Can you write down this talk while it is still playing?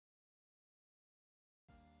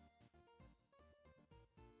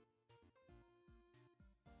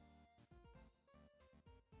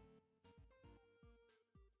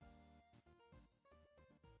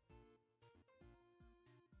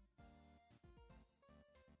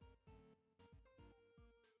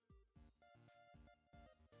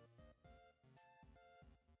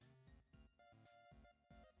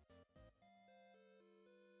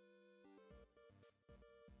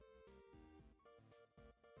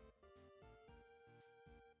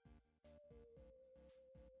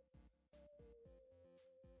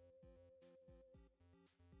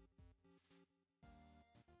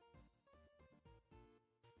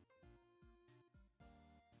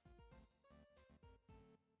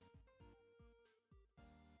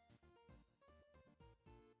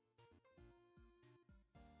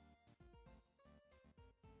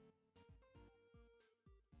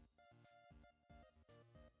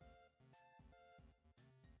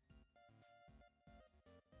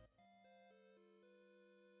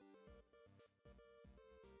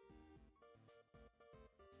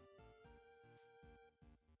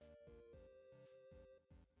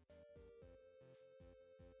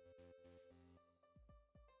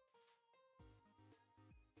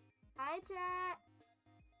Hi, chat.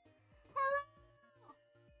 Hello.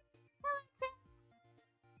 Hello, chat.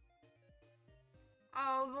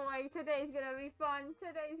 Oh boy, today's gonna be fun.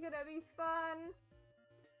 Today's gonna be fun.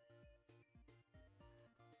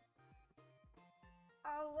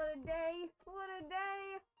 Oh, what a day. What a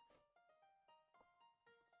day.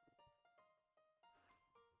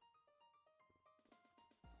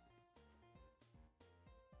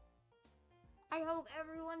 I hope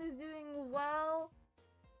everyone is doing well.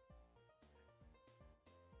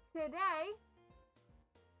 Today,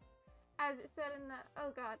 as it said in the,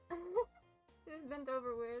 oh god, it's bent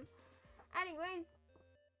over weird. Anyways,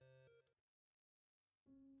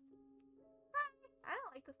 I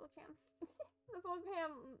don't like this little cam. This little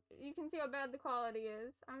cam, you can see how bad the quality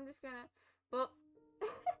is. I'm just gonna, well.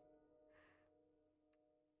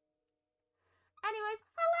 Anyways,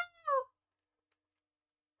 hello!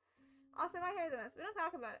 Also, my hair's a mess. We don't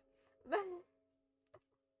talk about it. But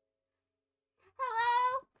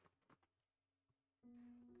hello!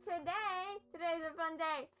 Today's a fun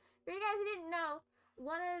day. For you guys who didn't know,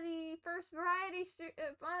 one of the first variety streams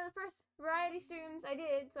I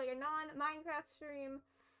did, so like a non-Minecraft stream,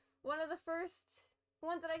 one of the first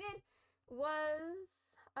ones that I did was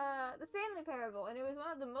the Stanley Parable, and it was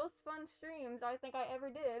one of the most fun streams I think I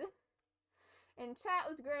ever did. And chat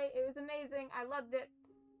was great. It was amazing. I loved it.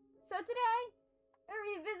 So today, we're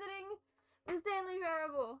revisiting the Stanley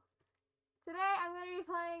Parable. Today, I'm going to be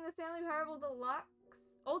playing the Stanley Parable Deluxe.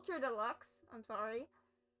 Ultra Deluxe. I'm sorry.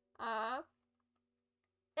 Again,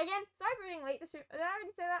 sorry for being late to stream. Did I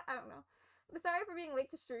already say that? I don't know. But sorry for being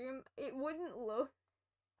late to stream. It wouldn't load.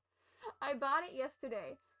 I bought it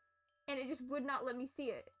yesterday, and it just would not let me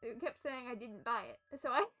see it. It kept saying I didn't buy it.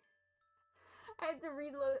 So I had to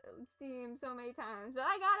reload Steam so many times. But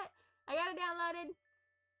I got it. I got it downloaded.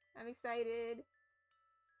 I'm excited.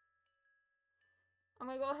 I'm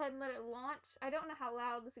gonna go ahead and let it launch. I don't know how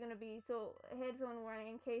loud this is gonna be, so headphone warning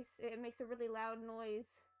in case it makes a really loud noise.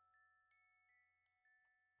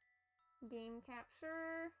 Game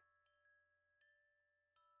capture.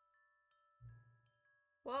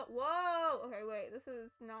 Whoa! Okay, wait, this is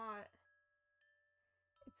not...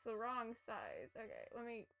 It's the wrong size. Okay, let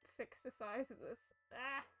me fix the size of this.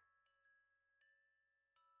 Ah!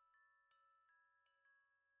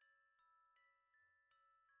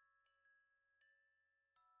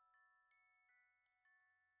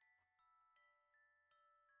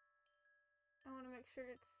 I want to make sure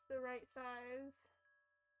it's the right size.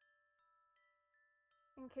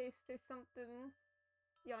 In case there's something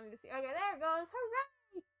y'all need to see. Okay, there it goes.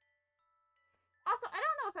 Hooray! Also, I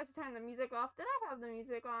don't know if I should turn the music off. Did I have the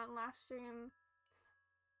music on last stream?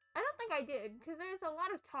 I don't think I did, because there's a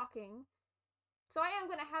lot of talking. So I am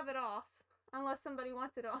going to have it off, unless somebody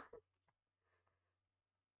wants it on.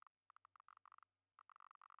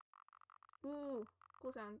 Ooh,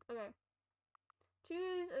 cool sound. Okay.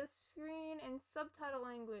 Choose a screen in subtitle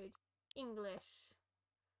language. English.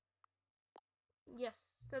 Yes,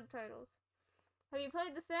 subtitles. Have you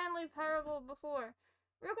played the Stanley Parable before?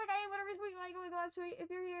 Real quick, I am going to retweet my live tweet. If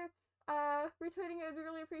you're here, retweeting it would be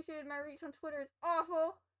really appreciated. My reach on Twitter is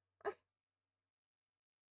awful. That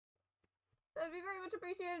would be very much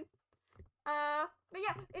appreciated. But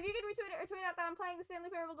yeah, if you could retweet it or tweet out that I'm playing the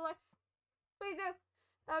Stanley Parable Deluxe, please do.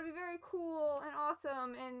 That would be very cool and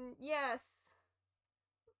awesome, and yes.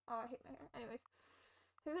 Oh, I hate my hair. Anyways.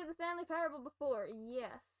 Have you heard the Stanley Parable before?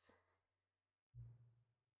 Yes.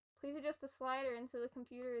 Please adjust the slider until the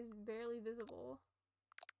computer is barely visible.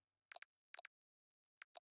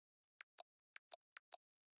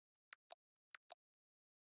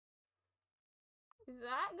 Is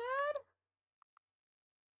that good?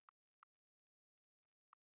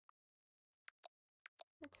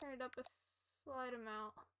 I turn it up a slight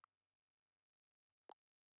amount.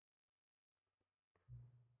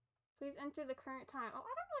 Please enter the current time. Oh,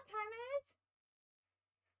 I don't know what time it is.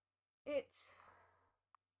 It's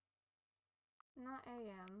not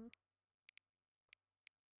AM.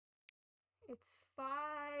 It's 5.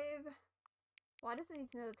 Why does it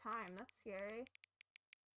need to know the time? That's scary.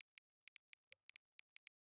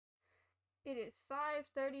 It is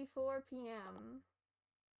 5:34 p.m.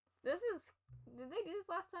 This is... Did they do this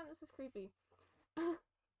last time? This is creepy.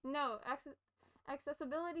 No,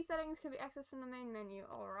 accessibility settings can be accessed from the main menu.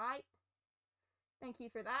 Alright. Thank you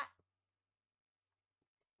for that.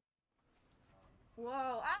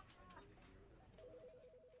 Whoa. Ah!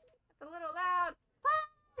 It's a little loud. Hi!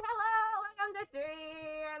 Hello! Welcome to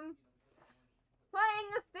stream! Playing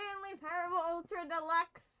the Stanley Parable Ultra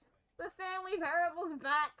Deluxe. The Stanley Parable's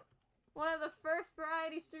back. One of the first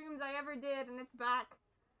variety streams I ever did, and it's back.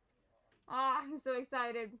 Ah, I'm so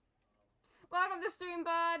excited. Welcome to stream,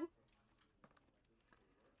 bud.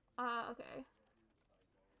 Okay.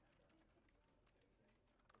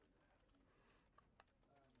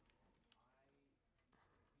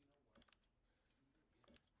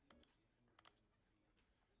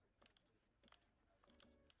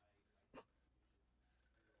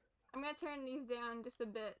 I'm gonna turn these down just a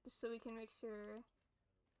bit, just so we can make sure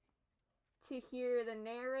to hear the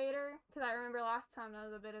narrator, because I remember last time that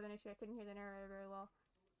was a bit of an issue. I couldn't hear the narrator very well.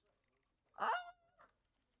 Ah!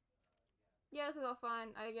 Yeah, this is all fine,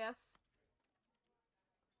 I guess.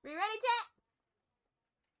 Are you ready, chat?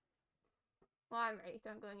 Well, I'm ready, so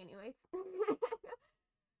I'm going anyways.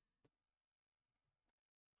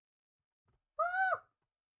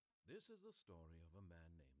 This is the story of a man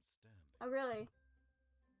named Stanley. Oh, really?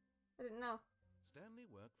 I didn't know. Stanley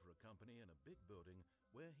worked for a company in a big building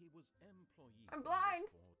where he was employee I'm blind.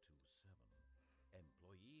 number 427.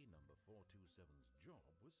 Employee number 427's job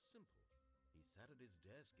was simple. He sat at his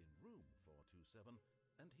desk in room 427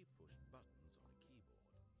 and he pushed buttons on a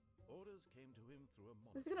keyboard. Orders came to him through a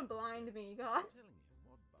monitor. This is gonna blind me, God. Telling him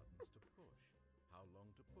what buttons to push, how long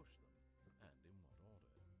to push them, and in what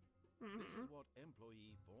order. This is what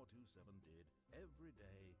employee 427 did every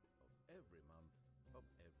day of every month of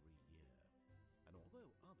every year. And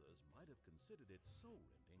although others might have considered it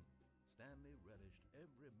soul-rending, Stanley relished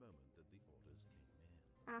every moment that the orders came in.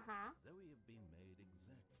 As though he had been made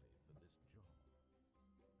exactly for this job.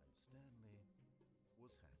 And Stanley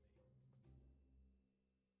was happy.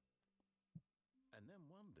 And then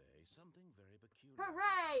one day, something very peculiar.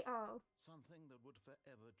 Hooray! Oh. Something that would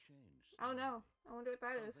forever change Stanley. Oh no. I wonder what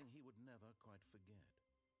that is. Something he would never quite forget.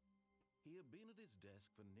 He had been at his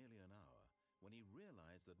desk for nearly an hour when he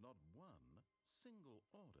realized that not one single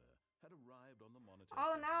order had arrived on the monitor.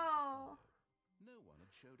 Oh no! No one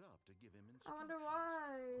had showed up to give him instructions, I wonder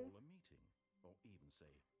why. call a meeting, or even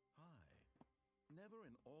say hi. Never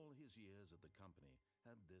in all his years at the company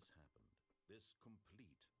had this happened. This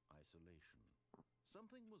complete isolation.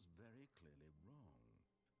 Something was very clearly wrong.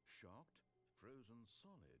 Shocked, frozen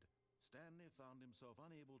solid, Stanley found himself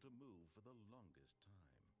unable to move for the longest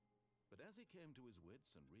time. But as he came to his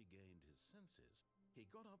wits and regained his senses,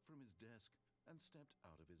 he got up from his desk and stepped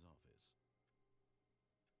out of his office.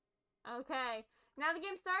 Okay, now the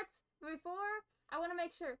game starts. Before, I want to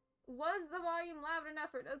make sure, was the volume loud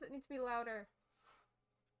enough or does it need to be louder?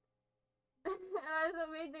 That's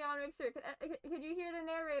the main thing I want to make sure. Could you hear the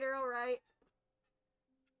narrator alright?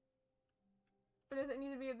 Or does it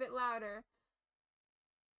need to be a bit louder?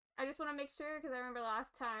 I just want to make sure, because I remember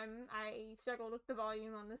last time I struggled with the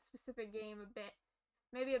volume on this specific game a bit.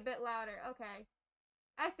 Maybe a bit louder. Okay.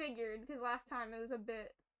 I figured, because last time it was a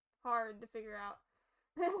bit hard to figure out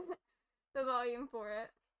the volume for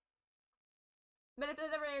it. But if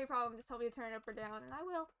there's ever any problem, just tell me to turn it up or down, and I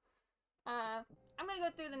will. I'm gonna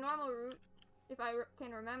go through the normal route, if I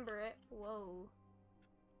can remember it. Whoa.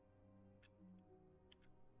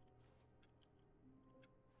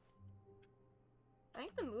 I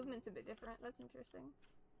think the movement's a bit different. That's interesting.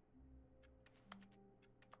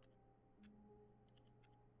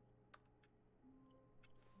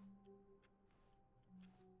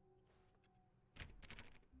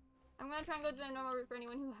 I'm gonna try and go to the normal route for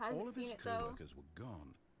anyone who hasn't seen it, though. All of his co-workers were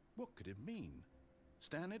gone. What could it mean?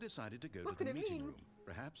 Stanley decided to go to the meeting room.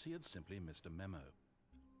 Perhaps he had simply missed a memo.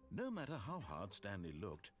 No matter how hard Stanley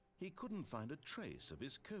looked, he couldn't find a trace of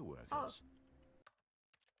his co-workers. Oh.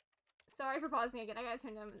 Sorry for pausing again. I gotta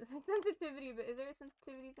turn down the sensitivity, but is there a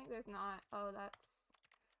sensitivity thing? There's not. Oh, that's...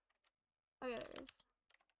 Oh, yeah, there is.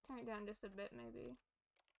 Turn it down just a bit, maybe.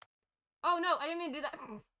 Oh, no! I didn't mean to do that!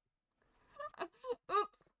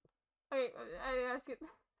 Oops! Okay, I skip.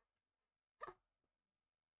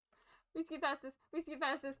 We skip past this. We skip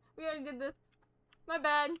past this. We already did this. My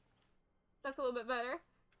bad. That's a little bit better.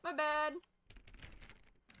 My bad.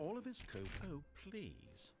 All of his oh,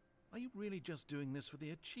 please. Are you really just doing this for the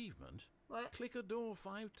achievement? What? Click a door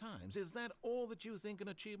 5 times. Is that all that you think an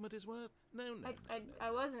achievement is worth? No.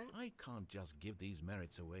 I wasn't. I can't just give these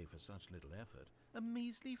merits away for such little effort. A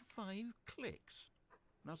measly 5 clicks.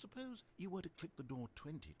 Now suppose you were to click the door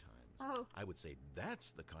 20 times. Oh. I would say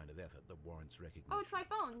that's the kind of effort that warrants recognition. Oh, it's my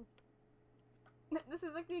phone. This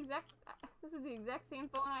is like the exact... This is the exact same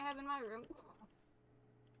phone I have in my room.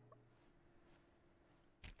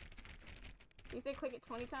 You say click it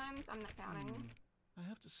 20 times? I'm not counting. I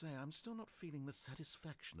have to say, I'm still not feeling the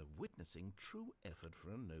satisfaction of witnessing true effort for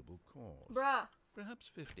a noble cause. Bruh. Perhaps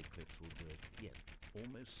 50 clicks will do it. Yes,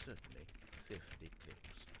 almost certainly 50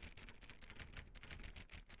 clicks.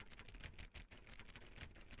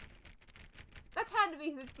 That's had to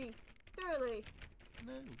be 50. Surely.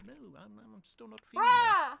 No, I'm still not feeling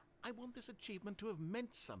Bruh! I want this achievement to have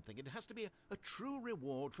meant something. It has to be a true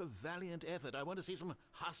reward for valiant effort. I want to see some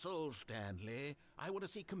hustle, Stanley. I want to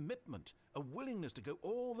see commitment, a willingness to go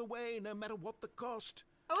all the way, no matter what the cost.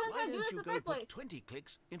 I wasn't Why trying to do don't this you in the go first place. put 20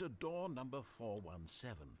 clicks into door number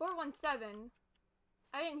 417? 417.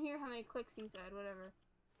 I didn't hear how many clicks he said, whatever.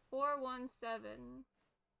 417.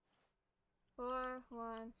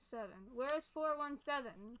 417. Where's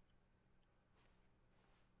 417?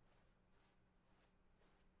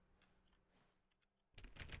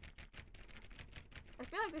 I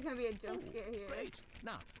feel like there's gonna be a jump scare here. Great.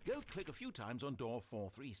 Now, go click a few times on door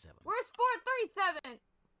 437. Where's 437?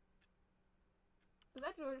 Is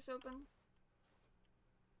that door just open?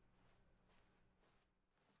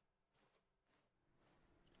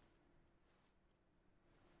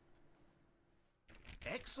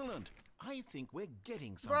 Excellent. I think we're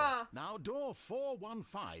getting somewhere. Bruh. Now, door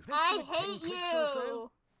 415. Let's I give it 10 hate clicks or so.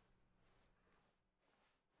 you!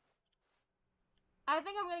 I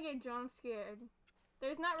think I'm gonna get jump scared.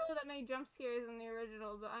 There's not really that many jump scares in the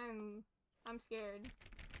original, but I'm scared.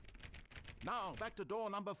 Now, back to door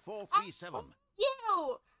number 437.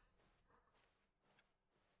 You!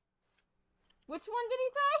 Which one did he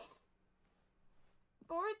say?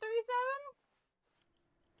 437?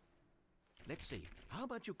 Let's see. How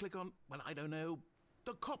about you click on, well, I don't know,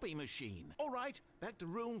 the copy machine. All right, back to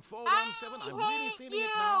room 417. I'm really hate feeling it you!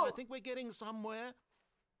 now. I think we're getting somewhere.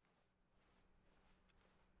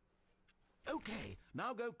 Okay,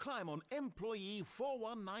 now go climb on employee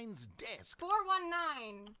 419's desk.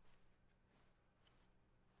 419.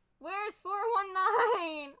 Where's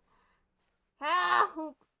 419?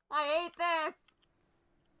 Help! I hate this.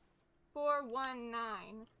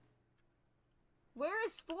 419. Where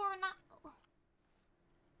is 49?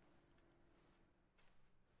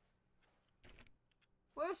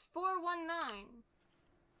 Where's 419?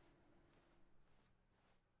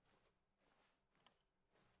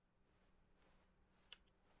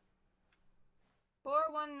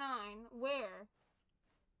 Where?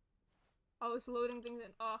 Oh, it's loading things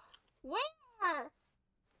in. Oh, where?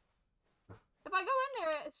 If I go in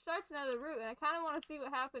there, it starts another route, and I kind of want to see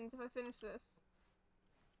what happens if I finish this.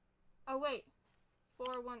 Oh wait,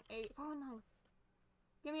 418, 419.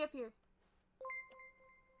 Get me up here.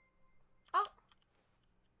 Oh,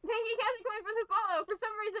 thank you, Cassie, for the follow. For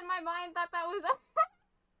some reason, my mind thought that was.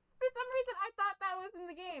 For some reason, I thought that was in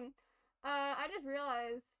the game. I just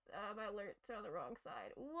realized my alerts are on the wrong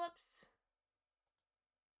side. Whoops.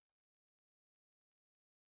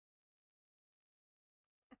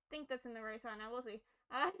 I think that's in the right side now. We'll see.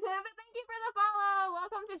 But thank you for the follow.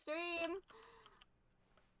 Welcome to stream.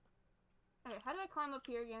 Okay, how do I climb up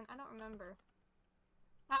here again? I don't remember.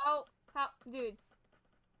 How, dude.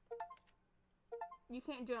 You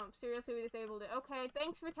can't jump. Seriously, we disabled it. Okay,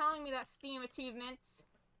 thanks for telling me that, Steam achievements.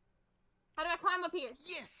 How do I climb up here?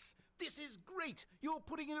 Yes, this is great. You're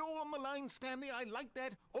putting it all on the line, Stanley. I like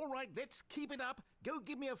that. All right, let's keep it up. Go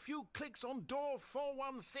give me a few clicks on door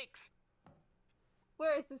 416.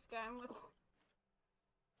 Where is this guy?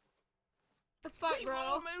 Let's fight, We've bro.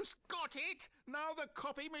 almost got it. Now the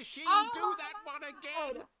copy machine. Oh, Do that one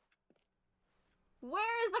again.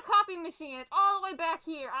 Where is the copy machine? It's all the way back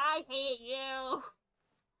here. I hate you.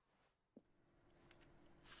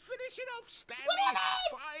 Finish it off, Stanley. What do you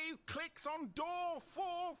mean? 5 clicks on door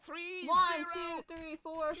 430. 1, 2, 3,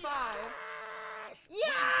 4, 5. Yes!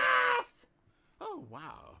 Yes! Oh,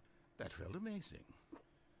 wow. That felt amazing.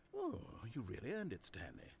 Oh, you really earned it,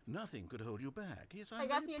 Stanley. Nothing could hold you back. Yes, I'm I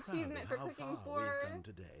got very the proud achievement of for how clicking far for we've come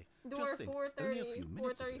today. door Just think, 430, only a few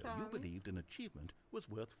minutes 430 ago, you times. believed an achievement was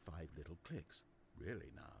worth 5 little clicks.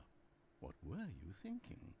 Really now, what were you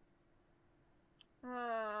thinking?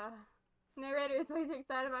 Narrator is way too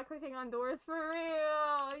excited about clicking on doors for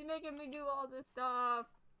real. He's making me do all this stuff.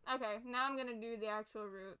 Okay, now I'm gonna do the actual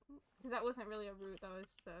route. Because that wasn't really a route, that was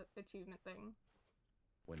the achievement thing.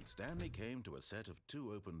 When Stanley came to a set of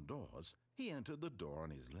 2 open doors, he entered the door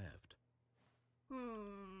on his left.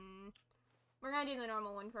 We're gonna do the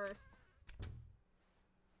normal one first.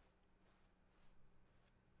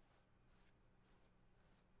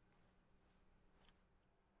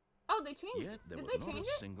 Oh, they changed Yet it. there Did was they not change a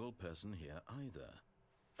it? single person here either.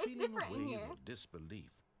 It's Feeling different a in wave here. of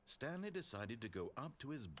disbelief, Stanley decided to go up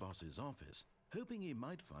to his boss's office, hoping he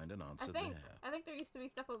might find an answer there. I think there used to be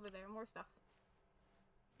stuff over there, more stuff.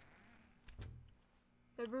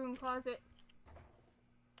 The broom closet.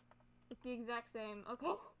 It's the exact same.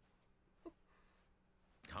 Okay.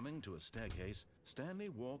 Coming to a staircase, Stanley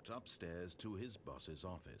walked upstairs to his boss's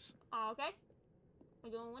office. Okay.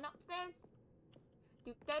 We're going upstairs.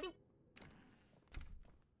 Doop-da-doop.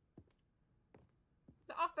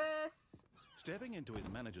 The office. Stepping into his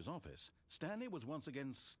manager's office, Stanley was once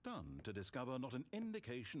again stunned to discover not an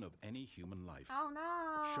indication of any human life. Oh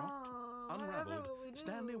no! Shocked, unraveled, Whatever we do.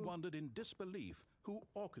 Stanley wondered in disbelief who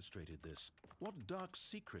orchestrated this, what dark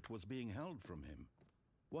secret was being held from him.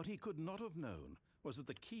 What he could not have known was that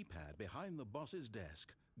the keypad behind the boss's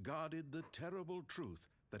desk guarded the terrible truth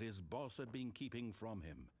that his boss had been keeping from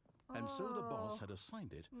him. And so the boss had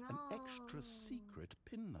assigned it an extra secret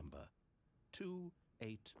PIN number,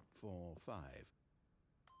 2845.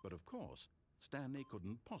 But of course, Stanley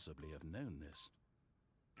couldn't possibly have known this.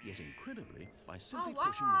 Yet incredibly, by simply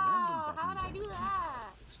pushing random buttons on the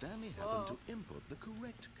keypad, Stanley happened to input the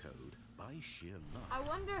correct code by sheer luck. I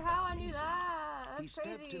wonder how I knew that. That's he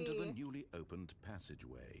stepped crazy. into the newly opened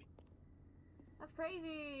passageway. That's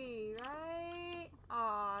crazy, right?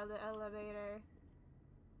 Aw, the elevator.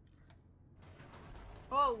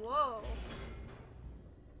 Oh, whoa.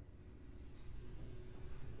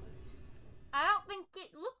 I don't think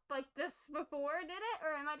it looked like this before, did it?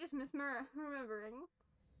 Or am I just misremembering?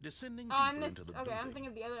 Descending deeper into the building, I'm thinking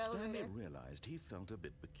of the other Stanley elevator. realized he felt a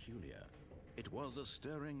bit peculiar. It was a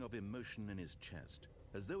stirring of emotion in his chest,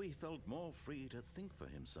 as though he felt more free to think for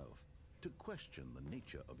himself, to question the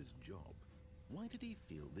nature of his job. Why did he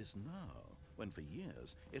feel this now, when for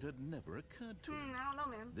years it had never occurred to him? I don't know,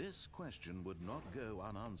 man. This question would not go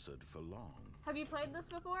unanswered for long. Have you played this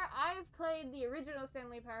before? I've played the original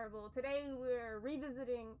Stanley Parable. Today we're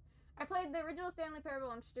revisiting... I played the original Stanley Parable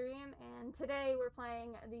on stream, and today we're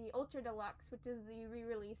playing the Ultra Deluxe, which is the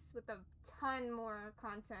re-release with a ton more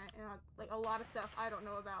content and like a lot of stuff I don't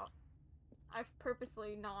know about. I've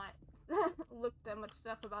purposely not looked at much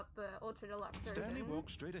stuff about the Ultra Deluxe version. Stanley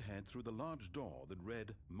walked straight ahead through the large door that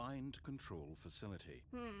read Mind Control Facility.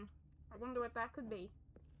 I wonder what that could be.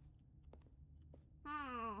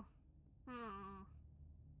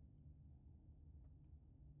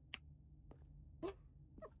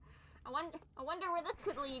 I wonder where this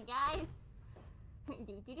could lead, guys.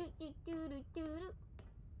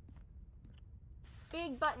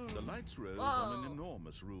 Big button. The lights rose on an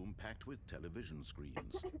enormous room packed with television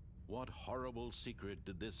screens. What horrible secret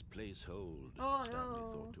did this place hold? Stanley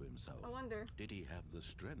thought to himself. I wonder. Did he have the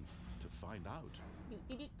strength to find out?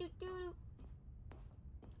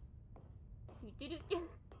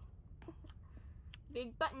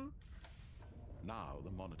 Big button. Now the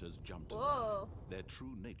monitors jumped to life, their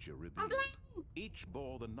true nature revealed. Each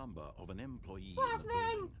bore the number of an employee in the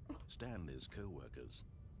building, Stanley's co-workers.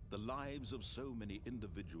 The lives of so many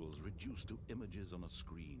individuals reduced to images on a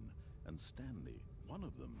screen, and Stanley, one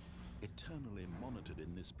of them, eternally monitored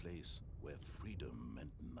in this place where freedom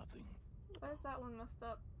meant nothing. Why is that one messed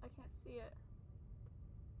up? I can't see it.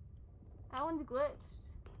 That one's glitched.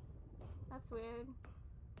 That's weird.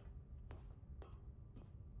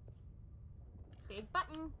 Big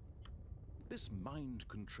button. This mind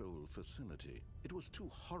control facility, it was too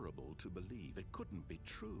horrible to believe. It couldn't be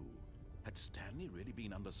true. Had Stanley really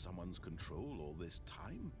been under someone's control all this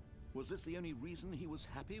time? Was this the only reason he was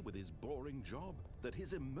happy with his boring job? That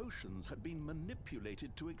his emotions had been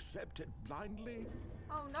manipulated to accept it blindly?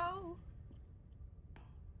 Oh no.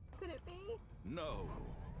 Could it be? No.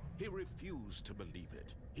 He refused to believe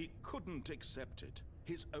it. He couldn't accept it.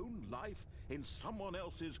 His own life in someone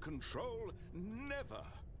else's control? Never.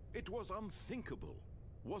 It was unthinkable.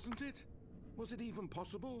 Wasn't it? Was it even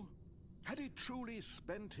possible? Had he truly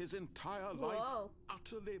spent his entire life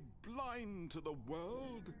utterly blind to the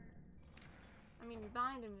world? I mean,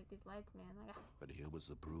 blind him with these lights, man. But here was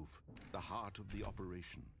the proof. The heart of the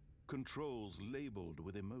operation. Controls labeled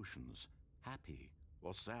with emotions. Happy,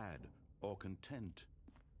 or sad, or content.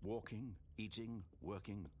 Walking, eating,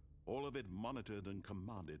 working. All of it monitored and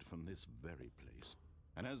commanded from this very place.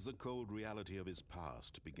 And as the cold reality of his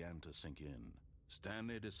past began to sink in,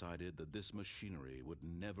 Stanley decided that this machinery would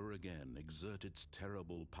never again exert its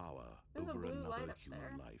terrible power over another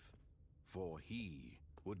human life. For he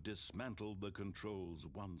would dismantle the controls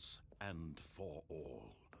once and for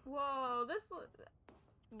all. Whoa, this looks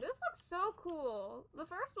so cool. The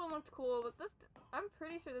first one looked cool, but this, I'm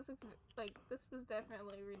pretty sure this looks like this was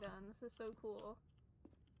definitely redone. This is so cool.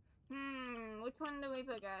 Which one do we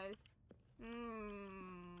put, guys?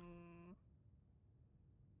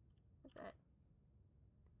 What's that?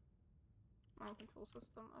 Mind control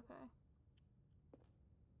system, okay.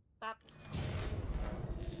 Stop.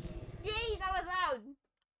 Jeez, that was loud!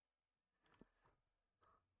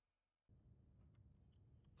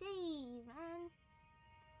 Jeez, man.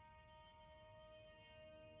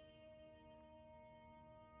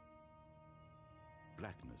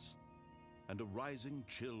 Blackness and a rising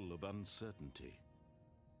chill of uncertainty.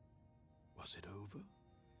 Was it over?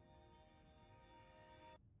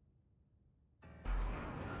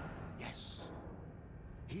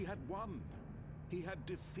 had won. He had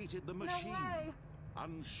defeated the No machine. way.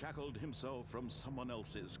 Unshackled himself from someone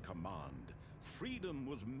else's command. Freedom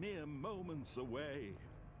was mere moments away.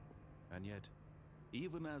 And yet,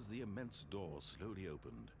 even as the immense door slowly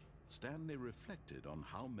opened, Stanley reflected on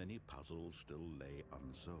how many puzzles still lay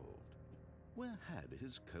unsolved. Where had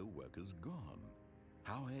his co-workers gone?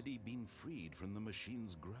 How had he been freed from the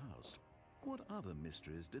machine's grasp? What other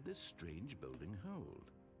mysteries did this strange building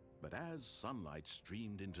hold? But as sunlight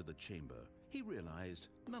streamed into the chamber, he realized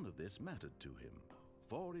none of this mattered to him,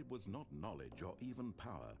 for it was not knowledge or even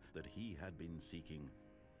power that he had been seeking,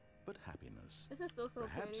 but happiness. This is still so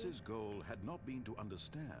Perhaps pretty. his goal had not been to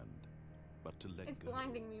understand, but to let It's go.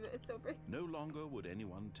 blinding me, but it's so pretty. No longer would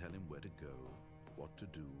anyone tell him where to go, what to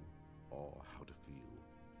do, or how to feel.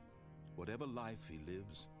 Whatever life he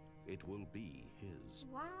lives, it will be his.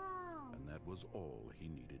 Wow. And that was all he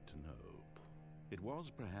needed to know. It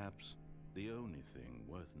was perhaps the only thing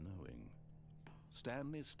worth knowing.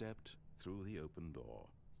 Stanley stepped through the open door.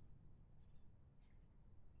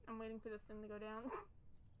 I'm waiting for this thing to go down.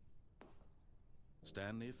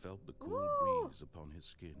 Stanley felt the cool Woo! breeze upon his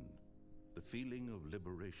skin, the feeling of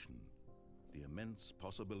liberation, the immense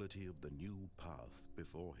possibility of the new path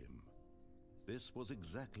before him. This was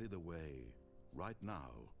exactly the way, right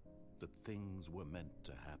now, that things were meant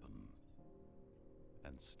to happen.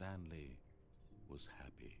 And Stanley was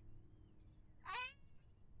happy.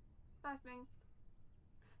 Flashbang.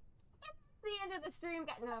 The end of the stream.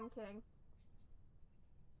 No, I'm kidding.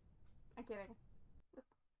 I'm kidding.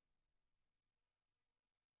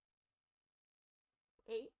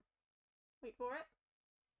 8. Wait for it.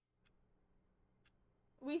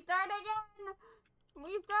 We start again!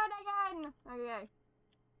 We start again! Okay.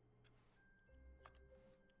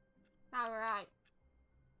 Alright.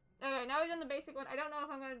 Okay, now we've done the basic one. I don't know if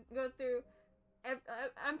I'm gonna go through...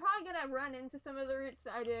 I'm probably gonna run into some of the routes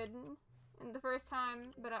that I did in the first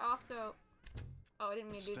time, but I also... Oh, I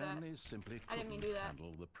didn't mean to do that. Stanley simply I didn't mean to couldn't do that.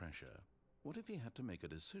 handle the pressure. What if he had to make a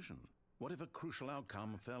decision? What if a crucial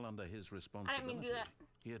outcome fell under his responsibility? mean to do that.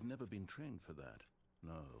 He had never been trained for that.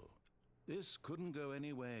 No. This couldn't go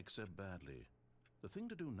anywhere except badly. The thing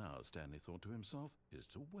to do now, Stanley thought to himself, is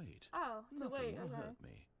to wait. Oh, Nothing wait, will okay. hurt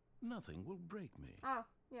me. Nothing will break me. Oh,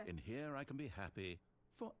 yeah. In here I can be happy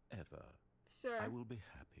forever. Sure. I will be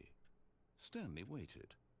happy. Stanley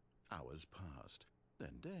waited. Hours passed,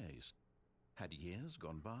 then days. Had years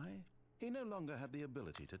gone by? He no longer had the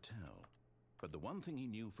ability to tell. But the one thing he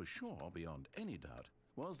knew for sure, beyond any doubt,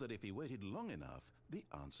 was that if he waited long enough, the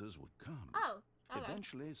answers would come. Oh, okay.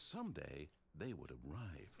 Eventually, someday, they would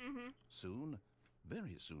arrive. Mm-hmm. Soon,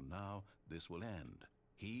 very soon now, this will end.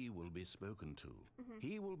 He will be spoken to.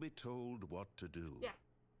 He will be told what to do. Yeah.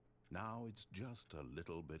 Now it's just a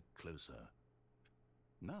little bit closer.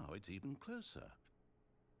 Now it's even closer.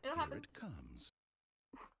 It'll Here happen. it comes.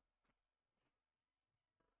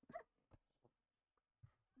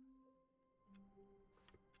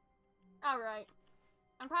 Alright.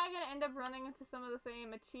 I'm probably gonna end up running into some of the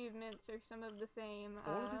same achievements or some of the same,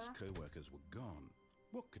 All of his co-workers were gone.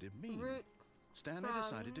 What could it mean? routes. Stanley from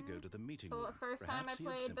decided to go to the meeting the room. first time I Perhaps he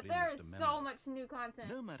had played, but simply there missed is a so memo. much new content.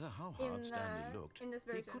 No matter how in, hard Stanley looked, in this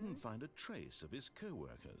he version. couldn't find a trace of his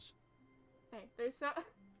co-workers. Hey, there's so...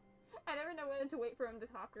 I never know whether to wait for him to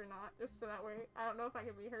talk or not, just so that way I don't know if I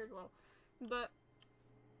can be heard well. But,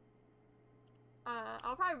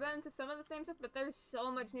 I'll probably run into some of the same stuff, but there's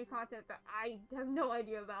so much new content that I have no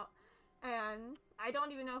idea about. And I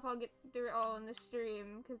don't even know if I'll get through it all in the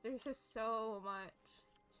stream, because there's just so much.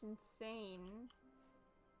 It's insane.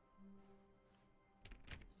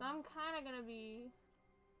 So I'm kind of gonna be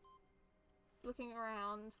looking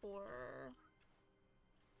around for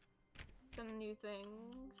some new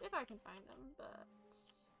things, if I can find them, but...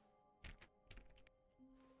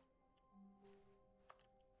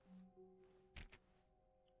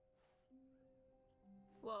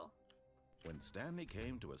 Whoa. When Stanley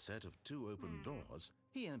came to a set of 2 open doors,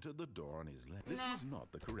 he entered the door on his left. This Nah. was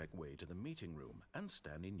not the correct way to the meeting room, and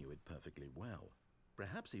Stanley knew it perfectly well.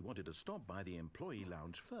 Perhaps he wanted to stop by the employee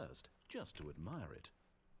lounge first, just to admire it.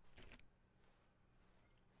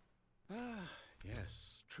 Ah,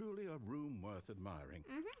 yes, truly a room worth admiring.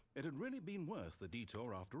 It had really been worth the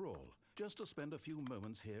detour after all, just to spend a few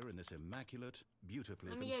moments here in this immaculate,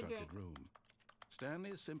 beautifully Let me get a constructed drink. room.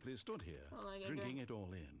 Stanley simply stood here, Oh, let me get a drinking drink. it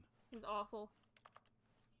all in. It was awful.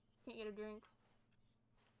 Can't get a drink.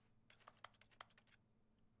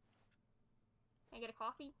 Can I get a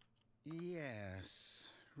coffee? Yes,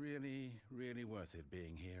 really, really worth it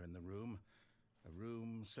being here in the room. A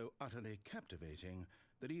room so utterly captivating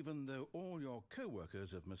that even though all your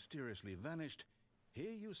co-workers have mysteriously vanished,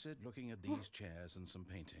 Here you sit looking at these chairs and some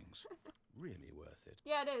paintings. Really worth it.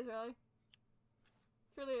 Yeah, it is, really.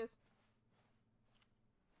 Truly is.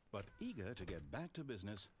 But eager to get back to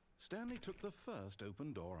business, Stanley took the first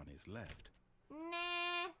open door on his left.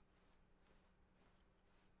 Nah.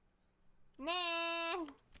 Nah.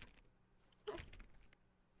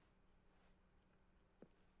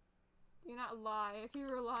 Do not lie. If you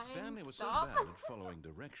were lying, Stanley was stop. so bad at following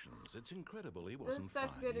directions, it's incredible he wasn't This is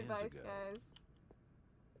such 5 good years advice, ago. guys.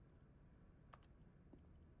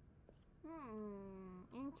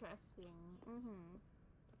 Interesting.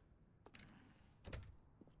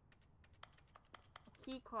 A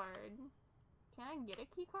key card. Can I get a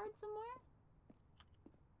key card somewhere?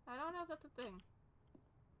 I don't know if that's a thing.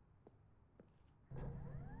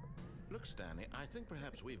 Look, Stanley, I think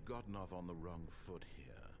perhaps we've gotten off on the wrong foot here.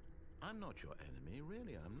 I'm not your enemy,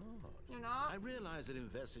 really, I'm not. You're not? I realize that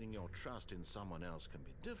investing your trust in someone else can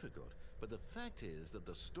be difficult, but the fact is that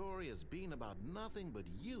the story has been about nothing but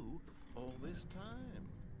you all this time.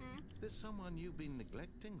 There's someone you've been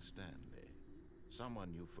neglecting, Stanley.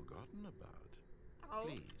 Someone you've forgotten about. Oh.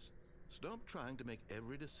 Please, stop trying to make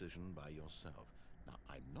every decision by yourself. Now,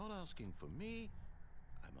 I'm not asking for me,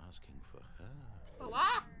 I'm asking for her. For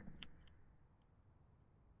what?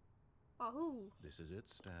 For who? This is it,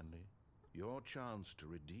 Stanley. Your chance to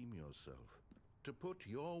redeem yourself. To put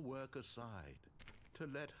your work aside. To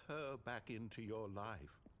let her back into your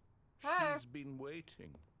life. Her? She's been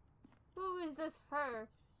waiting. Who is this her?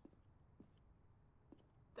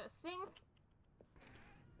 The sing?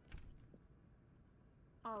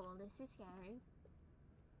 Oh, well, this is scary.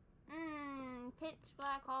 Pitch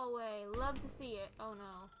black hallway. Love to see it. Oh,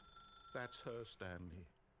 no. That's her, Stanley.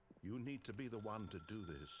 You need to be the one to do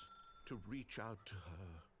this. To reach out to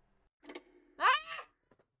her. Ah!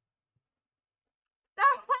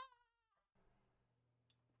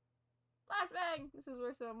 Flashbang! This is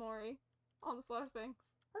worse than Mori. All the flashbangs.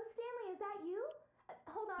 Oh, Stanley, is that you?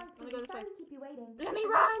 Hold on, Let me sweetie. go this Sorry way. to keep you waiting. Let me I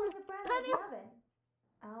run! just wanted bread Let out of me- the oven.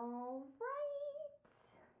 All right.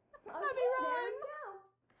 Let me There run! we go.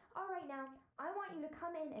 All right, now, I want you to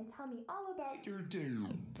come in and tell me all about You're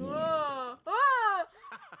down. Whoa! Ah!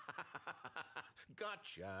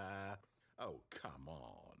 Gotcha! Oh, come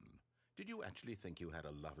on. Did you actually think you had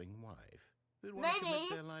a loving wife? Who'd want to Maybe. commit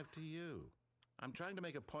their life to you? I'm trying to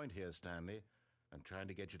make a point here, Stanley. I'm trying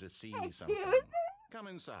to get you to see Excuse something. me? Come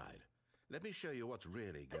inside. Let me show you what's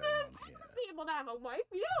really going on here. Be able to have a wife?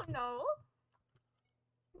 You don't know.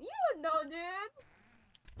 You don't know, dude.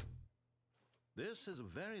 This is a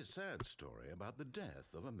very sad story about the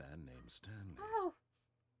death of a man named Stanley. Oh.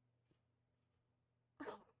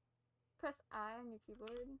 Press I on your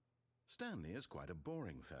keyboard. Stanley is quite a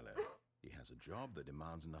boring fellow. He has a job that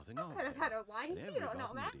demands nothing I of could have him. had a wife. And You every don't know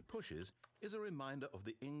button that. that he pushes is a reminder of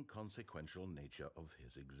the inconsequential nature of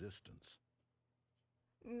his existence.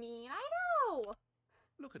 Me, I know.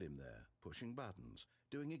 Look at him there, pushing buttons,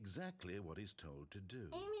 doing exactly what he's told to do.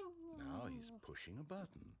 Now he's pushing a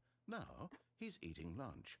button. Now he's eating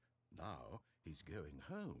lunch. Now he's going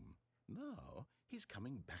home. Now he's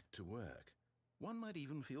coming back to work. One might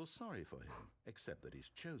even feel sorry for him, except that he's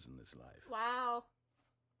chosen this life. Wow.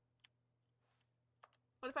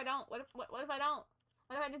 What if I don't? What if I don't?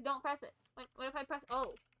 What if I just don't press it? What if I press?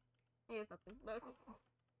 Oh, here's something. What if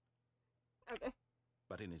okay.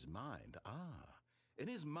 But in his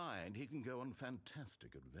mind, he can go on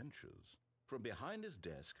fantastic adventures. From behind his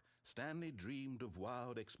desk, Stanley dreamed of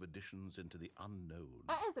wild expeditions into the unknown.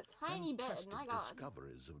 That is a tiny bed. Fantastic My God.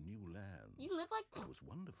 discoveries of new lands. You live like. It was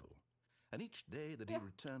wonderful. And each day that he Yeah.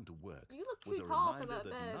 returned to work You look was too a tall for reminder that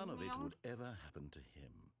that bed. none of it ma'am. would ever happen to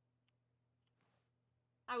him.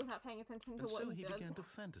 I was not paying attention to And what so he he said. began to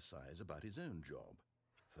fantasize about his own job.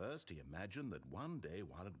 First, he imagined that one day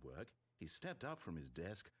while at work, he stepped up from his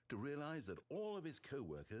desk to realize that all of his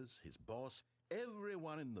co-workers, his boss,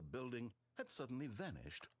 everyone in the building had suddenly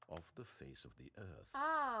vanished off the face of the earth.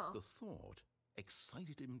 Oh. The thought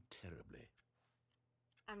excited him terribly.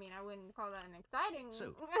 I mean, I wouldn't call that an exciting.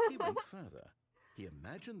 So he went further. He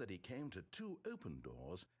imagined that he came to 2 open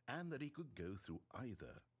doors and that he could go through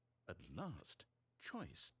either. At last,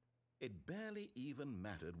 choice. It barely even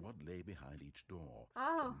mattered what lay behind each door.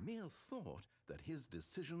 Oh. The mere thought that his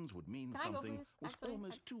decisions would mean Can I go, something please? was Actually,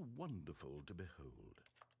 almost too wonderful to behold.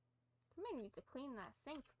 Somebody needs to clean that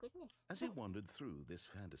sink. Goodness. As he wandered through this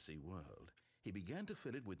fantasy world, he began to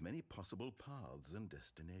fill it with many possible paths and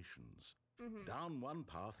destinations. Down one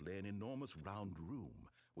path lay an enormous round room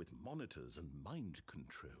with monitors and mind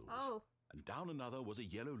controls. Oh. And down another was a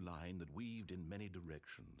yellow line that weaved in many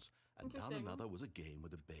directions. And down Interesting. another was a game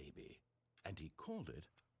with a baby. And he called it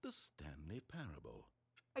the Stanley Parable.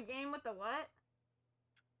 A game with the what?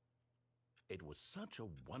 It was such a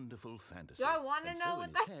wonderful fantasy. Do I want to and know so what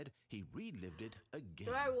in his head, he relived it again.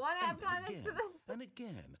 Do I want to have and then time again, to this? and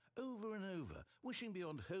again, over and over, wishing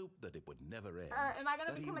beyond hope that it would never end. Am I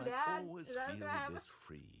gonna that become he a might dad? always Is that what's feel gonna happen? this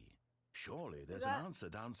free. Surely there's that- an answer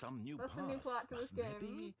down some new that's path. the new plot to this Mustn't there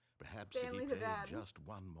game. be? Perhaps Stanley's if a he dad. played just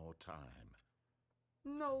one more time.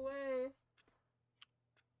 No way.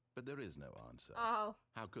 But there is no answer. Oh.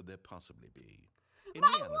 How could there possibly be? In My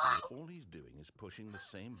reality, watch! all he's doing is pushing the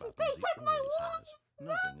same buttons They he took my always watch! has.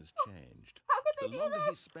 Nothing has changed. How could they The do longer that?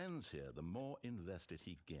 he spends here, the more invested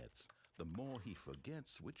he gets. The more he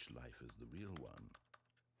forgets which life is the real one.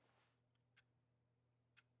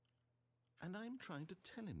 And I'm trying to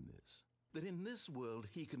tell him this. That in this world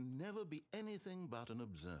he can never be anything but an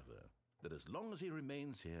observer. That as long as he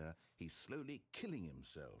remains here, he's slowly killing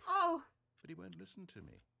himself. Oh. But he won't listen to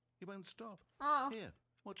me. He won't stop. Oh. Here,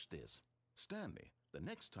 watch this. Stanley, the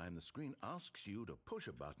next time the screen asks you to push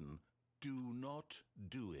a button, do not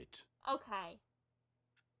do it. Okay.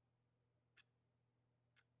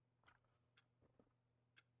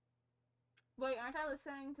 Wait, aren't I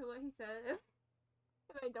listening to what he said?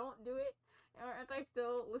 If I don't do it, aren't I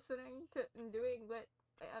still listening to and doing what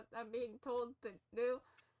I'm being told to do?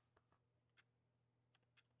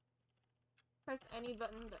 Press any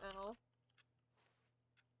button to L.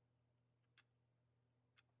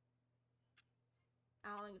 I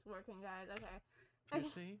don't think it's working, guys. Okay. You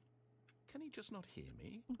see? Can he just not hear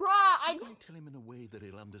me? Bruh, How can I tell him in a way that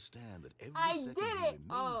he'll understand that every I second did he it! remains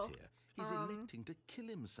Oh. here, he's electing to kill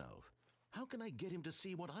himself? How can I get him to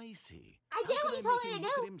see what I see? I How did can what I you told make me him to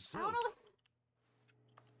look do! at I himself? don't know.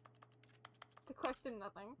 To question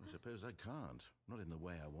nothing. I suppose I can't. Not in the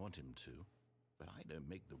way I want him to. But I don't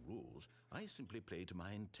make the rules. I simply play to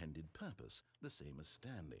my intended purpose, the same as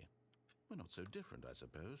Stanley. We're not so different, I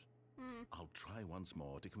suppose. I'll try once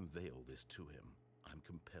more to convey all this to him. I'm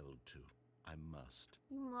compelled to. I must.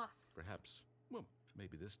 You must. Perhaps, well,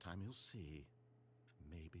 maybe this time he'll see.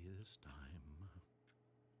 Maybe this time.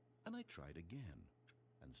 And I tried again.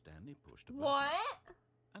 And Stanley pushed a button. What?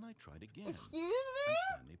 And I tried again. Excuse And me?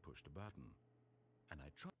 Stanley pushed a button. And I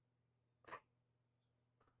tried.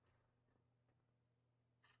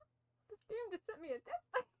 This game just sent me a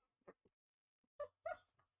death.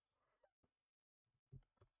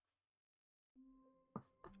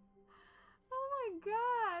 Oh my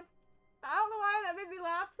god. I don't know why that made me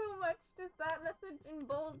laugh so much. Just that message in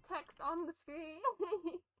bold text on the screen.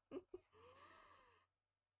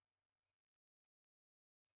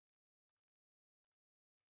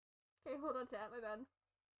 Okay, hold on, chat. My bad.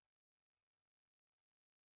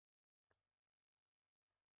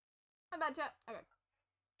 My bad, chat. Okay.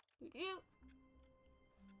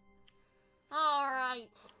 Alright.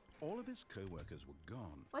 All of his co-workers were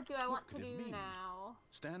gone. What do I want to could it do mean? now?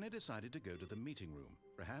 Stanley decided to go to the meeting room.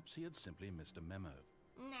 Perhaps he had simply missed a memo.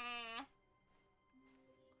 Nah.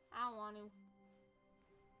 I don't want to.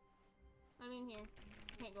 I'm in here.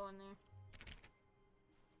 Can't go in there.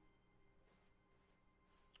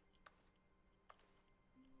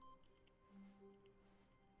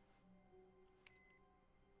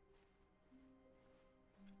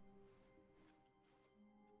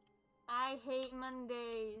 I hate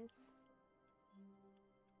Mondays.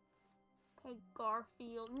 Okay,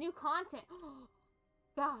 Garfield. New content.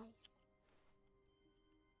 Guys.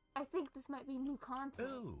 I think this might be new content.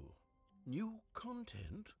 Oh, new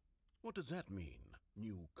content? What does that mean,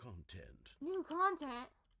 new content? New content?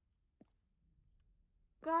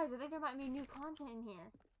 Guys, I think there might be new content in here.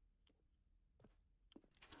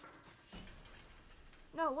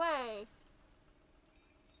 No way.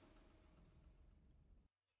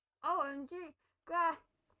 OMG. Guys.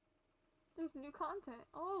 There's new content.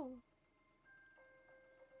 Oh.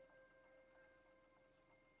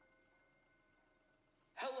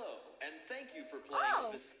 Hello, and thank you for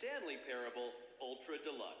playing the Stanley Parable Ultra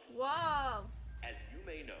Deluxe. Whoa. As you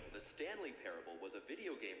may know, the Stanley Parable was a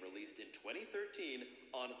video game released in 2013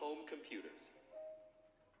 on home computers.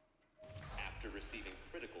 After receiving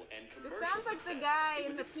critical and commercial sounds like the success, guy it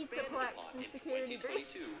in was the Pizza expanded Plex upon in in Security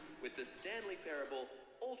Breach. 2022 with the Stanley Parable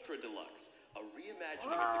Ultra Deluxe, a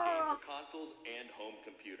reimagining of the game for consoles and home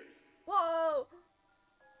computers. Whoa.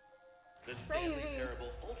 The Stanley Crazy.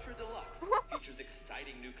 Parable Ultra Deluxe features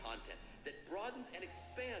exciting new content that broadens and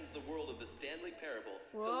expands the world of the Stanley Parable,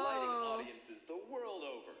 delighting Whoa. audiences the world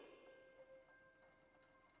over.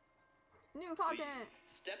 New Please content.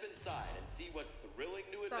 step inside and see what thrilling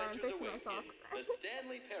new Sorry, I'm adventures fixing my await in socks. the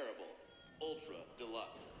Stanley Parable Ultra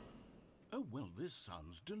Deluxe. Oh, well, this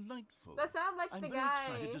sounds delightful. That sounds like I'm the very guy.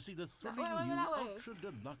 excited to see the thrilling wait, new that way. Ultra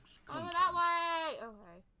Deluxe I'll content. go that way.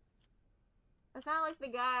 Okay. I sound like the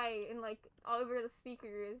guy in like all over the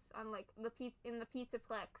speakers on like in the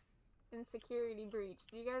Pizzaplex in Security Breach.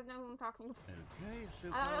 Do you guys know who I'm talking about? Okay, so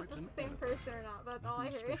I don't know far if it's it's an the same elevator. person or not, but that's all I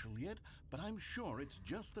Nothing heard. special yet, but I'm sure it's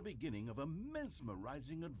just the beginning of a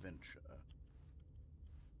mesmerizing adventure.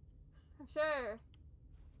 I'm sure.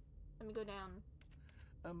 Let me go down.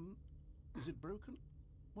 Is it broken?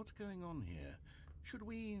 What's going on here? Should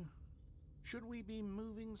we be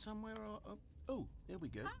moving somewhere or... Oh, there we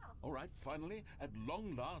go. Oh. All right, finally, at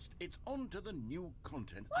long last, it's on to the new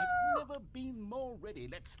content. Woo! I've never been more ready.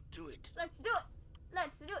 Let's do it. Let's do it.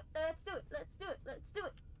 Let's do it. Let's do it. Let's do it. Let's do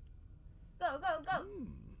it. Go, go, go.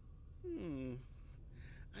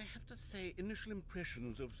 I have to say, initial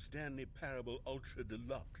impressions of Stanley Parable Ultra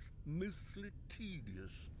Deluxe, mostly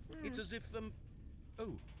tedious. It's as if,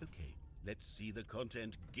 Oh, okay. Let's see the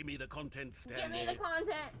content. Give me the content, Stanley. Give me the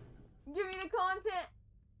content. Give me the content.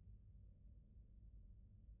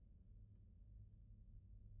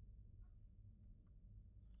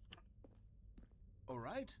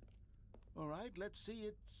 All right, let's see.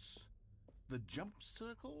 It's the jump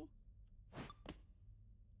circle.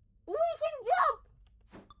 We can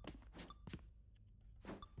jump!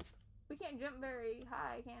 We can't jump very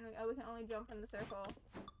high, can we? Oh, we can only jump in the circle.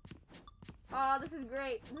 Oh, this is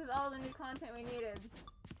great. This is all the new content we needed.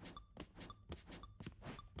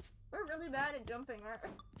 We're really bad at jumping, aren't we?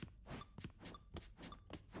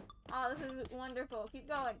 Oh, this is wonderful. Keep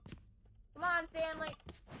going. Come on, Stanley.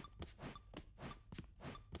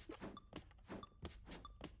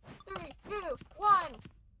 3, 2, 1.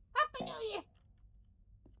 Happy New Year!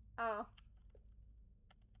 Oh.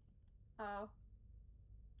 Oh.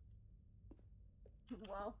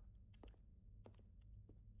 Well.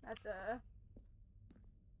 That's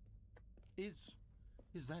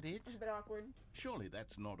Is that it? it's a bit awkward. Surely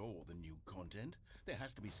that's not all the new content. There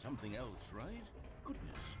has to be something else, right?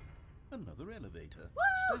 Goodness. Another elevator.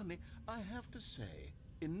 Woo! Stanley, I have to say,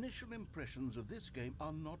 initial impressions of this game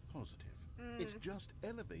are not positive. It's just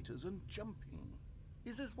elevators and jumping.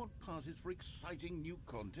 Is this what passes for exciting new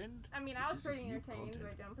content? I mean, If I was this is pretty new entertained by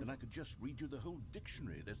content, jumping. then I could just read you the whole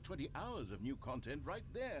dictionary. There's 20 hours of new content right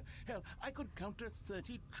there. Hell, I could count to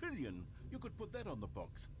 30 trillion. You could put that on the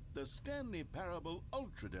box. The Stanley Parable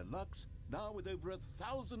Ultra Deluxe, now with over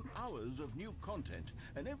 1,000 hours of new content.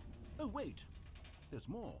 And oh, wait. There's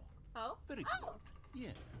more. Oh? Very Oh! good.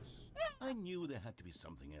 Yes. Yeah. I knew there had to be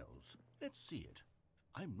something else. Let's see it.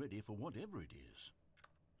 I'm ready for whatever it is.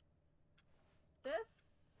 This?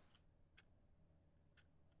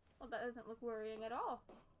 Well, that doesn't look worrying at all.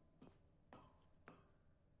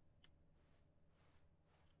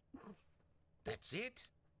 That's it?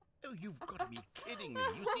 Oh, you've got to be kidding me.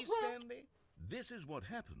 You see, Stanley? This is what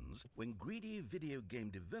happens when greedy video game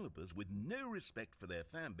developers with no respect for their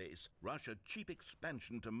fan base rush a cheap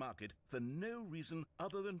expansion to market for no reason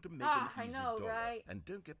other than to make an I easy know, dollar. right? And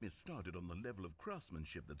don't get me started on the level of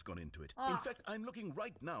craftsmanship that's gone into it. In Ah. fact, I'm looking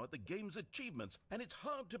right now at the game's achievements, and it's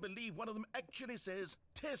hard to believe one of them actually says,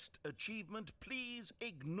 "Test achievement, please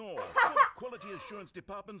ignore." What quality assurance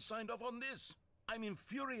department signed off on this? I'm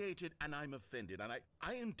infuriated and I'm offended, and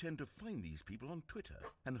I intend to find these people on Twitter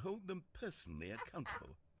and hold them personally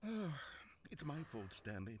accountable. It's my fault,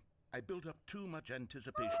 Stanley. I built up too much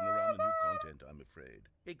anticipation around the new content, I'm afraid.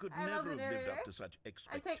 It could I love never it, have lived up Eric. to such I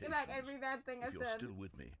expectations. take back every bad thing I If you're said. still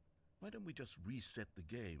with me, why don't we just reset the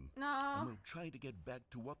game? No. And we'll try to get back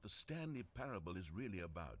to what the Stanley Parable is really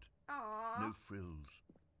about. Aww. No frills,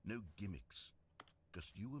 no gimmicks.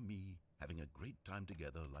 Just you and me having a great time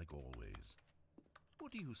together like always.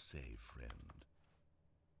 What do you say, friend?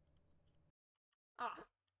 Ah.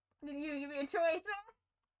 Didn't you give me a choice, man?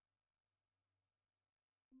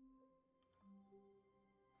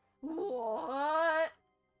 What?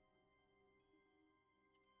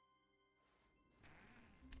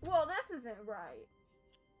 Well, this isn't right.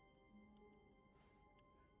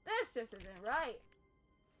 This just isn't right.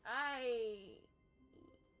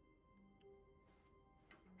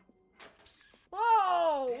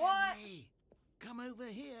 Whoa! What? Stanley, come over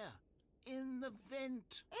here. In the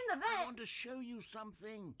vent. In the I vent? want to show you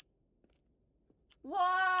something.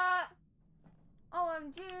 What?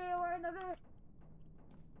 OMG, we're in the vent.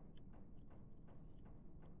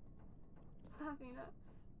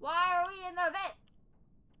 Why are we in the vent?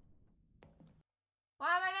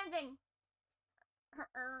 Why am I venting? Why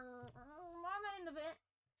am I in the vent?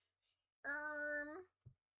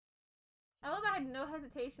 I love I had no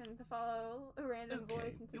hesitation to follow a random voice Okay,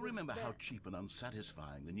 into you the remember how vent. cheap and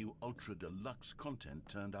unsatisfying the new Ultra Deluxe content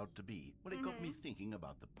turned out to be? Well, it got me thinking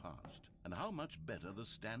about the past and how much better the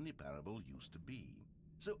Stanley Parable used to be.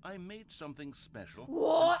 So I made something special.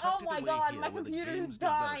 What? and tucked Oh it my away god, here my where the computer's game's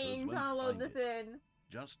dying developers trying to won't load find this it. in.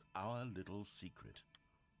 Just our little secret.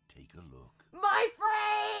 Take a look. My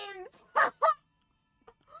frames! My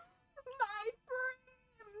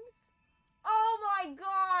frames! Oh my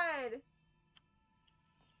god!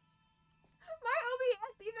 My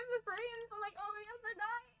OBS, even the frames, I'm like, OBS are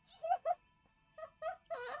dying!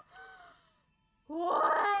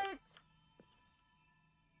 What?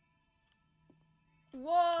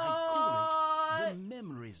 What? I call it the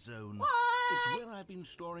memory zone. What? It's where I've been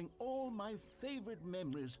storing all my favorite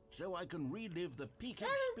memories so I can relive the peak That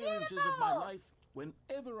is experiences of my beautiful! life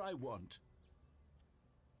whenever I want.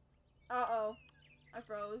 Uh-oh. I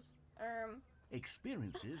froze.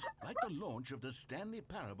 Experiences like the launch of the Stanley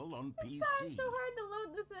Parable on PC. It's so hard to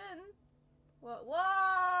load this in. Whoa!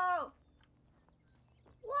 Whoa!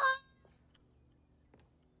 What?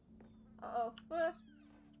 Uh-oh.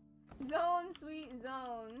 Zone, sweet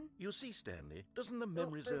zone. You see, Stanley, doesn't the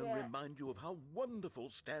memory zone forget. remind you of how wonderful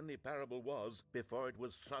Stanley Parable was before it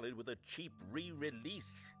was sullied with a cheap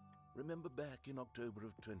re-release? Remember back in October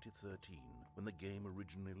of 2013, when the game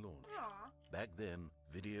originally launched? Aw. Back then,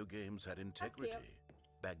 video games had integrity.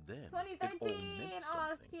 Back then, it all 2013! meant Oh,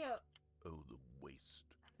 that's something. cute. Oh, the waste.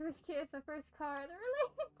 First kiss, my first car. The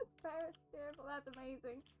release of Paris Terrible. That's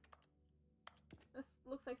amazing. This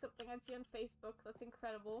looks like something I'd see on Facebook. That's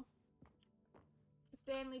incredible. The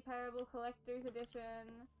Stanley Parable Collector's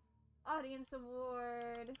Edition. Audience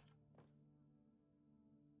Award.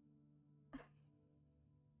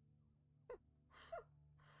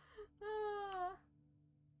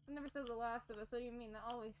 It never says The Last of Us. What do you mean? That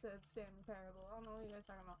always said Stanley Parable. I don't know what you guys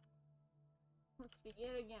are talking about. Let's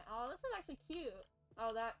begin again. Oh, this is actually cute.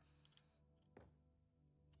 Oh, that's...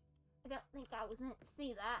 I don't think I was meant to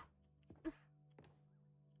see that.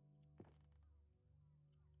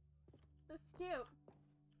 This is cute.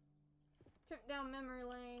 Trip down memory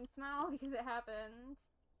lane. Smile because it happened.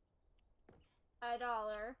 $1. I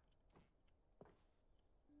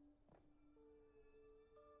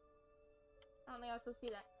don't think I was supposed to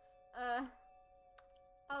see that.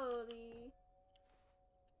 Oh,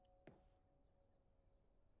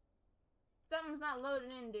 something's not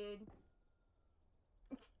loading in, dude.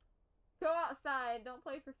 Go outside. Don't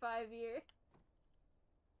play for 5 years.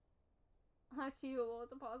 Achievable.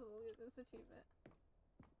 It's impossible to get this achievement.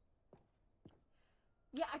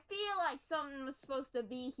 Yeah, I feel like something was supposed to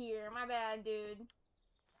be here. My bad, dude.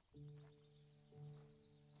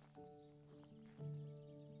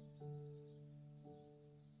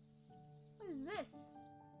 What is this?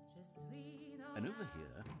 And over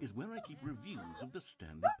here is where I keep reviews of the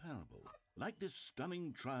Stanley Parable. Like this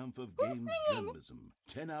stunning triumph of games journalism.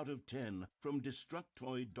 10 out of 10 from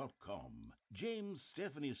Destructoid.com. James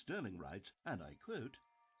Stephanie Sterling writes, and I quote,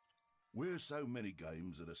 "Where so many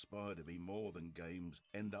games that aspire to be more than games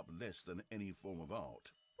end up less than any form of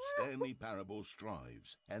art, Stanley Parable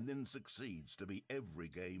strives and then succeeds to be every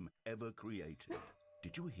game ever created."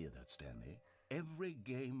 Did you hear that, Stanley? Every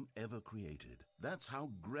game ever created. That's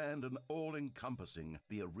how grand and all-encompassing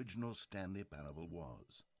the original Stanley Parable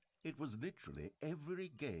was. It was literally every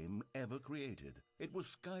game ever created. It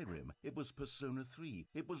was Skyrim. It was Persona 3.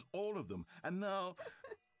 It was all of them. And now,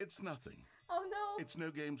 it's nothing. Oh no! It's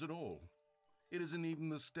no games at all. It isn't even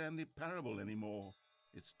the Stanley Parable anymore.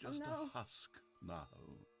 It's just a husk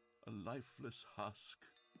now. A lifeless husk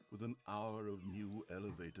with an hour of new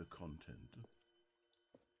elevator content.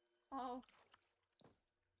 Oh.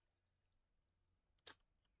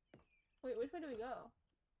 Wait, which way do we go?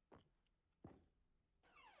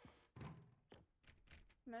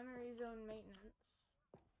 Memory zone maintenance.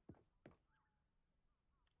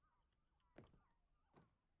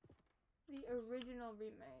 The original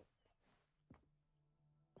remake.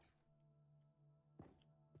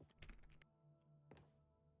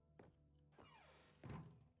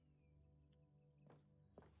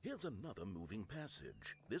 Here's another moving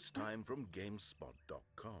passage, this time from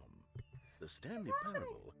GameSpot.com. The Stanley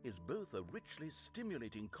Parable is both a richly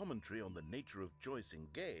stimulating commentary on the nature of choice in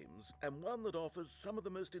games, and one that offers some of the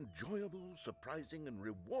most enjoyable, surprising, and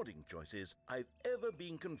rewarding choices I've ever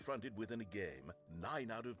been confronted with in a game. 9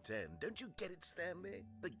 out of 10. Don't you get it, Stanley?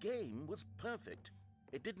 The game was perfect.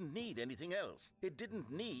 It didn't need anything else. It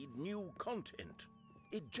didn't need new content.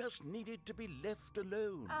 It just needed to be left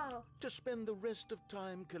alone. Oh. To spend the rest of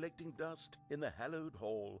time collecting dust in the hallowed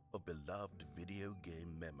hall of beloved video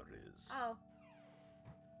game memories. Oh.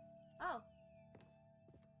 Oh.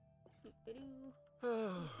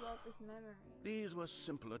 Love this memory. These were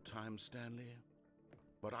simpler times, Stanley.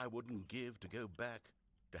 But I wouldn't give to go back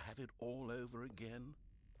to have it all over again.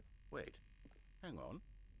 Wait, hang on.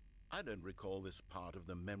 I don't recall this part of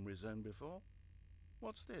the memory zone before.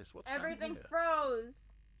 What's this? What's down Everything here? froze.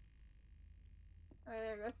 Oh,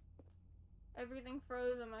 there it goes. Everything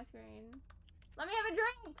froze on my screen. Let me have a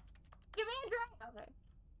drink! Give me a drink! Okay.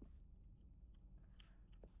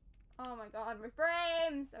 Oh my god, my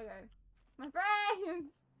frames! Okay. My frames!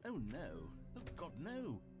 Oh no. Oh god,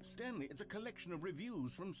 no. Stanley, it's a collection of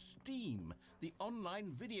reviews from Steam, the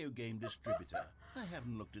online video game distributor. I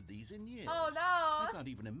haven't looked at these in years. Oh no! I can't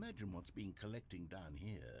even imagine what's been collecting down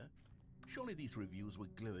here. Surely these reviews were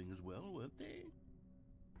glowing as well, weren't they?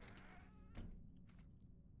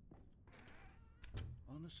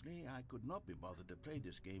 Honestly, I could not be bothered to play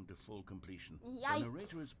this game to full completion. Yikes. The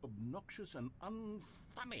narrator is obnoxious and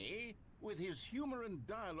unfunny, with his humor and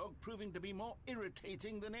dialogue proving to be more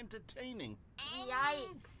irritating than entertaining.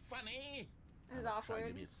 Yikes. Funny? This is I'm not trying to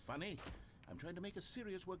awkward. be funny. I'm trying to make a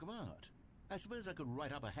serious work of art. I suppose I could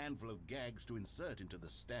write up a handful of gags to insert into the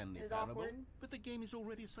Stanley This is Parable, awkward. but the game is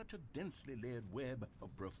already such a densely layered web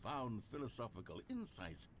of profound philosophical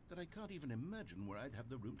insights that I can't even imagine where I'd have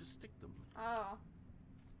the room to stick them. Oh.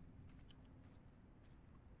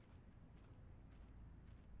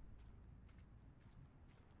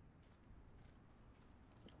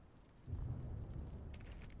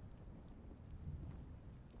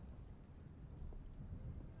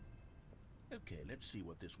 Okay, let's see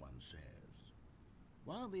what this one says.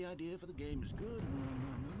 While the idea for the game is good,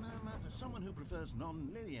 for someone who prefers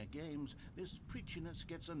non-linear games, this preachiness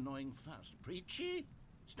gets annoying fast. Preachy?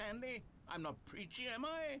 Stanley? I'm not preachy, am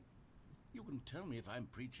I? You can tell me if I'm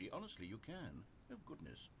preachy. Honestly, you can. Oh,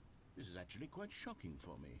 goodness. This is actually quite shocking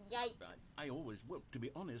for me. Yikes. I always, well, to be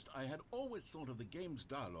honest, I had always thought of the game's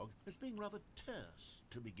dialogue as being rather terse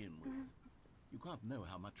to begin with. You can't know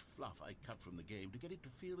how much fluff I cut from the game to get it to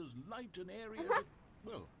feel as light and airy as it...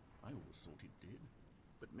 Well, I always thought it did.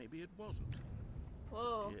 But maybe it wasn't.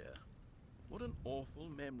 Whoa. Yeah. What an awful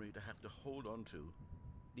memory to have to hold on to.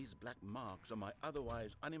 These black marks on my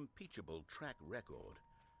otherwise unimpeachable track record.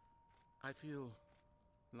 I feel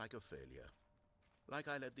like a failure. Like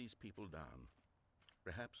I let these people down.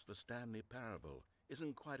 Perhaps the Stanley Parable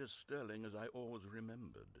isn't quite as sterling as I always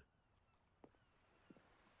remembered.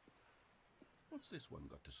 What's this one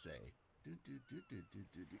got to say?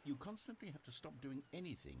 You constantly have to stop doing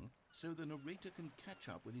anything so the narrator can catch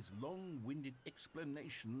up with his long-winded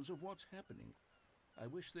explanations of what's happening. I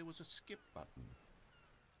wish there was a skip button.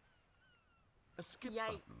 A skip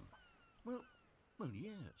Yikes. button? Well,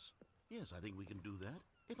 yes. Yes, I think we can do that.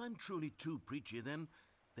 If I'm truly too preachy, then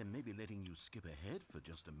maybe letting you skip ahead for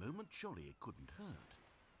just a moment, surely it couldn't hurt.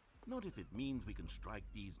 Not if it means we can strike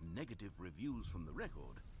these negative reviews from the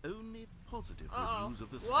record. Only positive reviews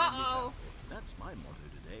of the Stanley Parable. That's my motto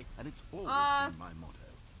today, and it's always been my motto.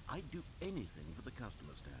 I'd do anything for the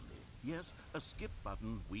customer, Stanley. Yes, a skip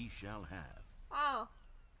button we shall have. Oh.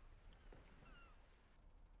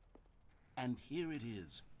 And here it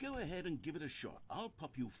is. Go ahead and give it a shot. I'll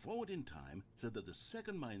pop you forward in time so that the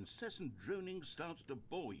second my incessant droning starts to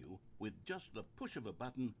bore you, with just the push of a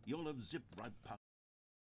button, you'll have zipped right past.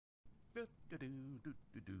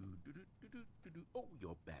 Oh,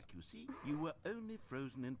 you're back, you see. You were only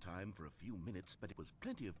frozen in time for a few minutes, but it was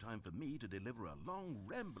plenty of time for me to deliver a long,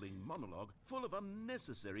 rambling monologue full of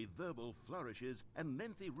unnecessary verbal flourishes and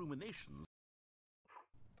lengthy ruminations.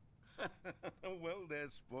 Well there,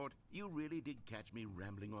 sport. You really did catch me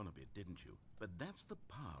rambling on a bit, didn't you? But that's the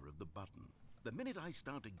power of the button. The minute I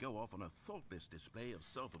start to go off on a thoughtless display of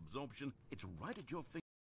self-absorption, it's right at your fingertips.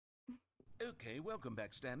 Okay, welcome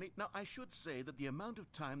back, Stanley. Now, I should say that the amount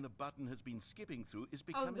of time the button has been skipping through is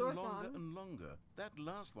becoming longer and longer. That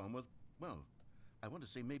last one was, well, I want to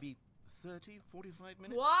say maybe 30, 45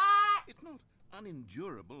 minutes. What? It's not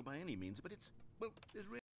unendurable by any means, but it's, well, there's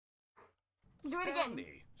really... Do it again.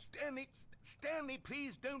 Stanley,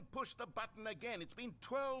 please don't push the button again. It's been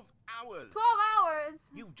 12 hours. 12 hours?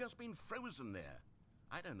 You've just been frozen there.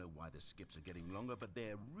 I don't know why the skips are getting longer, but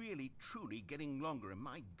they're really, truly getting longer, and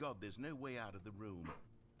my God, there's no way out of the room.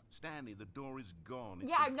 Stanley, the door is gone. It's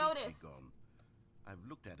Yeah, I've completely noticed. gone. I've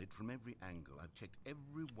looked at it from every angle. I've checked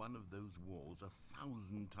every one of those walls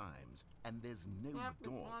 1,000 times, and there's no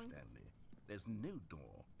door, Stanley. There's no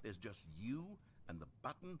door. There's just you and the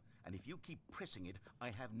button, and if you keep pressing it, I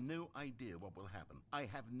have no idea what will happen. I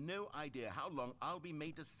have no idea how long I'll be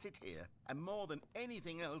made to sit here, and more than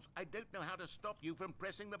anything else, I don't know how to stop you from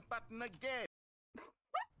pressing the button again.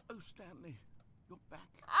 Oh, Stanley, you're back.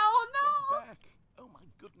 Oh no! You're back. Oh my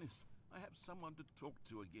goodness, I have someone to talk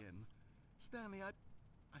to again. Stanley,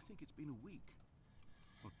 I think it's been a week.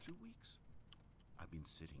 Or 2 weeks. I've been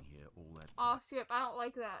sitting here all that time. Oh, Skip, I don't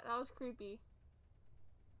like that. That was creepy.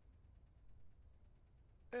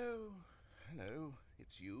 Oh, hello.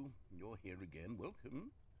 It's you. You're here again.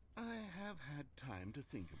 Welcome. I have had time to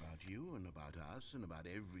think about you and about us and about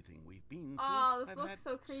everything we've been through. Oh, this I've looks had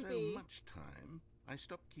so creepy. so much time. I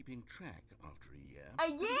stopped keeping track after a year. A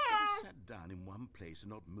Have you year? ever sat down in one place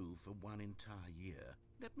and not moved for one entire year?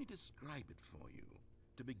 Let me describe it for you.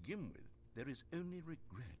 To begin with, there is only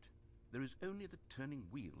regret. There is only the turning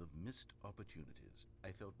wheel of missed opportunities.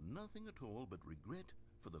 I felt nothing at all but regret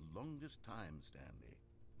for the longest time, Stanley.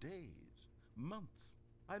 Days, months.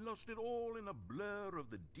 I lost it all in a blur of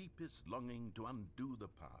the deepest longing to undo the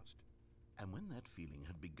past. And when that feeling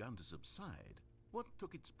had begun to subside, what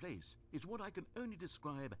took its place is what I can only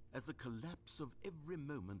describe as the collapse of every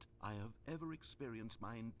moment I have ever experienced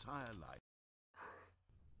my entire life.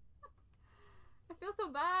 I feel so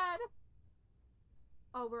bad.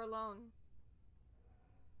 Oh, we're alone.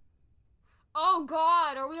 Oh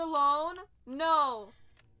God, are we alone? No.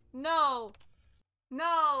 No.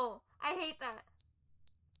 No. I hate that.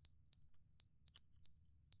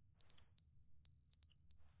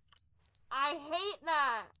 I hate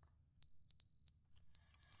that.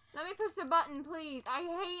 Let me push the button, please. I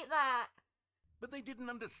hate that. But they didn't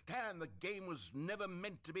understand the game was never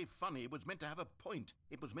meant to be funny. It was meant to have a point.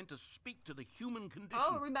 It was meant to speak to the human condition.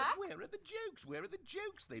 Oh, are we back? But where are the jokes? Where are the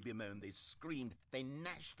jokes? They bemoaned, they screamed, they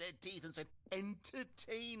gnashed their teeth and said,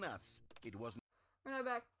 entertain us. It wasn't. We're not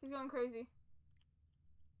back. He's going crazy.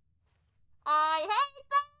 I hate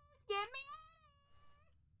this. Get me out.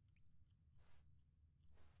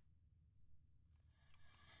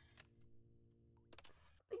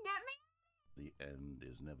 Get me. The end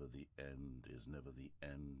is never the end, is never the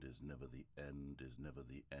end, is never the end, is never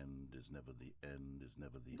the end, is never the end, is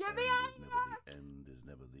never the Get end, me is out. never the end, is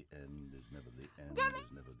never the end, is never the end, Get me.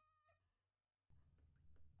 is never the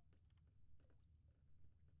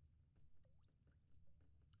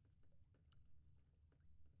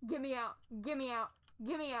Get me out. Get me out.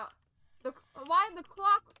 Get me out. Why did the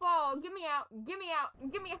clock fall? Get me out. Get me out.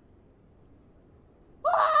 Get me out.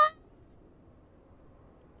 What?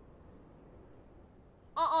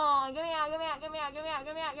 Get me out. Get me out. Get me out. Get me out.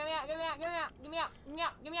 Get me out. Get me out. Get me out. Get me out. Get me out. Get me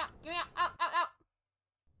out. Get me out. Get me out. Out. Out. Out.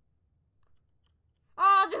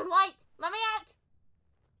 Oh, there's light. Let me out.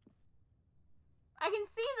 I can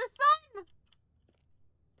see the sun.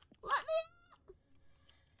 Let me out.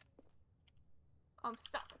 I'm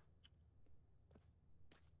stuck.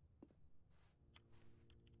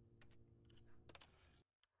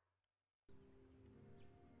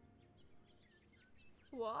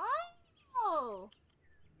 What? Oh.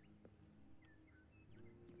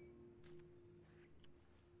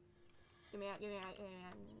 Get me out, get me out, get me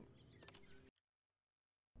out.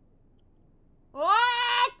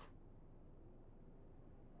 What?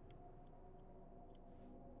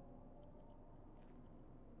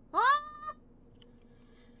 Huh?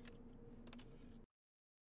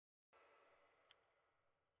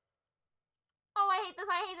 Oh, I hate this,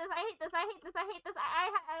 I hate this, I hate this, I hate this, I hate this, I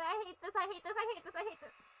hate this, I hate this, I hate this, I hate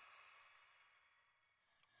this.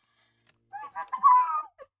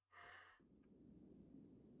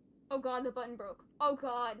 Oh God, the button broke. Oh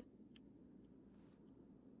God.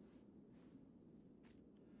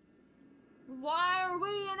 Why are we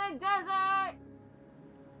in a desert?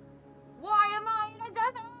 Why am I in a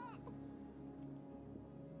desert?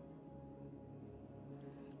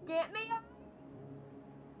 Get me up.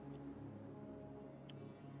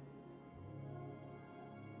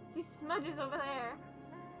 She smudges over there.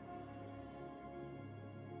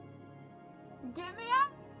 Get me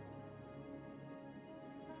up.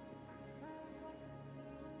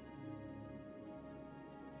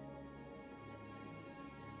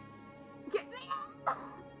 Get me up!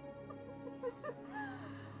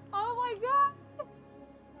 Oh my God!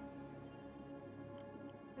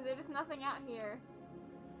 Is there just nothing out here?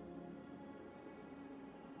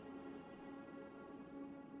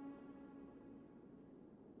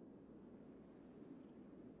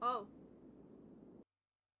 Oh.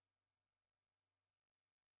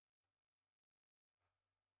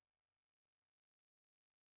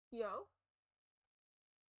 Yo.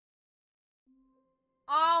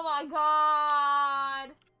 Oh my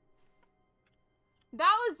God!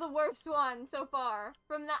 That was the worst one so far.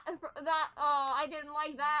 From that, oh, I didn't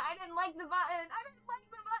like that. I didn't like the button. I didn't like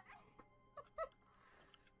the button.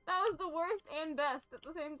 That was the worst and best at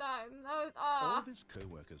the same time. That was, All of his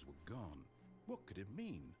co-workers were gone. What could it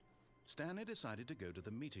mean? Stanley decided to go to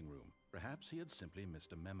the meeting room. Perhaps he had simply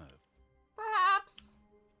missed a memo. Perhaps.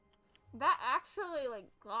 That actually, like,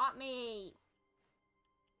 got me.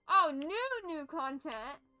 Oh, new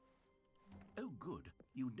content. Oh, good.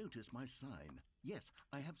 You noticed my sign. Yes,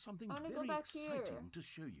 I have something I wanna go very back here. exciting to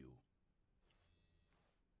show you.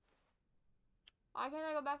 Why can't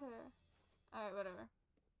I go back there? Alright, whatever.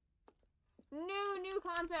 New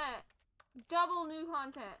content! Double new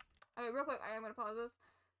content. Alright, real quick, I am gonna pause this.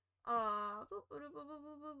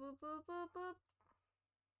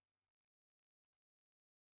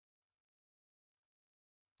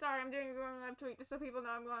 Sorry, I'm doing a going live tweet just so people know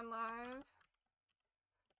I'm going live.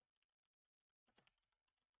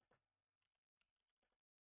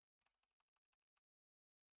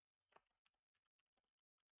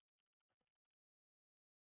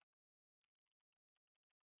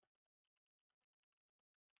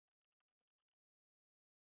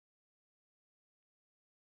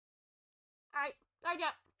 Alright,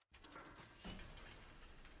 yeah.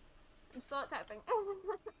 I'm still at typing.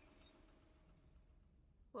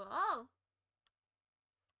 Whoa.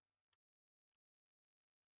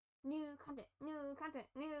 New content. Oh yeah,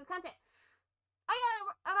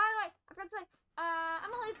 by the way, I forgot to say,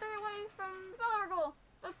 I'm only 3 away from follower goal.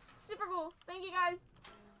 That's super cool. Thank you guys.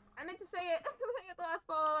 I meant to say it at the last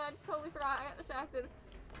follow and I just totally forgot. I got distracted.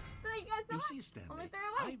 Thank you guys so much. You see, Stanley, only 3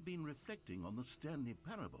 away. I've been reflecting on the Stanley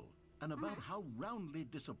Parable and about how roundly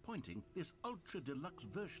disappointing this ultra deluxe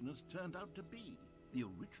version has turned out to be. The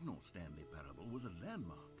original Stanley Parable was a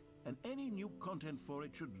landmark, and any new content for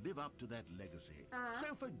it should live up to that legacy.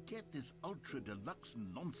 So forget this ultra deluxe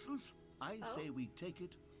nonsense. I say we take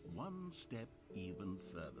it one step even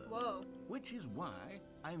further. Whoa. Which is why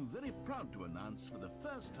I'm very proud to announce for the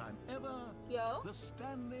first time ever the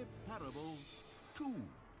Stanley Parable 2.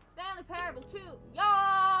 Stanley Parable 2.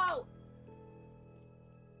 Yo!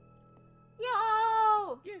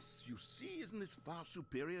 Yo! Yes, you see, isn't this far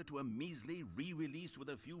superior to a measly re-release with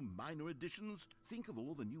a few minor additions? Think of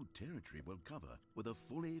all the new territory we'll cover with a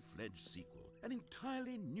fully fledged sequel. An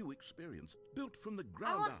entirely new experience, built from the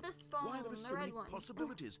ground up. Why, there are so many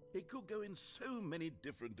possibilities. It could go in so many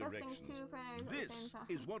different directions. This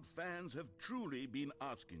is what fans have truly been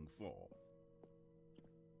asking for.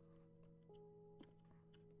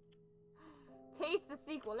 Taste the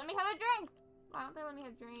sequel. Let me have a drink! Why don't they let me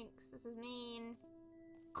have drinks? This is mean.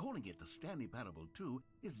 Calling it the Stanley Parable 2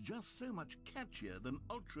 is just so much catchier than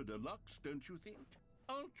Ultra Deluxe, don't you think?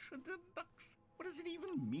 Ultra Deluxe? What does it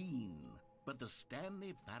even mean? But the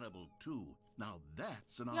Stanley Parable 2, now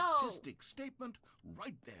that's an artistic statement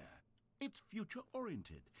right there. It's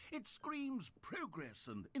future-oriented. It screams progress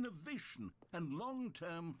and innovation and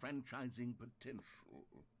long-term franchising potential.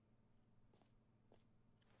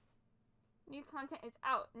 New content is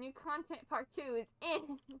out. New content part 2 is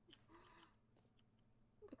in.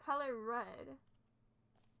 The color red.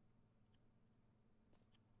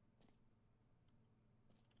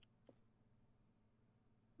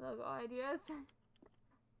 Logo ideas.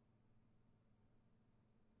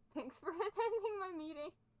 Thanks for attending my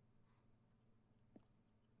meeting.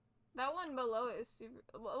 That one below is super.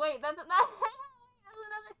 Wait, that's another.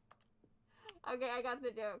 Okay, I got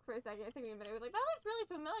the joke for a second. It took me a minute. It was like, that looks really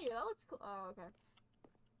familiar. That looks cool. Oh, okay.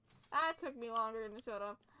 That took me longer than it showed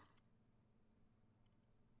up.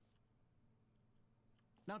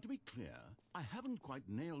 Now, to be clear, I haven't quite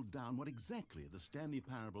nailed down what exactly the Stanley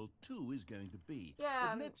Parable 2 is going to be.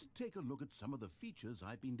 Yeah. But let's take a look at some of the features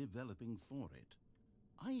I've been developing for it.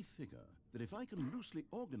 I figure that if I can loosely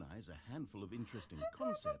organize a handful of interesting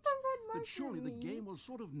concepts, that surely the game will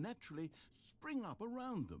sort of naturally spring up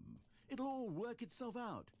around them. It'll all work itself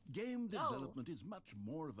out. Game development is much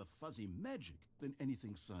more of a fuzzy magic than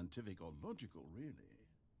anything scientific or logical, really.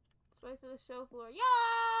 Let's wait to the show floor.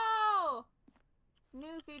 Yo!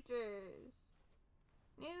 New features.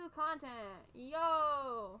 New content.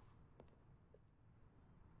 Yo!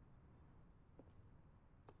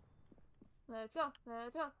 Let's go.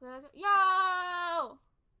 Let's go. Let's go. Yo!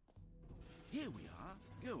 Here we are.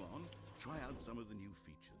 Go on. Try out some of the new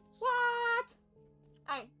features. What?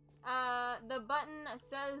 Alright. The button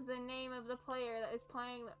says the name of the player that is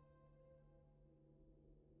playing the...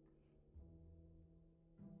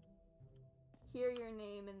 Hear your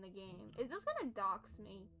name in the game. Is this gonna dox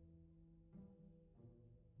me?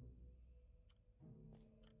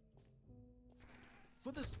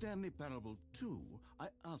 For the Stanley Parable 2, I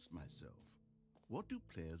asked myself, what do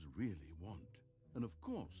players really want? And of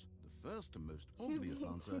course, the first and most obvious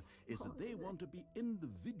answer is that they want to be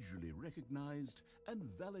individually recognized and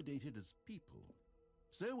validated as people.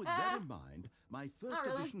 So with that in mind, my first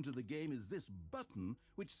addition to the game is this button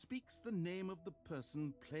which speaks the name of the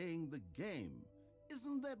person playing the game.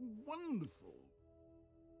 Isn't that wonderful?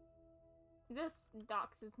 This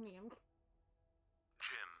doxes me.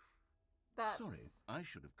 Jim. That's... Sorry, I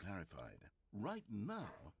should have clarified. Right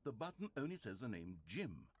now, the button only says the name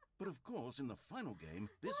Jim. But of course, in the final game,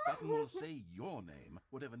 this button will say your name,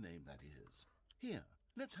 whatever name that is. Here,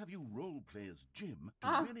 let's have you role-play as Jim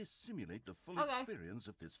to really simulate the full experience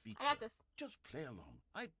of this feature. I got this. Just play along.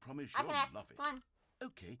 I promise I you'll can act. love it. Come on.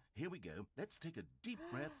 Okay, here we go. Let's take a deep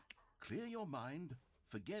breath, clear your mind,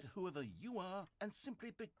 forget whoever you are, and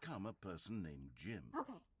simply become a person named Jim.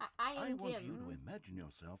 Okay, I am Jim. I want you to imagine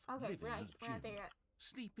yourself living as Jim,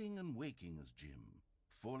 sleeping and waking as Jim,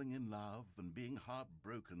 falling in love and being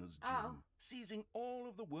heartbroken as Jim, seizing all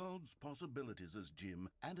of the world's possibilities as Jim,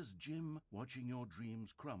 and as Jim watching your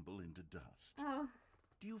dreams crumble into dust.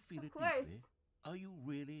 Do you feel it deeply? Are you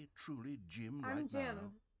really, truly Jim right now? Jim.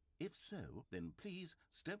 If so, then please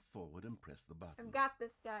step forward and press the button. I've got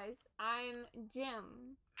this, guys. I'm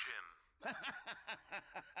Jim. Jim.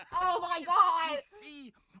 Oh my God! You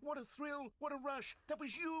see? What a thrill! What a rush! That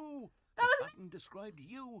was you! That the was button described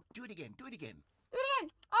you. Do it again. Do it again. Do it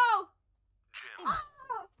again. Oh! Jim. Oh!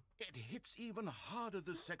 It hits even harder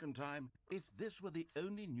the second time. If this were the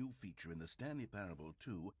only new feature in the Stanley Parable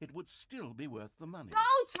 2, it would still be worth the money.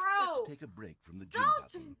 So true! Let's take a break from the Jim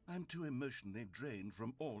button. I'm too emotionally drained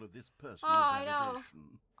from all of this personal I know.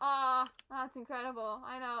 validation. That's incredible.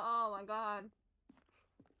 I know. Oh my God.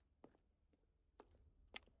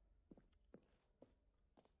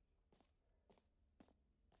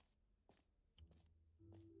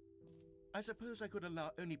 I suppose I could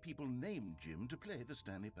allow only people named Jim to play the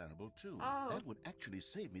Stanley Parable 2. Oh. That would actually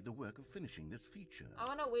save me the work of finishing this feature. I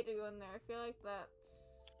want to wait to go in there. I feel like that's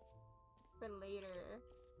for later.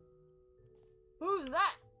 Who's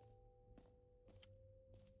that?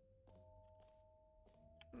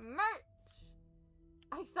 Merch!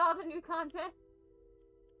 I saw the new content.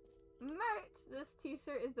 Merch! This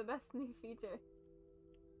t-shirt is the best new feature.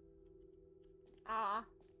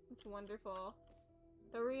 It's wonderful.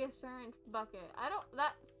 The reassurance bucket.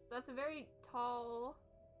 That's a very tall.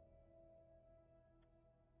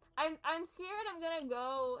 I'm scared I'm gonna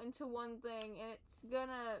go into one thing and it's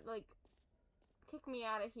gonna like kick me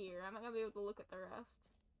out of here. I'm not gonna be able to look at the rest.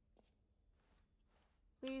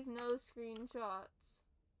 Please no screenshots.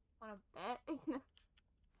 Wanna bet? Okay.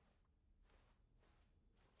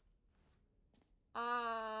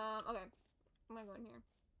 I'm gonna go in here.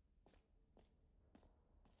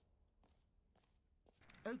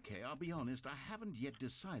 Okay, I'll be honest, I haven't yet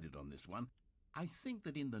decided on this one. I think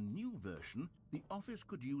that in the new version, the office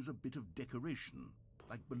could use a bit of decoration,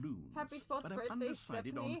 like balloons. Happy 12th but I'm birthday,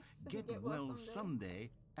 undecided on Stephanie. Get Well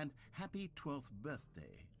Someday and Happy 12th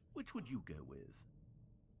Birthday. Which would you go with?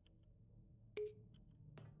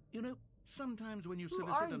 You know, sometimes when you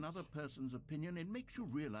solicit another person's opinion, it makes you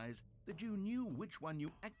realize that you knew which one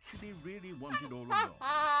you actually really wanted all along.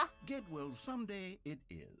 Get Well Someday it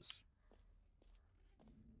is.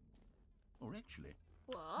 Or actually,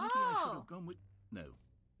 maybe I should have gone with...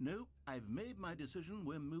 No, I've made my decision.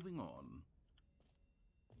 We're moving on.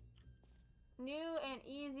 New and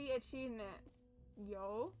easy achievement.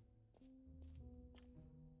 Yo.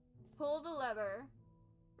 Pull the lever.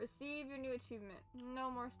 Receive your new achievement. No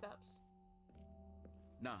more steps.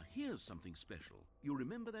 Now, here's something special. You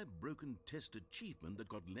remember that broken test achievement that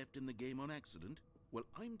got left in the game on accident? Well,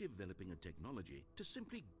 I'm developing a technology to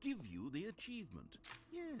simply give you the achievement.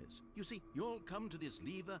 Yes. You see, you'll come to this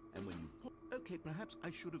lever, and when you put... Okay, perhaps I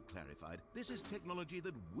should have clarified. This is technology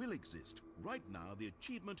that will exist. Right now, the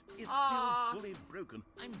achievement is still fully broken.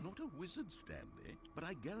 I'm not a wizard, Stanley, but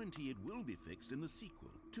I guarantee it will be fixed in the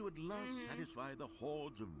sequel to at last satisfy the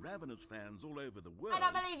hordes of ravenous fans all over the world. I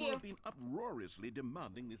don't believe you. Who have been uproariously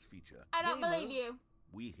demanding this feature. I don't believe you.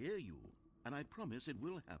 We hear you, and I promise it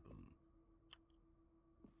will happen.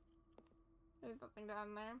 There's nothing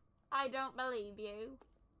down there. I don't believe you.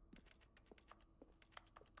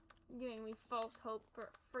 You're giving me false hope for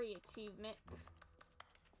a free achievement.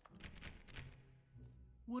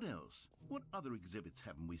 What else? What other exhibits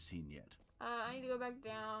haven't we seen yet? I need to go back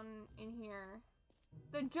down in here.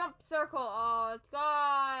 The jump circle! Oh, it's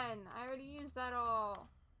gone! I already used that all.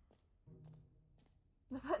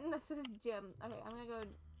 The button that says gym. Okay, I'm gonna go...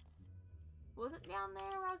 Was it down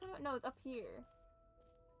there where I was gonna go? No, it's up here.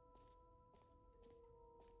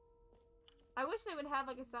 I wish they would have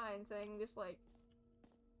like a sign saying just like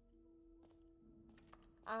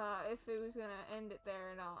if it was gonna end it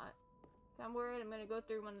there or not. I'm worried I'm gonna go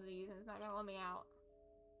through one of these and it's not gonna let me out.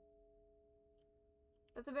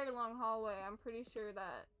 That's a very long hallway. I'm pretty sure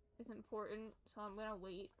that is important, so I'm gonna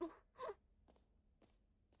wait.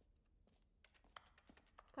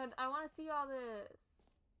 Cause I wanna see all this.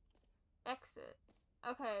 Exit.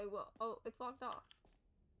 Okay, well, oh, it's locked off.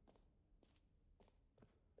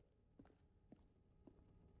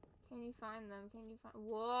 Can you find them? Can you find...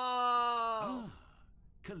 Whoa!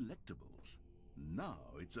 Collectibles. Now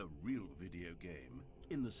it's a real video game.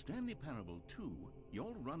 In the Stanley Parable 2,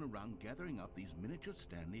 you'll run around gathering up these miniature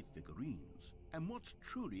Stanley figurines. And what's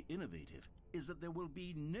truly innovative is that there will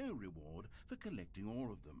be no reward for collecting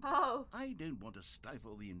all of them. Oh. I don't want to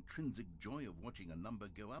stifle the intrinsic joy of watching a number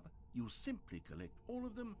go up. You simply collect all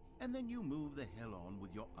of them, and then you move the hell on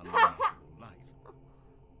with your unremarkable life.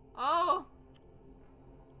 Oh.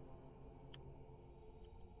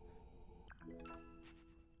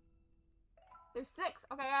 There's 6.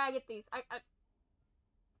 Okay, I gotta get these.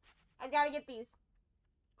 I gotta get these.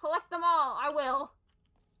 Collect them all. I will.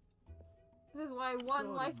 This is my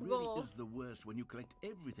one life it really goal. is the worst when you collect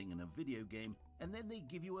everything in a video game and then they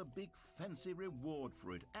give you a big fancy reward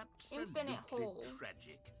for it. Absolutely Infinite hole.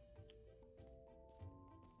 tragic.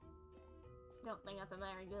 Don't think that's a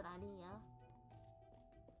very good idea.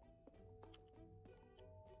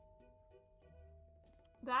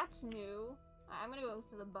 That's new. I'm gonna go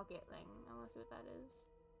to the bucket thing. I wanna see what that is.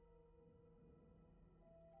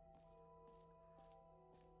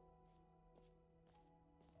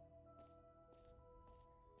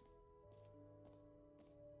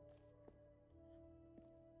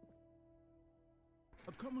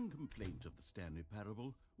 A common complaint of the Stanley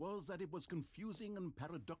Parable was that it was confusing and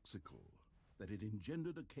paradoxical, that it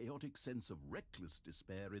engendered a chaotic sense of reckless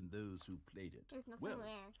despair in those who played it. There's nothing Well,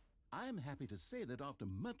 there. I'm happy to say that after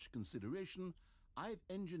much consideration, I've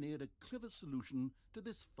engineered a clever solution to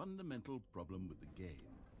this fundamental problem with the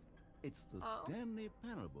game. It's the Stanley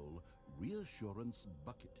Parable Reassurance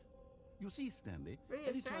Bucket. You see, Stanley,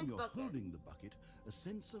 anytime you're holding the bucket, a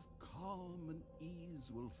sense of calm and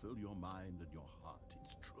ease will fill your mind and your heart.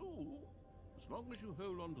 It's true. As long as you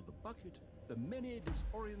hold on to the bucket, the many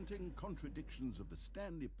disorienting contradictions of the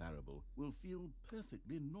Stanley Parable will feel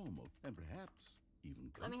perfectly normal and perhaps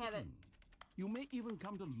even comforting. Let me have it. You may even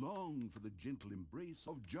come to long for the gentle embrace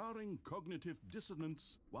of jarring cognitive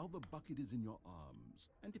dissonance while the bucket is in your arms.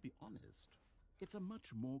 And to be honest, it's a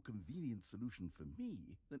much more convenient solution for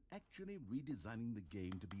me than actually redesigning the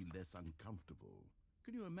game to be less uncomfortable.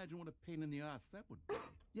 Can you imagine what a pain in the ass that would be?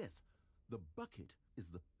 Yes, the bucket is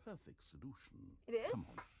the perfect solution. It is? Come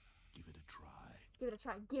on, give it a try. Give it a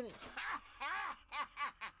try. Give me.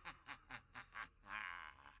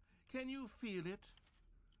 Can you feel it?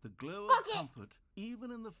 The glow Bucket! of comfort, even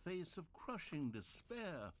in the face of crushing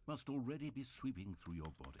despair, must already be sweeping through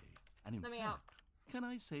your body. And in Let me fact, out. can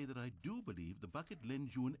I say that I do believe the bucket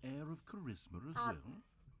lends you an air of charisma as well?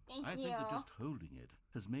 Thank I you. think that just holding it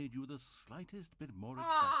has made you the slightest bit more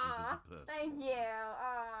attractive as a person. Thank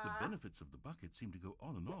you. The benefits of the bucket seem to go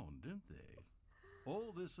on and on, don't they?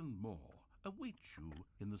 All this and more await you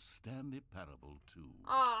in the Stanley Parable 2.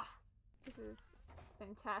 This is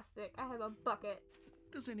fantastic. I have a bucket.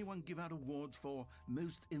 Does anyone give out awards for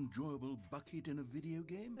most enjoyable bucket in a video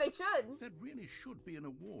game? They should. That really should be an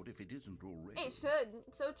award if it isn't already. It should.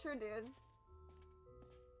 So true, dude.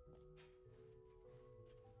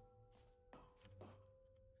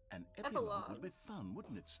 An epilogue would be fun,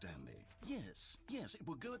 wouldn't it, Stanley? Yes, it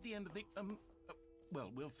will go at the end of the,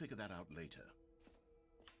 well, we'll figure that out later.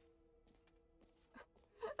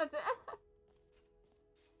 That's it.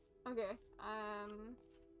 Okay.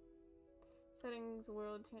 Settings,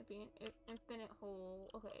 world champion, infinite hole.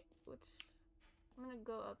 Okay, which I'm gonna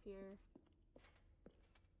go up here.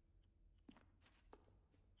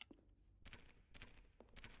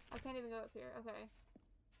 I can't even go up here. Okay.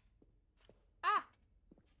 Ah!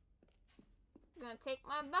 I'm gonna take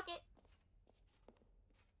my bucket.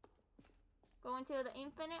 Go into the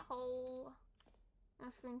infinite hole. No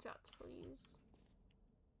screenshots, please.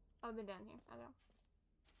 I've been down here. I don't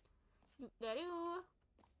know. Doop-da-doo.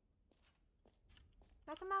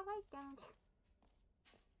 Back on my way down.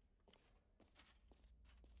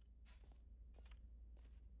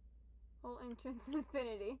 Whole entrance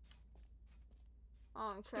infinity.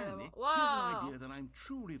 Oh, incredible. Stanley, Wow. here's an idea that I'm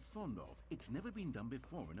truly fond of. It's never been done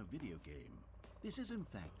before in a video game. This is, in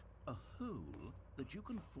fact, a hole that you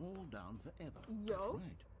can fall down forever. Yo. That's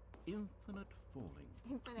right. Infinite falling.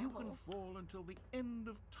 Infinite you hole. can fall until the end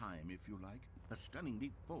of time, if you like. A stunning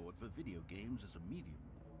leap forward for video games as a medium.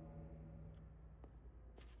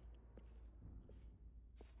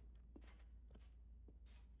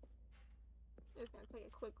 Just gonna take a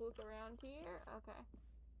quick look around here. Okay.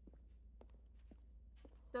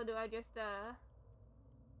 So do I just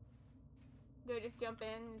jump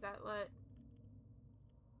in? Is that what?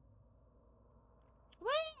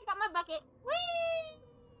 Whee! Got my bucket!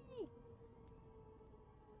 Whee!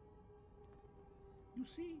 You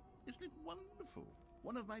see, isn't it wonderful?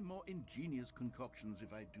 One of my more ingenious concoctions,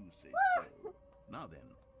 if I do say so. Now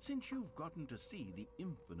then, since you've gotten to see the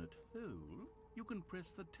infinite hole, you can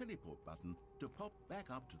press the teleport button to pop back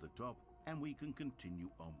up to the top, and we can continue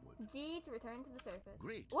onward. G to return to the surface.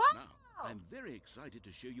 Great. Wow! Now, I'm very excited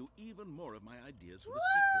to show you even more of my ideas for the Woo!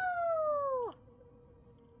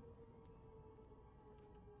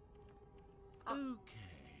 sequel.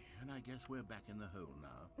 Okay, and I guess we're back in the hole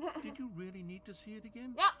now. Did you really need to see it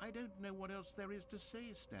again? Yeah. I don't know what else there is to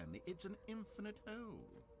say, Stanley. It's an infinite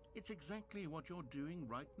hole. It's exactly what you're doing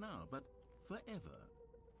right now, but forever.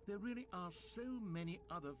 There really are so many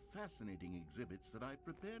other fascinating exhibits that I've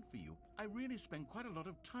prepared for you. I really spent quite a lot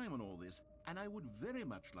of time on all this, and I would very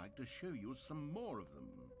much like to show you some more of them.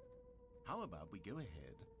 How about we go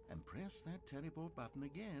ahead and press that teleport button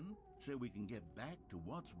again, so we can get back to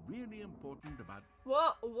what's really important about...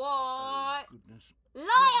 What? Oh, goodness. Liar!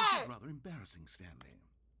 Well, this is rather embarrassing, Stanley.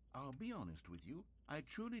 I'll be honest with you, I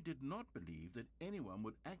truly did not believe that anyone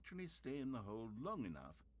would actually stay in the hole long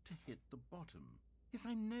enough to hit the bottom. Yes,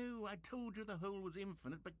 I know, I told you the hole was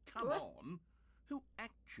infinite, but come on! Who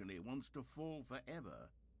actually wants to fall forever?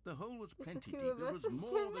 The hole was plenty deep, it was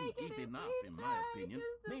more than deep enough, in my opinion.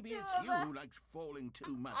 Maybe it's you who likes falling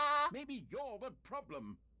too much. Maybe you're the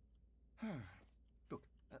problem. Look,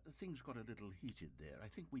 things got a little heated there. I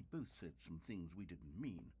think we both said some things we didn't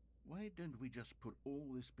mean. Why don't we just put all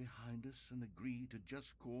this behind us and agree to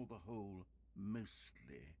just call the hole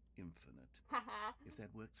mostly infinite? If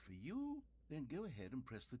that works for you, then go ahead and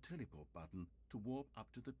press the teleport button to warp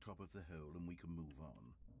up to the top of the hole and we can move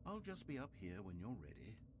on. I'll just be up here when you're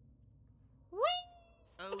ready. Whee!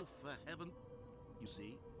 Oh, for heaven... You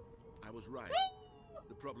see, I was right.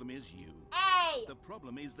 The problem is you. Hey! The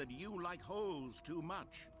problem is that you like holes too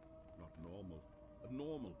much. Not normal. A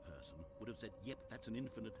normal person would have said, yep, that's an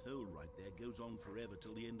infinite hole right there, goes on forever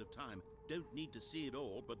till the end of time. Don't need to see it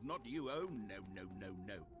all, but not you. Oh, no, no, no,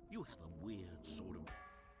 no. You have a weird sort of...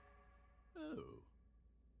 Oh.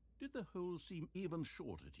 Did the hole seem even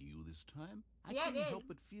shorter to you this time? I couldn't help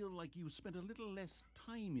but feel like you spent a little less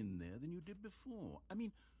time in there than you did before. I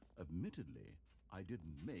mean, admittedly, I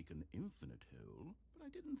didn't make an infinite hole, but I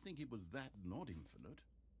didn't think it was that not infinite.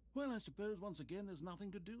 Well, I suppose once again there's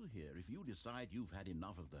nothing to do here. If you decide you've had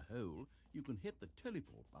enough of the hole, you can hit the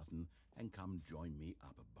teleport button and come join me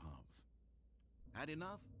up above. Had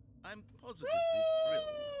enough? I'm positively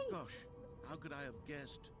thrilled. Gosh, how could I have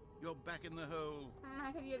guessed? You're back in the hole.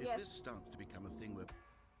 How could you have If guessed? this starts to become a thing where...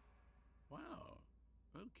 Wow.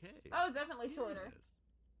 Okay. Oh, definitely shorter. Yes.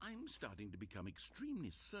 I'm starting to become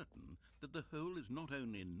extremely certain that the hole is not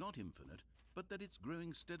only not infinite, but that it's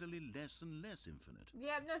growing steadily less and less infinite.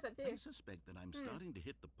 Yeah, I've noticed that too. I suspect that I'm starting to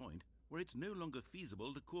hit the point where it's no longer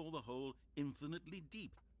feasible to call the hole infinitely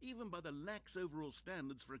deep, even by the lax overall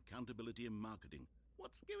standards for accountability and marketing.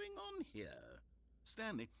 What's going on here?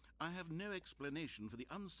 Stanley, I have no explanation for the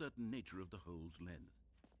uncertain nature of the hole's length.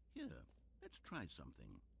 Here, let's try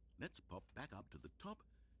something. Let's pop back up to the top,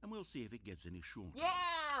 and we'll see if it gets any shorter.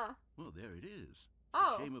 Yeah! Well, there it is.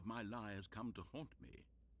 Oh. The shame of my lie has come to haunt me.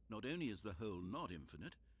 Not only is the hole not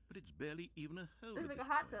infinite, but it's barely even a hole It's at like this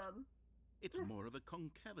a hot point. tub. It's more of a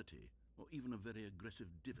concavity, or even a very aggressive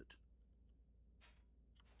divot.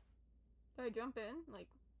 Do I jump in? Like...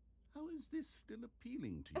 How is this still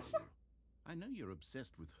appealing to you? I know you're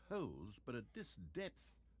obsessed with holes, but at this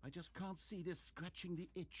depth, I just can't see this scratching the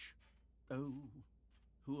itch. Oh,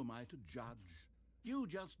 who am I to judge? You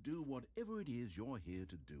just do whatever it is you're here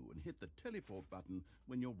to do and hit the teleport button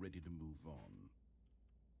when you're ready to move on.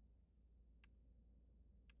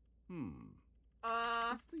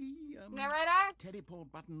 Is the, Narrator?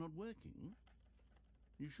 teleport button not working?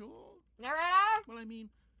 You sure? Narrator? Well, I mean,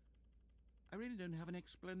 I really don't have an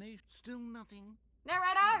explanation. Still nothing?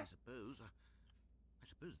 Narrator? I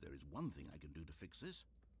suppose there is one thing I can do to fix this.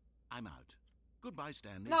 I'm out. Goodbye,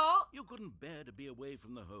 Stanley. No. You couldn't bear to be away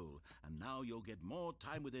from the hole, and now you'll get more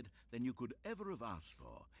time with it than you could ever have asked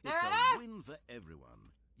for. It's a win for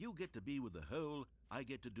everyone. You get to be with the hole, I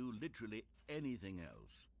get to do literally anything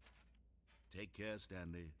else. Take care,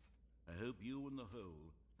 Stanley. I hope you and the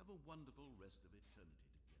hole have a wonderful rest of eternity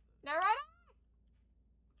together. Narrator?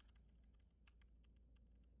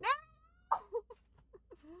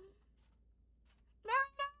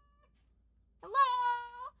 Narrator? Hello?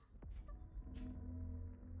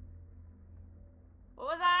 What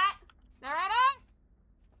was that? Narrator?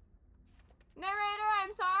 Narrator,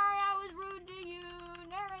 I'm sorry I was rude to you.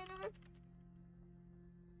 Narrator?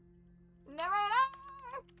 Narrator?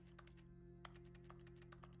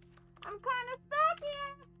 I'm kind of stuck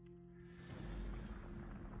here.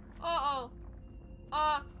 Uh-oh.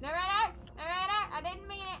 Narrator? Narrator? I didn't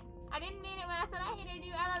mean it. I didn't mean it when I said I hated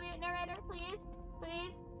you. I love you. Narrator, please.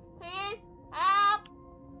 Please. Please. Help.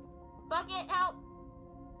 Bucket, help.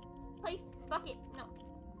 Please. bucket. No.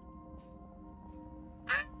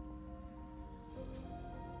 Ah!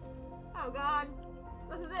 Oh god.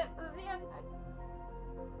 This is it. This is the end.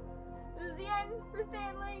 This is the end for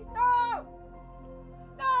Stanley. No!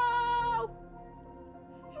 No!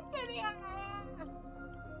 Get me out of here!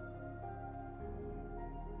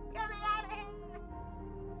 Get me out of here!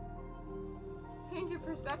 Change your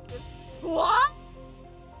perspective. What?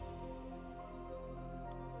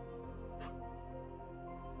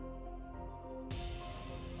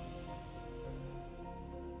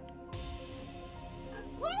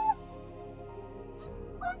 What?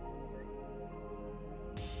 What?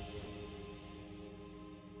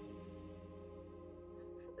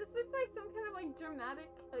 This looks like some kind of like dramatic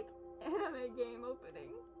like anime game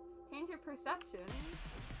opening. Change your perception.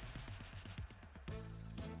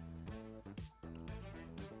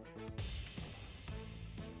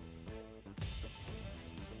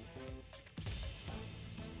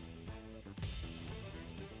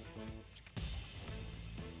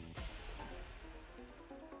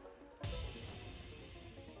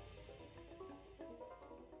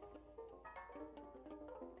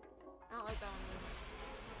 I don't like that one.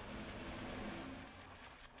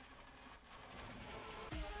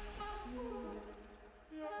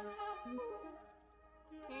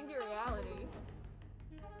 Change your reality.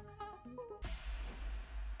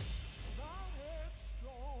 My head's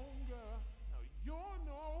stronger. Now you're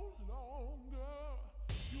no longer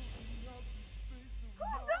using up the space of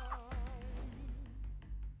mine.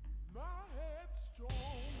 My head's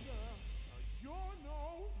stronger. Now you're no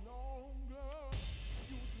longer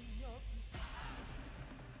using up the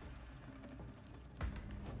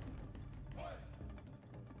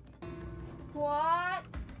What?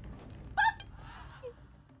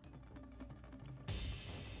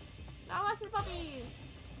 I want some puppies.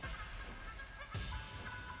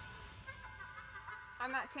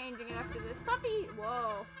 I'm not changing it after this puppy.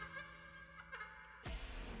 Whoa.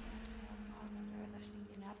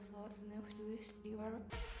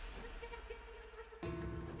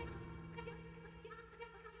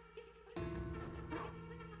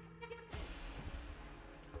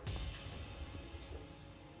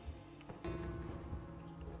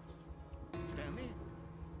 Stanley?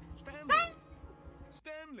 Stanley?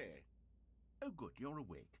 Stanley! Oh, good, you're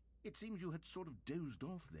awake. It seems you had sort of dozed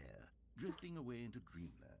off there, drifting away into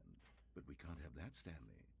dreamland. But we can't have that,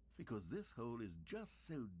 Stanley, because this hole is just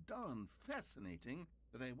so darn fascinating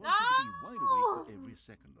that I want you to be wide awake for every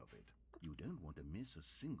second of it. You don't want to miss a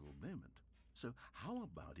single moment. So how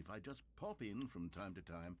about if I just pop in from time to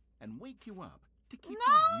time and wake you up to keep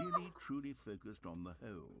you really, truly focused on the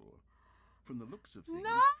hole? From the looks of things,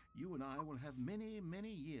 you and I will have many,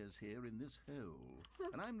 many years here in this hole,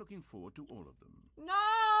 and I'm looking forward to all of them. No!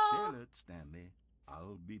 Stay alert, Stanley.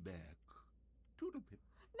 I'll be back. Toodlepip.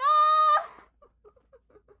 No!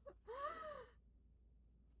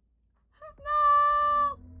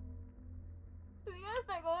 No! Is he gonna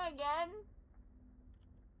start going again?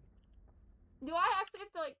 Do I actually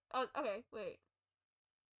have to like? Oh, okay. Wait.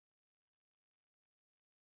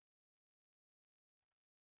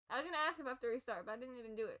 I was gonna ask if I have to restart, but I didn't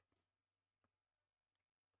even do it.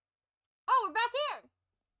 Oh, we're back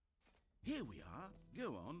here! Here we are.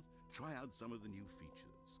 Go on. Try out some of the new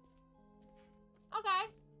features.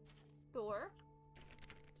 Okay. Door.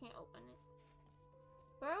 Can't open it.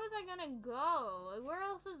 Where was I gonna go? Like, where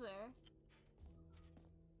else is there?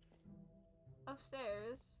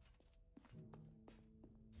 Upstairs.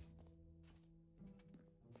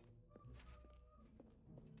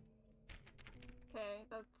 Okay,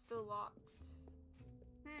 that's still locked.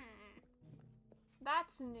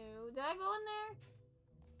 That's new. Did I go in there?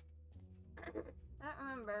 I don't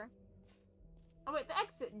remember. Oh wait, the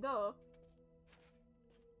exit, duh.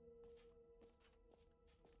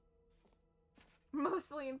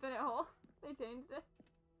 Mostly infinite hole. They changed it.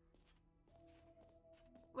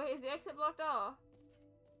 Wait, is the exit blocked off?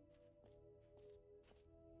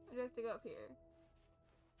 I do have to go up here.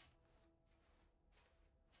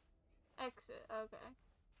 Exit, okay.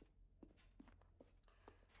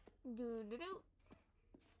 Do-do-do.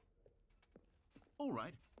 All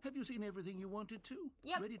right. Have you seen everything you wanted to?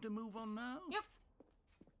 Yep. Ready to move on now? Yep.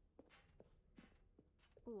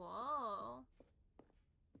 Whoa.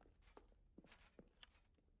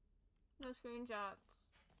 No screenshots.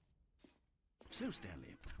 So,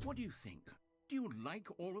 Stanley, what do you think? Do you like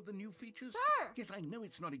all of the new features? Sure. Yes, I know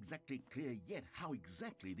it's not exactly clear yet how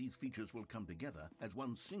exactly these features will come together as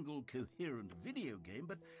one single coherent video game,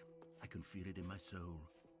 but I can feel it in my soul.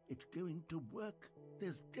 It's going to work.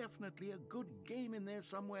 There's definitely a good game in there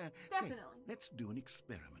somewhere. Definitely. Say, let's do an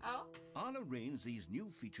experiment. Oh? I'll arrange these new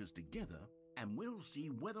features together, and we'll see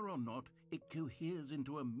whether or not it coheres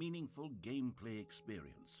into a meaningful gameplay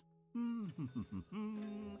experience.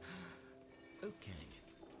 Okay,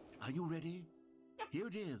 are you ready? Here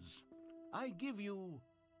it is. I give you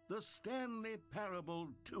the Stanley Parable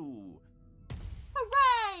 2.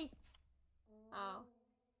 Hooray! Oh.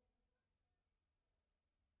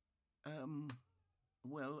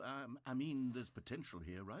 Well, I mean, there's potential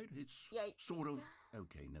here, right? It's Yikes. sort of...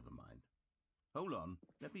 Okay, never mind. Hold on,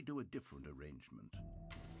 let me do a different arrangement.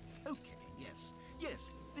 Okay, yes,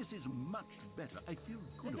 this is much better. I feel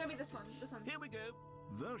good It's gonna be about this one. Here we go.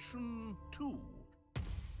 Version 2.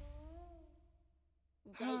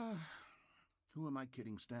 Yikes. Who am I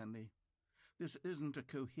kidding, Stanley? This isn't a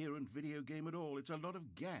coherent video game at all. It's a lot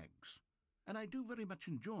of gags. And I do very much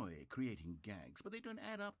enjoy creating gags, but they don't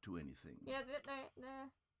add up to anything. Yeah,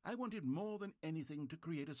 I wanted more than anything to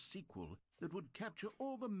create a sequel that would capture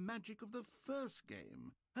all the magic of the first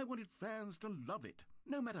game. I wanted fans to love it.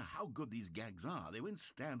 No matter how good these gags are, they won't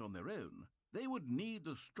stand on their own. They would need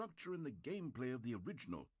the structure and the gameplay of the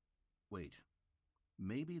original. Wait,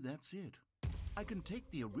 maybe that's it. I can take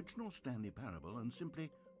the original Stanley Parable and simply,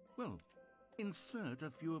 well, insert a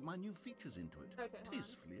few of my new features into it. Okay, hold on.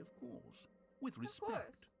 Tastefully, of course. With Of respect.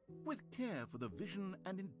 course. With care for the vision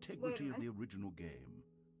and integrity of the minute. original game.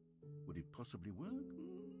 Would it possibly work?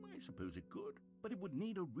 I suppose it could. But it would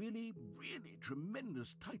need a really, really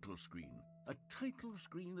tremendous title screen. A title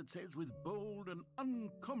screen that says with bold and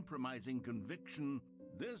uncompromising conviction,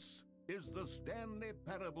 "This is the Stanley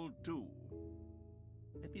Parable 2.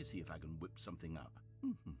 Let me see if I can whip something up.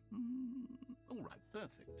 All right,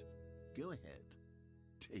 perfect. Go ahead.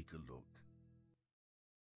 Take a look.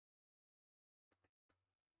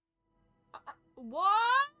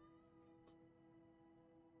 What?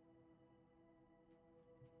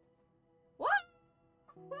 What?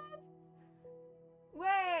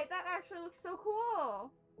 Wait, that actually looks so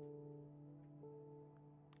cool.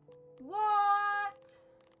 What?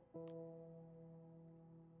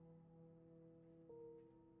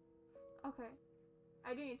 Okay.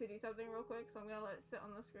 I do need to do something real quick, so I'm gonna let it sit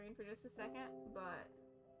on the screen for just a second, but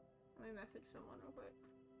let me message someone real quick.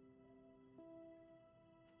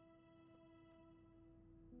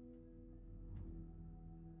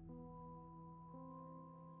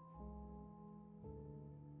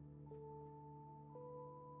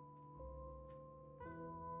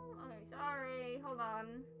 Okay, sorry, hold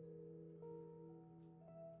on.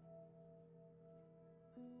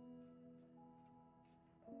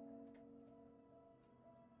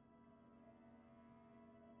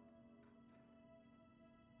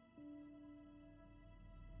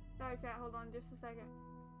 Sorry, chat, hold on just a second.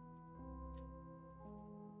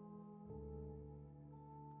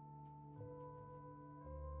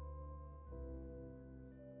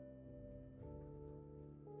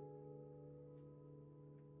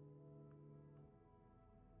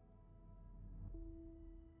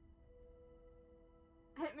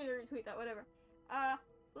 I didn't mean to retweet that, whatever.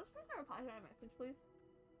 Let's press a reply to that message, please.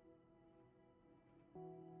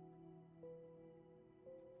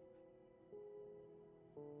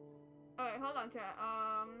 Alright, hold on, chat.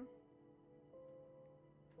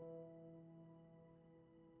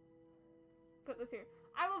 Put this here.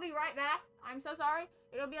 I will be right back. I'm so sorry.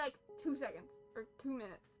 It'll be like 2 seconds. Or 2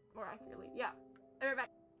 minutes, more accurately. Yeah. I'll be right back.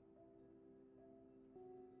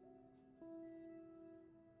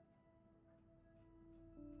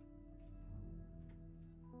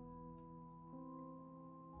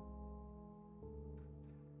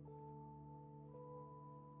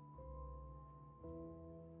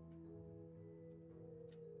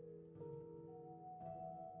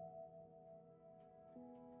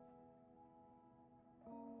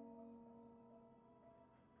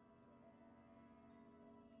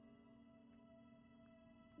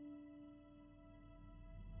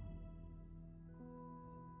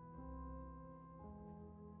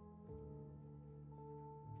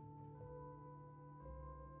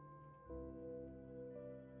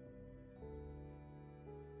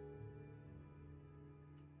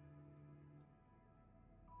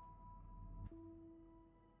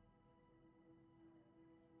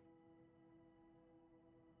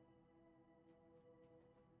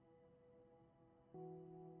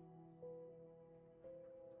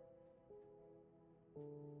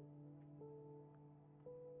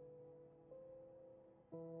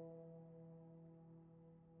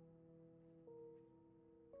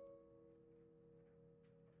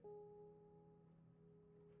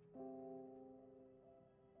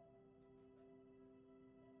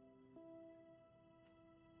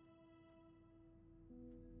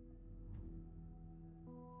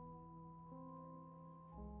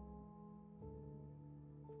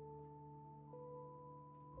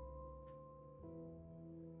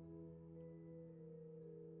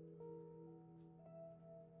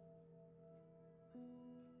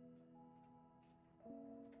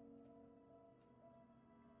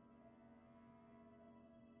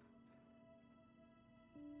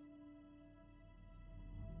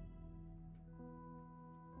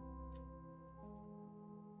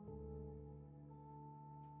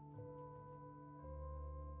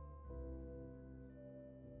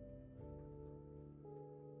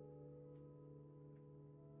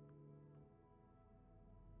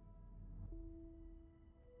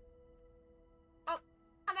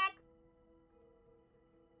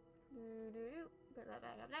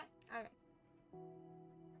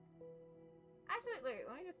 wait,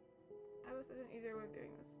 let me just... I was such an easier way of doing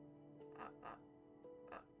this.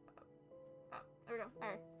 There we go.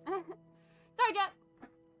 Alright. Sorry, Jet!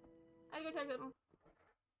 I had to go check something.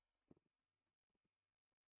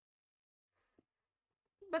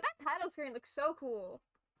 But that title screen looks so cool.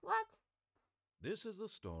 What? This is the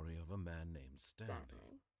story of a man named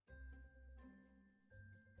Stanley.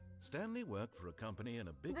 Stanley worked for a company in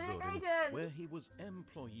a big building where he was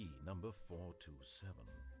employee number 427.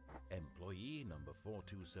 Employee number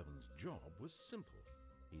 427's job was simple.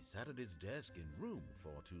 He sat at his desk in room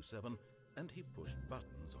 427 and he pushed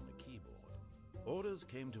buttons on a keyboard. Orders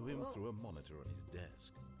came to him through a monitor on his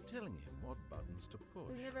desk, telling him what buttons to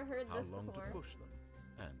push, how long to push them,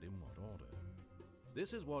 and in what order.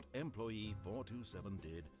 This is what employee 427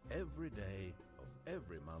 did every day of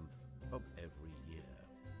every month of every year.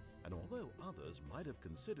 And although others might have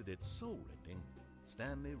considered it soul-rending,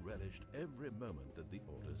 Stanley relished every moment that the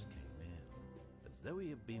orders came in, as though he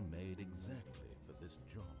had been made exactly for this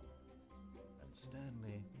job. And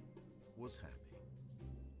Stanley was happy.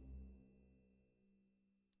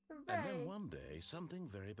 Hooray. And then one day, something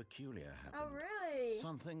very peculiar happened. Oh, really?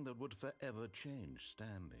 Something that would forever change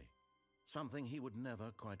Stanley. Something he would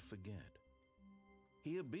never quite forget.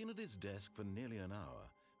 He had been at his desk for nearly an hour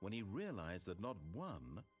when he realized that not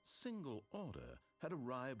one single order had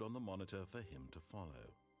arrived on the monitor for him to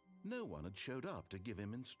follow. No one had showed up to give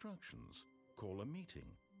him instructions, call a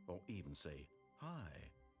meeting, or even say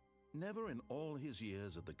hi. Never in all his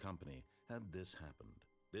years at the company had this happened,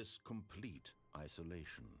 this complete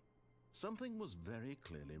isolation. Something was very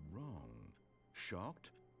clearly wrong.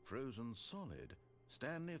 Shocked, frozen solid,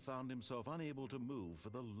 Stanley found himself unable to move for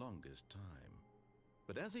the longest time.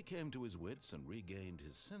 But as he came to his wits and regained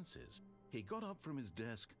his senses, he got up from his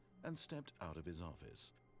desk and stepped out of his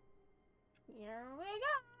office. Here we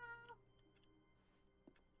go!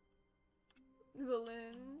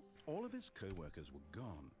 Balloons. All of his co-workers were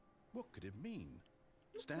gone. What could it mean?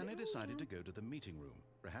 Stanley decided to go to the meeting room.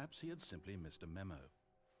 Perhaps he had simply missed a memo.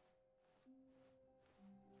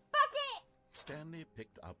 Bucket! Stanley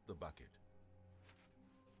picked up the bucket.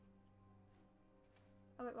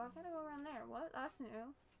 Oh wait, why can't I go around there? What? That's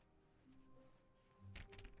new.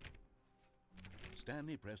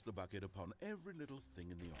 Stanley pressed the bucket upon every little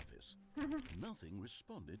thing in the office. Nothing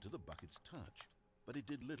responded to the bucket's touch, but it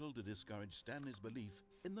did little to discourage Stanley's belief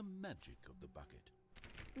in the magic of the bucket.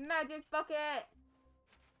 Magic bucket!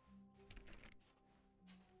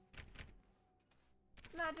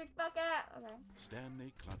 Magic bucket! Okay.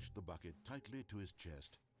 Stanley clutched the bucket tightly to his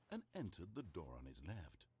chest and entered the door on his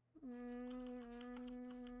left.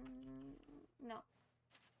 No.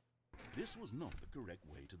 This was not the correct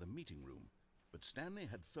way to the meeting room, but Stanley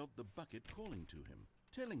had felt the bucket calling to him,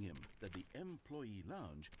 telling him that the employee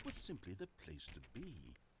lounge was simply the place to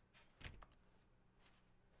be.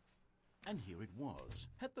 And here it was.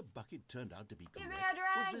 Had the bucket turned out to be correct? Give me a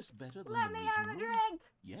drink! Was this better than Let the me meeting have a room? drink!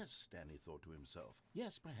 Yes, Stanley thought to himself.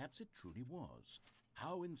 Yes, perhaps it truly was.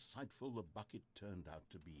 How insightful the bucket turned out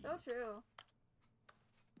to be. So true.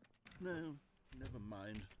 No, never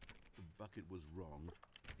mind. The bucket was wrong.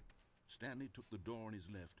 Stanley took the door on his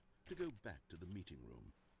left to go back to the meeting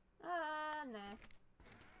room. Nah.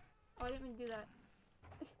 Oh, I didn't mean to do that.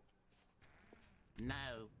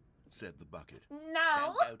 No, Said the bucket.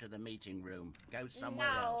 No! don't go to the meeting room. Go somewhere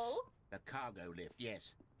No. else. The cargo lift,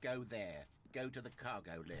 yes. Go there. Go to the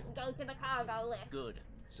cargo lift. Go to the cargo lift. Good.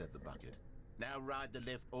 Said the bucket. Now ride the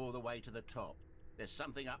lift all the way to the top. There's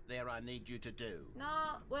something up there I need you to do.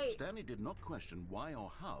 No, wait. Stanley did not question why or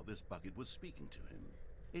how this bucket was speaking to him.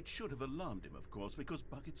 It should have alarmed him, of course, because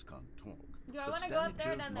buckets can't talk. Do I But wanna go Stanley up there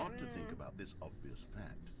chose then? not to think about this obvious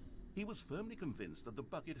fact. He was firmly convinced that the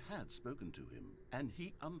bucket had spoken to him, and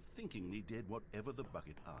he unthinkingly did whatever the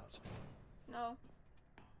bucket asked. No.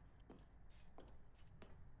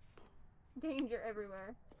 Danger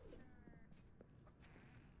everywhere.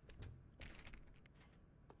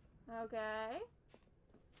 Okay.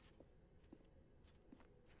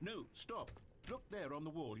 No, stop. Look there on the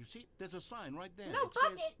wall. You see, there's a sign right there. No it says,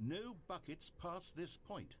 bucket! no buckets past this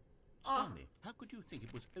point. Oh. Stanley, how could you think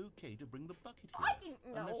it was okay to bring the bucket here? I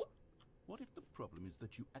didn't know. Unless, what if the problem is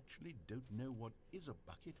that you actually don't know what is a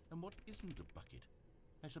bucket and what isn't a bucket?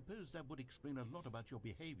 I suppose that would explain a lot about your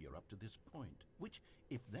behavior up to this point. Which,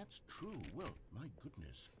 if that's true, well, my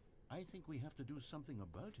goodness, I think we have to do something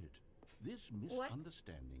about it. This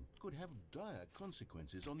misunderstanding could have dire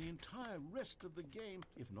consequences on the entire rest of the game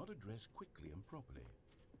if not addressed quickly and properly.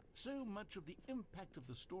 So much of the impact of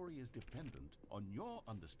the story is dependent on your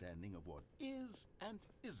understanding of what is and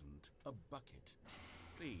isn't a bucket.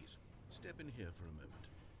 Please, step in here for a moment.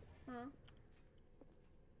 Huh?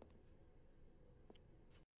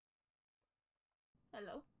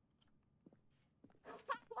 Hello.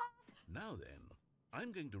 Now then,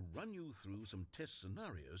 I'm going to run you through some test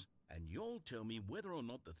scenarios, and you'll tell me whether or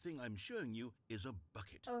not the thing I'm showing you is a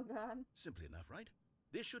bucket. Oh god. Simple enough, right?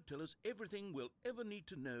 This should tell us everything we'll ever need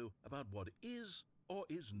to know about what is or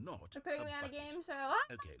is not We're a putting me on a bucket. game show.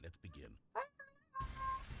 Okay, let's begin.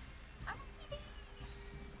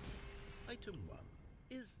 Item 1.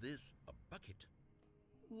 Is this a bucket?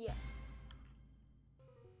 Yes.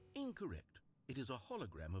 Incorrect. It is a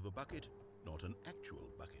hologram of a bucket, not an actual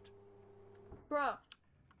bucket. Bruh.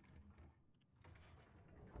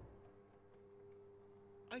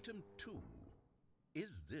 Item 2.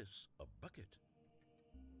 Is this a bucket?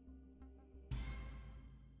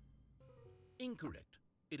 Incorrect.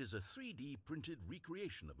 It is a 3D printed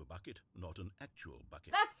recreation of a bucket, not an actual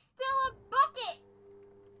bucket. That's still a bucket!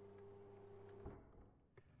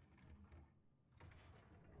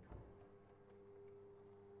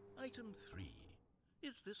 Item 3.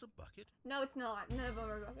 Is this a bucket? No, it's not. None of them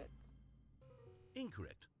are buckets.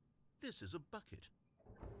 Incorrect. This is a bucket.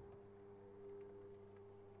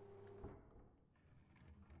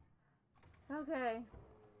 Okay.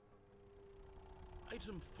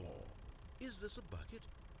 Item 4. Is this a bucket?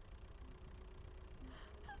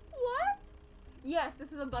 What? Yes,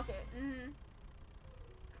 this is a bucket. Mm-hmm.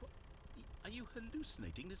 Are you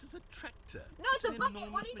hallucinating? This is a tractor. No, it's a an bucket.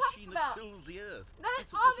 enormous What are you machine talking about? that tills the earth. That I is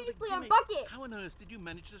thought this was obviously a gimmick. bucket. How on earth did you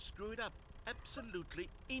manage to screw it up? Absolutely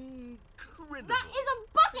incredible. That is a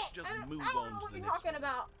bucket! Let's just move I don't on know to what the you're next talking one.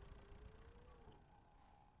 about.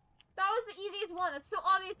 That was the easiest one. That's so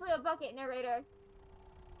obviously a bucket, narrator.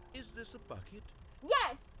 Is this a bucket?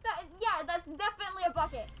 Yes! Yeah, that's definitely a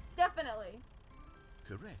bucket. Definitely.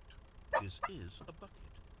 Correct. This is a bucket.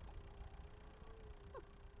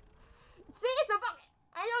 See, it's a bucket!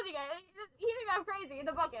 I told you guys. He thinks I'm crazy. It's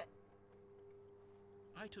a bucket.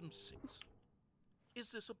 Item 6.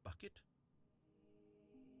 Is this a bucket?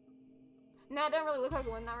 No, it doesn't really look like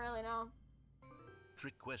one. Not really, no.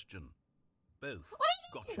 Trick question. Both. What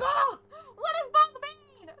do you mean? Gotcha. Both? What does both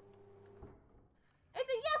mean? It's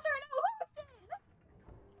a yes or no question.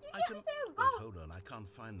 You can't Item. say Wait, both. hold on. I can't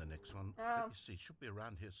find the next one. Oh. Let me see. It should be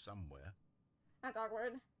around here somewhere. That's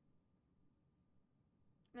awkward.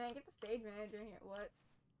 Man, get the stage manager in here. What?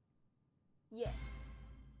 Yes.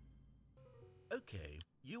 Okay,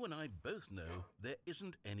 you and I both know there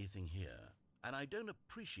isn't anything here. And I don't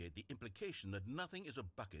appreciate the implication that nothing is a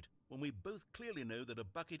bucket when we both clearly know that a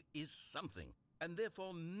bucket is something. And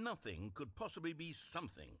therefore nothing could possibly be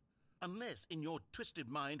something. Unless, in your twisted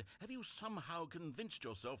mind, have you somehow convinced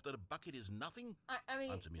yourself that a bucket is nothing? I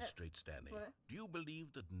mean... Answer me straight, Stanley. What? Do you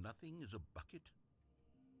believe that nothing is a bucket?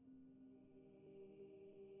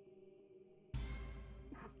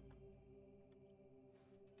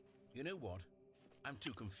 You know what? I'm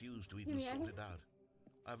too confused to even Yeah. sort it out.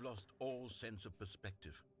 I've lost all sense of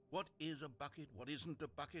perspective. What is a bucket? What isn't a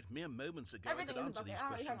bucket? Mere moments ago Everything I is a could answer bucket. these I don't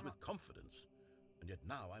know what you're questions talking with confidence. And yet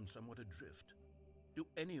now I'm somewhat adrift. Do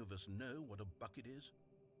any of us know what a bucket is?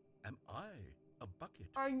 Am I a bucket?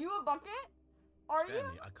 Are you a bucket? Are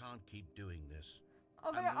Stanley, you? I can't keep doing this.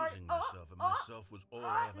 Oh my I'm god, losing myself, and myself was all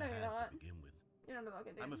I ever No, you're had not. to begin with. You're not a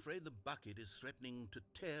bucket, dude. I'm afraid the bucket is threatening to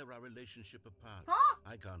tear our relationship apart. Huh?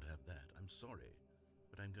 I can't have that. I'm sorry.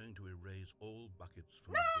 But I'm going to erase all buckets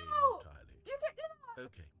from No! the game entirely. You can't do that!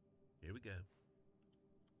 Okay, here we go.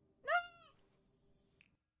 No!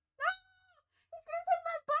 No! He's gonna take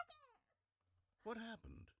my bucket! What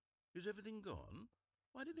happened? Is everything gone?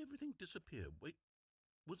 Why did everything disappear? Wait,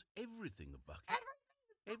 was everything a bucket?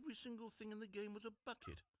 Every single thing in the game was a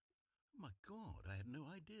bucket. Oh my god, I had no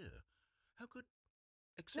idea. How could...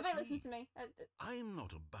 Except Nobody me. listens to me. I'm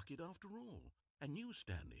not a bucket after all. And you,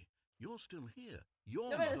 Stanley, you're still here.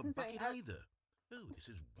 You're Nobody not a listens to me. bucket either. Oh, this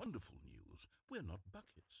is wonderful news. We're not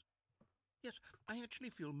buckets. Yes, I actually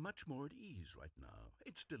feel much more at ease right now.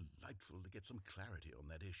 It's delightful to get some clarity on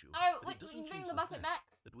that issue. Oh, but wait, it doesn't you bring change the the bucket fact back?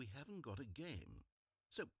 that we haven't got a game.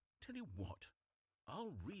 So, tell you what.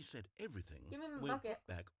 I'll reset everything. Give me the we'll bucket.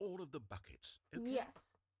 put back all of the buckets. Okay? Yes.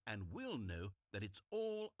 And we'll know that it's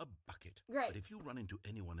all a bucket. Great. But if you run into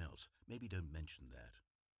anyone else, maybe don't mention that.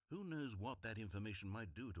 Who knows what that information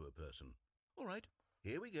might do to a person? All right,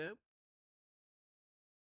 here we go.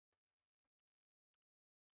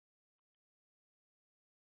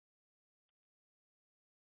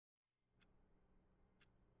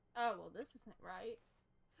 Oh, well, this isn't right.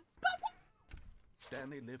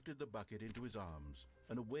 Stanley lifted the bucket into his arms,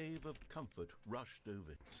 and a wave of comfort rushed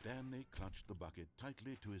over. Stanley clutched the bucket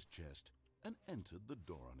tightly to his chest and entered the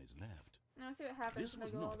door on his left. Now see what happens This when I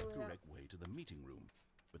was go all not the the way up. correct way to the meeting room,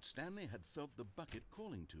 but Stanley had felt the bucket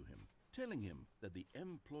calling to him. telling him that the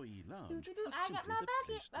employee lounge was I simply got my the bucket.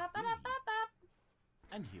 place to Bop, bop, be. bop, bop.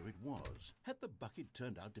 And here it was. Had the bucket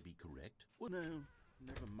turned out to be correct? Well, no,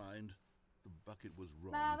 never mind. The bucket was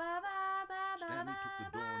wrong. Ba, ba, ba, ba, Stanley ba,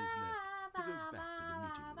 took the door on his left to go ba, back to the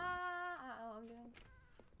meeting room. Oh, I'm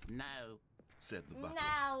doing. No, Said the bucket.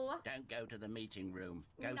 No. don't go to the meeting room.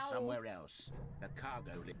 Go No. somewhere else. The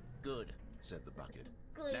cargo lift. Good. Said the bucket.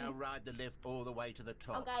 Good. Now ride the lift all the way to the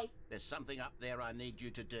top. Okay. There's something up there I need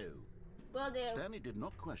you to do. Will do. Stanley did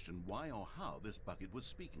not question why or how this bucket was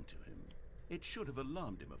speaking to him. It should have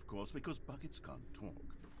alarmed him, of course, because buckets can't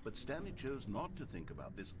talk. But Stanley chose not to think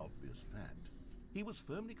about this obvious fact. He was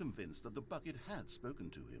firmly convinced that the bucket had spoken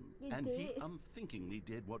to him, It and he did. unthinkingly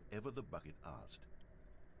did whatever the bucket asked.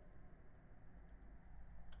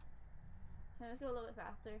 Can I just go a little bit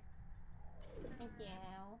faster? Thank you.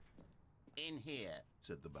 In here.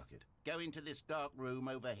 Said the bucket. Go into this dark room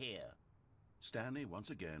over here. Stanley once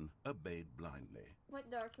again obeyed blindly.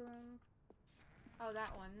 What dark room? Oh,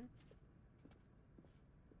 that one.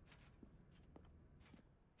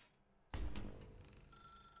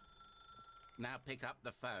 Now pick up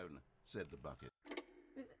the phone. Said the bucket.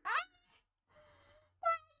 Ah!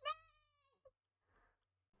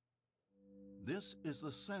 This is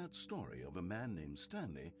the sad story of a man named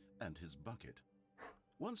Stanley and his bucket.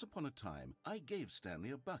 Once upon a time, I gave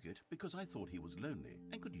Stanley a bucket because I thought he was lonely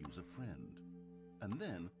and could use a friend. And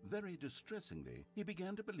then, very distressingly, he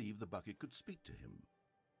began to believe the bucket could speak to him.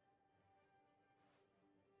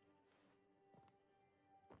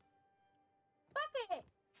 Bucket!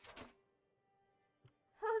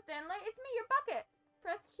 Hello, Stanley. It's me, your bucket.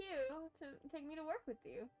 Press Q to take me to work with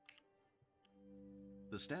you.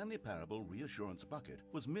 The Stanley Parable Reassurance Bucket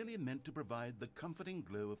was merely meant to provide the comforting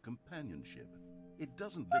glow of companionship. It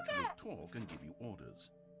doesn't literally talk and give you orders.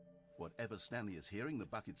 Whatever Stanley is hearing the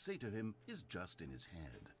bucket say to him is just in his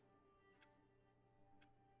head.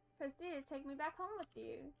 Press D to take me back home with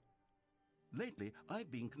you. Lately,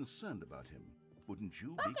 I've been concerned about him. Wouldn't you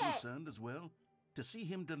be Bucket! concerned as well? To see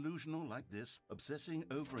him delusional like this, obsessing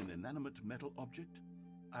over an inanimate metal object?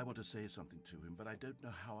 I want to say something to him, but I don't know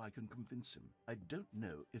how I can convince him. I don't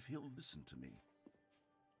know if he'll listen to me.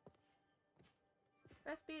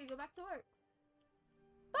 Press B to go back to work.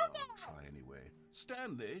 I'll Bucket! try anyway.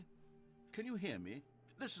 Stanley, can you hear me?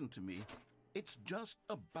 Listen to me. It's just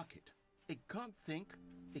a bucket. It can't think.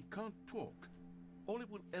 It can't talk. All it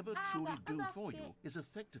will ever truly do for you is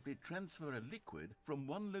effectively transfer a liquid from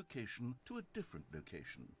one location to a different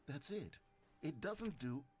location. That's it. It doesn't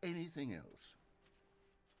do anything else.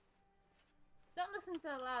 Don't listen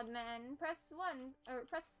to the loud man. Press 1, or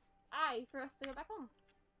press I for us to go back home.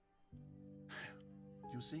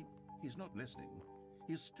 You see, he's not listening.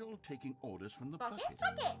 He's still taking orders from the bucket.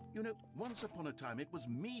 Bucket! You know, once upon a time, it was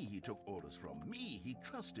me he took orders from. Me he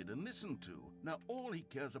trusted and listened to. Now all he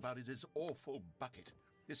cares about is his awful bucket.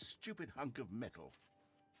 This stupid hunk of metal.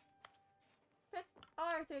 Press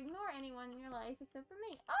R to ignore anyone in your life except for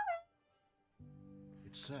me. Alright!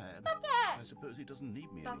 It's sad. Bucket! I suppose he doesn't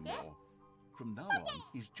need me Bucket? anymore. From now on,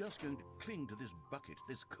 he's just going to cling to this bucket,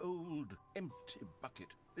 this cold, empty bucket,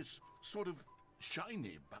 this sort of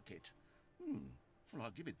shiny bucket. Well,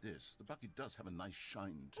 I'll give it this. The bucket does have a nice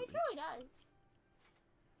shine to It it. truly does.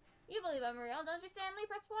 You believe I'm real, don't you, Stanley?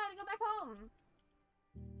 Press Y to go back home.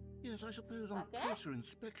 Yes, I suppose on Bucket? closer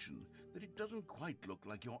inspection that it doesn't quite look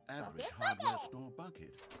like your average Bucket? hardware Bucket? store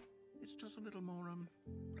bucket. It's just a little more,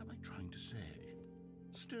 what am I trying to say?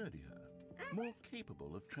 Sturdier, more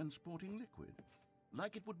capable of transporting liquid.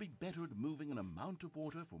 Like it would be better at moving an amount of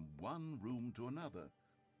water from one room to another.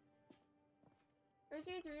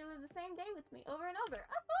 Refuse to relive the same day with me over and over.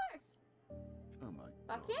 Of course! Oh my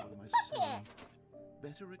Bucket? God, what am I Bucket! saying?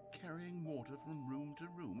 Better at carrying water from room to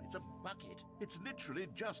room. It's a bucket. It's literally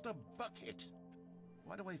just a bucket.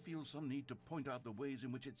 Why do I feel some need to point out the ways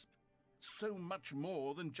in which it's so much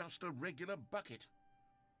more than just a regular bucket?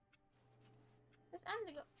 Press M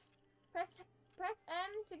to go. Press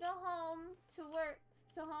M to go home, to work,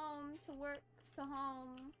 to home, to work, to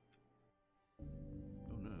home.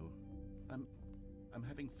 Oh no. I'm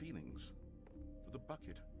having feelings for the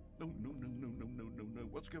bucket. No.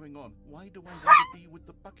 What's going on? Why do I want to be with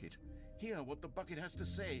the bucket? Hear what the bucket has to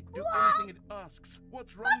say. Do anything it asks.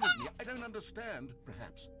 What's wrong with me? I don't understand.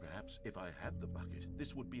 Perhaps if I had the bucket,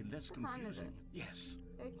 this would be less What time is confusing. it? Yes.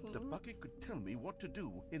 13. The bucket could tell me what to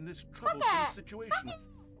do in this troublesome situation.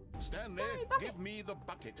 Stanley, bucket. give me the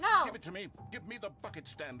bucket. No. Give it to me. Give me the bucket,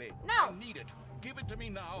 Stanley. No. I need it. Give it to me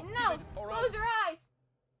now. No! Give it, or I'll... Close your eyes!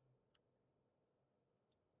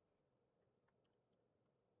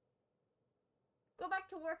 Go back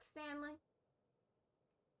to work, Stanley.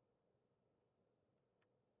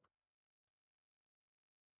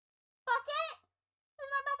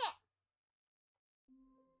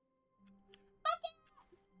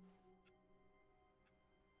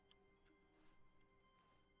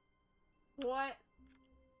 What?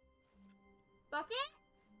 Bucket?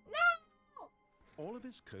 No! All of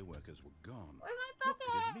his co-workers were gone. Where's my What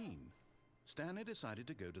bucket? could it mean? Stanley decided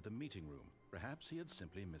to go to the meeting room. Perhaps he had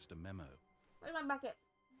simply missed a memo. Where's my bucket?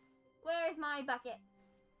 Where's my bucket?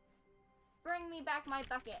 Bring me back my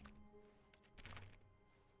bucket.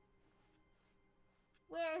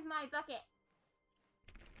 Where's my bucket?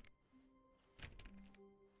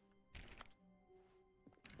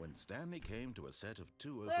 When Stanley came to a set of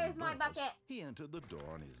 2 open Where's my doors, bucket? he entered the door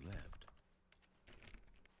on his left.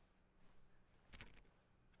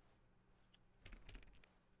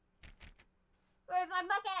 Where's my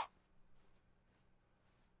bucket?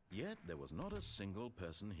 Yet there was not a single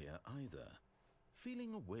person here either.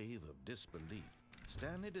 Feeling a wave of disbelief,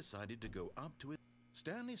 Stanley decided to go up to it.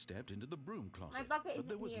 Stanley stepped into the broom closet, My bucket but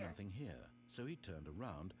there isn't was here. nothing here, so he turned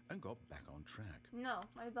around and got back on track. No,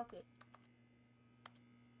 my bucket.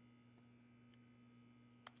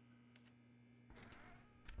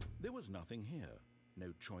 There was nothing here.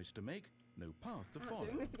 No choice to make, no path to I'm not follow,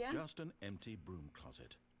 doing this again. just an empty broom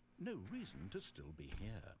closet. No reason to still be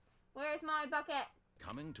here. Where's my bucket?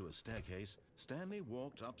 Coming to a staircase, Stanley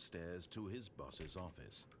walked upstairs to his boss's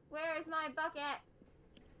office. Where's my bucket?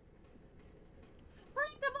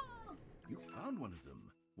 Breakable! You found one of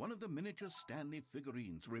them. One of the miniature Stanley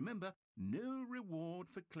figurines. Remember, no reward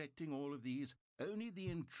for collecting all of these, only the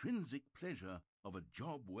intrinsic pleasure of a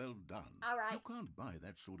job well done. All right. You can't buy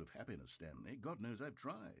that sort of happiness, Stanley. God knows I've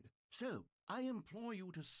tried. So, I implore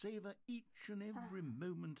you to savor each and every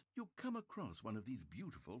moment you come across one of these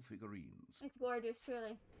beautiful figurines. It's gorgeous,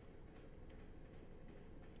 truly.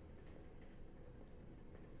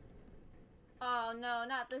 Oh no,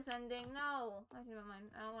 not this ending. No. I changed my mind.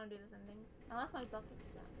 I don't want to do this ending. Unless my bucket's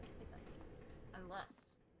down. Unless.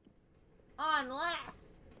 Unless!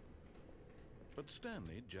 But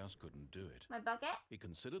Stanley just couldn't do it. My bucket? He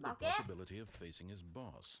considered Bucket? the possibility of facing his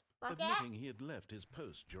boss, Bucket? admitting he had left his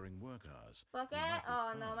post during work hours. He Bucket? might be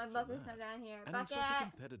Oh no, fired my for bucket's that. not down here. And in Bucket! such a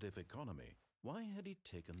competitive economy, why had he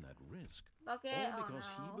taken that risk? Bucket? All Oh because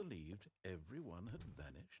no. he believed everyone had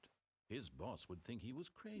vanished. His boss would think he was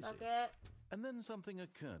crazy. Bucket? And then something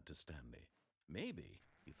occurred to Stanley. Maybe,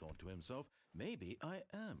 he thought to himself, maybe I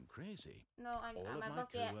am crazy. No, I All got of my my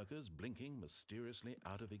bucket. co-workers blinking mysteriously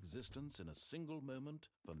out of existence in a single moment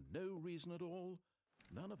for no reason at all.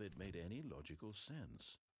 None of it made any logical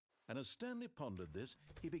sense. And as Stanley pondered this,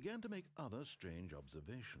 he began to make other strange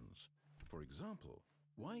observations. For example,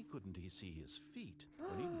 why couldn't he see his feet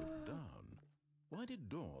when he looked down? Why did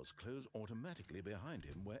doors close automatically behind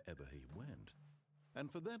him wherever he went?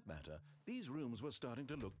 And for that matter, these rooms were starting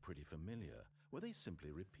to look pretty familiar. Were they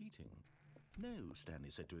simply repeating? No, Stanley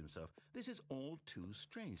said to himself, this is all too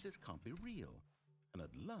strange. This can't be real. And at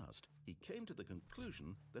last, he came to the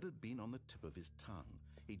conclusion that had been on the tip of his tongue.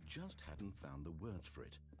 He just hadn't found the words for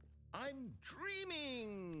it. I'm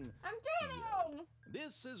dreaming! I'm he dreaming! yelled.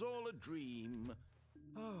 This is all a dream.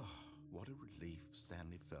 Oh, what a relief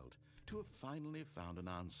Stanley felt to have finally found an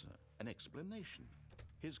answer, an explanation.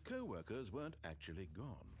 His co-workers weren't actually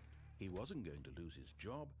gone. He wasn't going to lose his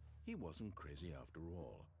job. He wasn't crazy after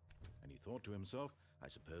all. And he thought to himself, I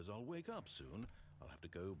suppose I'll wake up soon. I'll have to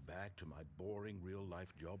go back to my boring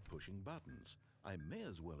real-life job pushing buttons. I may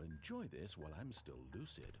as well enjoy this while I'm still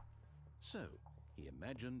lucid. So, he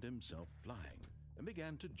imagined himself flying and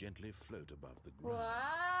began to gently float above the ground.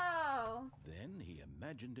 Wow! Then he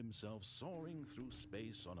imagined himself soaring through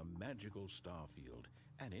space on a magical starfield,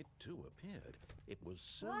 and it too appeared. It was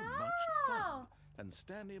so much fun, Wow! and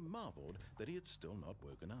Stanley marveled that he had still not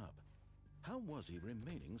woken up. How was he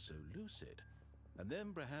remaining so lucid? And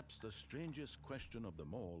then perhaps the strangest question of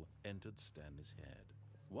them all entered Stanley's head.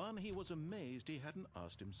 One he was amazed he hadn't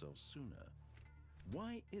asked himself sooner.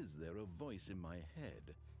 Why is there a voice in my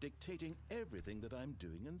head dictating everything that I'm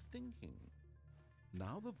doing and thinking?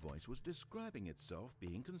 Now the voice was describing itself,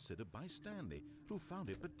 being considered by Stanley, who found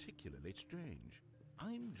it particularly strange.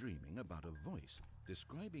 I'm dreaming about a voice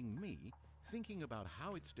describing me, thinking about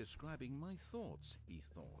how it's describing my thoughts, he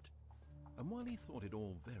thought. And while he thought it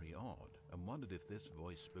all very odd and wondered if this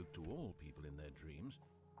voice spoke to all people in their dreams,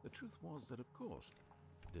 the truth was that, of course,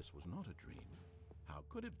 this was not a dream. How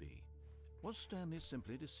could it be? Was Stanley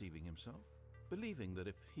simply deceiving himself, believing that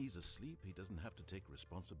if he's asleep, he doesn't have to take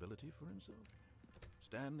responsibility for himself?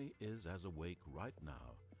 Stanley is as awake right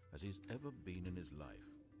now as he's ever been in his life.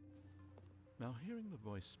 Now, hearing the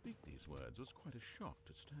voice speak these words was quite a shock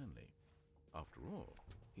to Stanley. After all,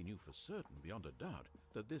 he knew for certain, beyond a doubt,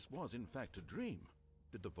 that this was in fact a dream.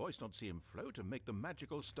 Did the voice not see him float and make the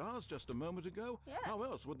magical stars just a moment ago? Yeah. How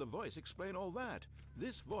else would the voice explain all that?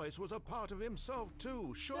 This voice was a part of himself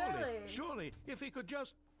too, surely, Surely. surely, if he could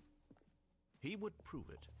just... He would prove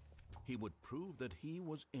it. He would prove that he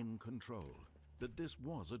was in control, that this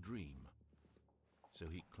was a dream. So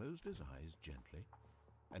he closed his eyes gently,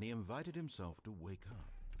 and he invited himself to wake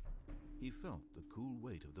up. He felt the cool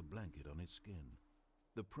weight of the blanket on his skin,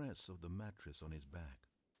 the press of the mattress on his back,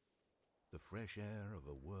 the fresh air of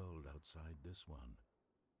a world outside this one.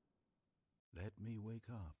 Let me wake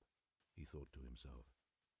up, he thought to himself.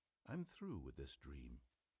 I'm through with this dream.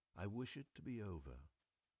 I wish it to be over.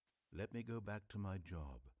 Let me go back to my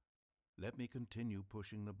job. Let me continue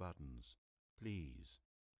pushing the buttons. Please,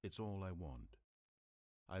 it's all I want.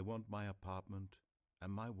 I want my apartment,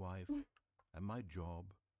 and my wife, and my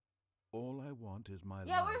job. All I want is my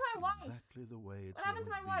life where's my wife? exactly the way it's What happened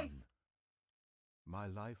to always my wife? been. My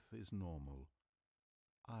life is normal.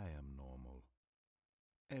 I am normal.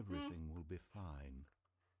 Everything will be fine.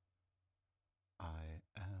 I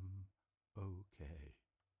am okay.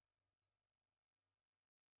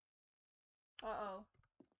 Uh-oh.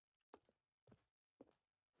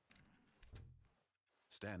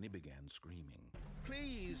 Stanley began screaming.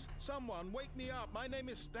 Please, someone, wake me up. My name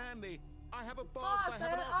is Stanley. I have a boss. I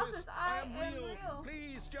have an office. I am real.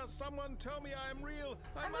 Please, just someone tell me I am real.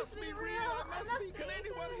 I must be real. I must be. Can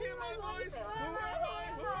anyone hear my voice? Who am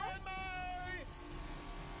I? Who am I?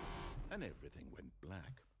 And everything went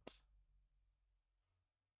black.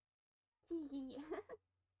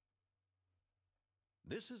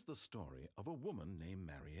 This is the story of a woman named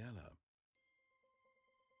Mariella.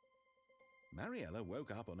 Mariella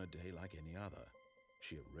woke up on a day like any other.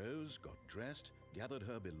 She arose, got dressed, gathered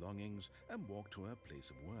her belongings, and walked to her place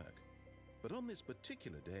of work. But on this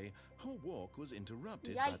particular day, her walk was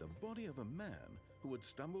interrupted by the body of a man who had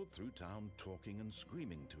stumbled through town talking and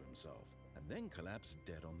screaming to himself, and then collapsed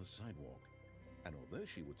dead on the sidewalk. And although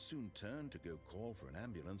she would soon turn to go call for an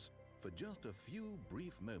ambulance, for just a few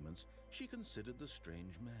brief moments she considered the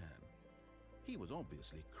strange man. He was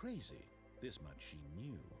obviously crazy, this much she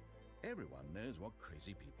knew. Everyone knows what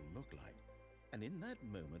crazy people look like. And in that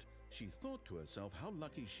moment, she thought to herself how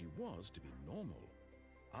lucky she was to be normal.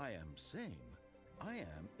 I am sane. I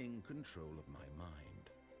am in control of my mind.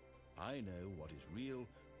 I know what is real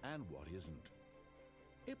and what isn't.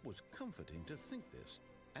 It was comforting to think this,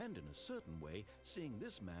 and in a certain way, seeing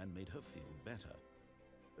this man made her feel better.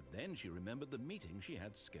 But then she remembered the meeting she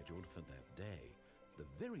had scheduled for that day, the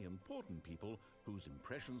very important people whose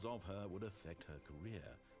impressions of her would affect her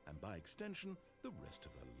career, and by extension, the rest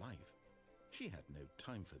of her life. She had no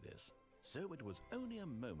time for this, so it was only a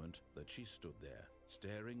moment that she stood there,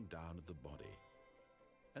 staring down at the body.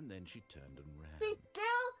 And then she turned and ran. She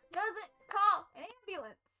still doesn't call an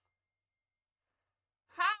ambulance.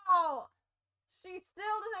 How? She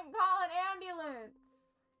still doesn't call an ambulance.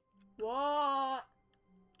 What?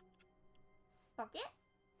 Fuck it.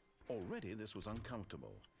 Already this was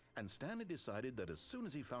uncomfortable, and Stanley decided that as soon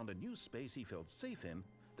as he found a new space he felt safe in,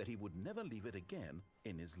 that he would never leave it again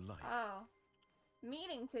in his life. Oh.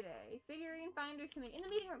 Meeting today. Figurine Finders Committee. In the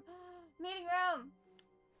meeting room. Meeting room.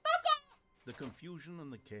 Bucket! The confusion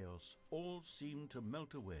and the chaos all seemed to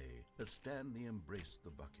melt away as Stanley embraced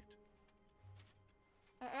the bucket.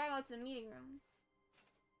 I gotta go to the meeting room.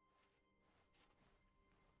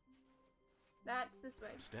 That's this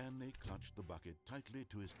way. Stanley clutched the bucket tightly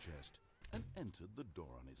to his chest and entered the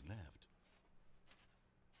door on his left.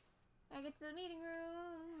 I get to the meeting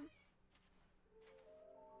room.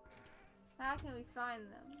 How can we find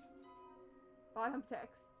them? Bottom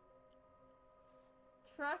text.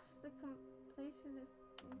 Trust the completionist.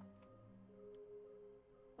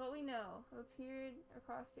 What we know appeared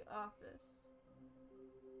across the office.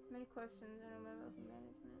 Many questions and a memo from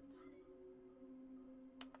management.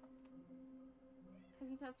 Have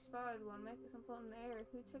you spotted one? Make some float in the air.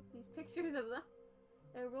 Who took these pictures of them?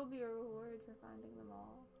 There will be a reward for finding them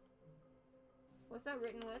all. What's that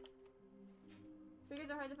written with? Figures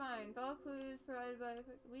are hard to find. Follow clues provided by the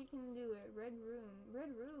person. We can do it. Red room. Red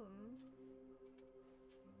room?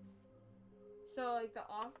 So, like,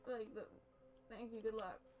 thank you, good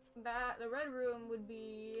luck. The red room would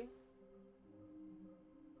be,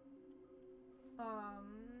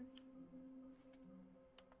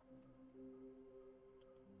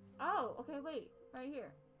 oh, okay, wait. Right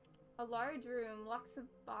here. A large room, lots of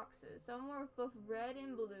boxes. Some were both red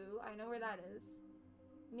and blue. I know where that is.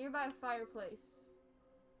 Nearby a fireplace.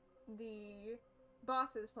 The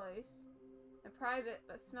boss's place. A private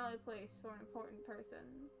but smelly place for an important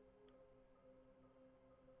person.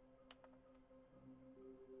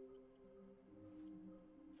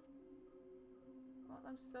 I want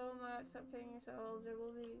them so much. Stop taking yourselves. There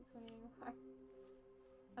will be cleaning.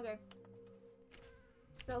 Okay.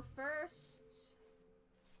 So first...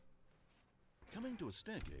 Coming to a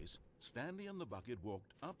staircase, Stanley and the bucket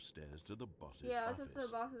walked upstairs to the boss's Yeah, office. this is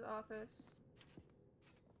the boss's office.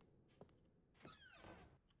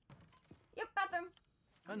 Yep, bathroom.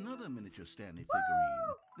 Another miniature Stanley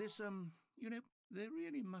figurine. This, you know, there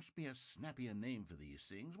really must be a snappier name for these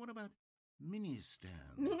things. What about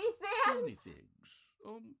mini-stands? Mini-stands? Stanley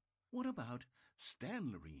figs. What about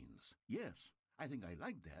Stanlerines? Yes, I think I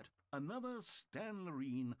like that. Another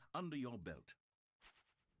Stanlerine under your belt.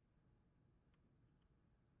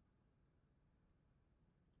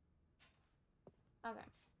 Okay.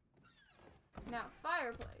 Now,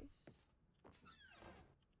 fireplace.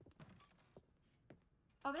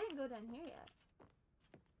 Oh, we didn't go down here yet.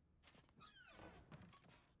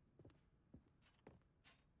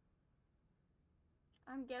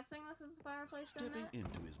 I'm guessing this is the fireplace down Stepping there.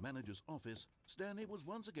 into his manager's office, Stanley was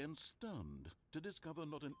once again stunned to discover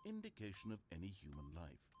not an indication of any human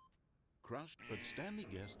life. Crushed, but Stanley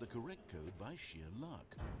guessed the correct code by sheer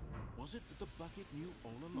luck. Was it that the bucket knew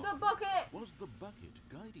all along? The bucket! Was the bucket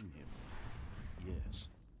guiding him? Yes,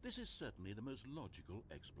 this is certainly the most logical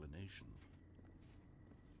explanation.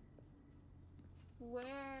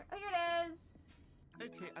 Where? Oh, here it is!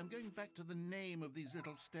 Okay, I'm going back to the name of these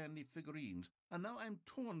little Stanley figurines, and now I'm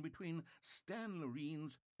torn between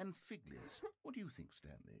Stanlerines and Figlies. What do you think,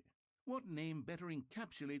 Stanley? What name better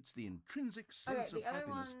encapsulates the intrinsic sense of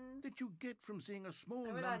happiness that you get from seeing a small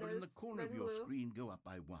number in the corner of your screen go up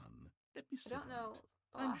by 1? Let me see. I don't know.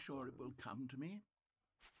 I'm sure it will come to me.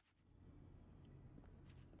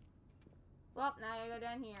 Well, now I go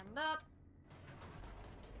down here. But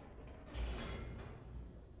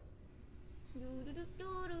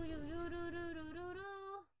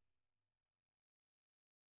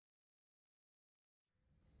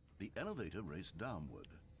The elevator raced downward,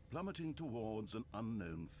 plummeting towards an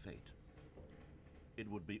unknown fate. It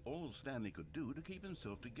would be all Stanley could do to keep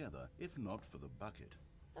himself together, if not for the bucket.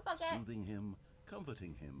 the bucket. Soothing him,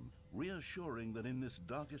 comforting him, reassuring that in this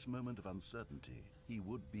darkest moment of uncertainty, he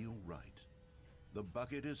would be all right. The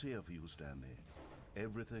bucket is here for you, Stanley.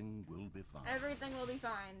 Everything will be fine. Everything will be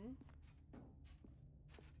fine.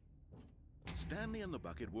 Stanley and the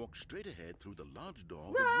bucket walked straight ahead through the large door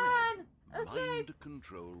Run! that read Mind Escape!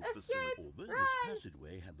 Control Escape! Facility. Although Run! this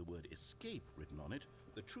passageway had the word escape written on it,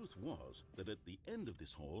 the truth was that at the end of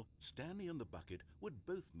this hall, Stanley and the bucket would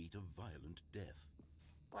both meet a violent death.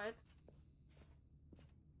 What?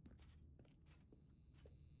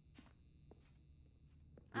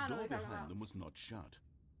 The I don't know door what you're talking behind about. them was not shut.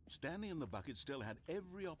 Stanley and the bucket still had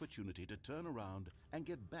every opportunity to turn around and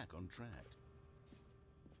get back on track.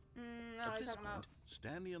 I don't know At what this you're talking about. point,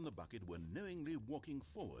 Stanley and the bucket were knowingly walking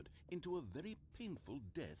forward into a very painful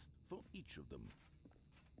death for each of them.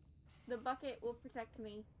 The bucket will protect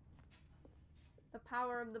me. The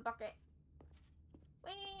power of the bucket.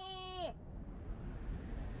 Whee!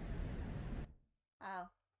 Oh.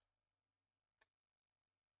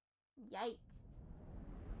 Yikes.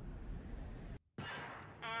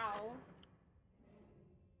 Ow.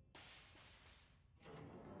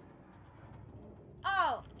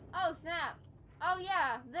 Oh! Oh, snap. Oh,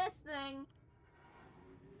 yeah, this thing.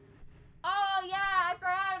 Oh, yeah, I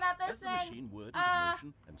forgot about this As the thing. machine whirred into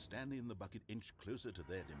motion and Stanley and the bucket inched closer to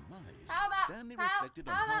their demise, How about- Stanley how- reflected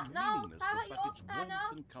on how how about- no, meaningless how the about you- bucket's no,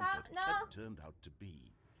 warmth and comfort no. had turned out to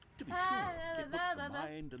be. To be sure, it puts the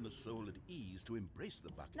mind and the soul at ease to embrace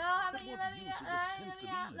the bucket. No, how but about you what let me use out, is a sense of ease let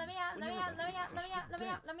me out, when let me you're out, about let to me out, be let me crushed out, to let me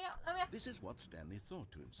out, death. let me out, let me out. This is what Stanley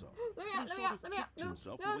thought to himself. Let me And out, he let me sort out, of let me out. kicked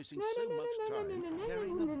himself for wasting so much time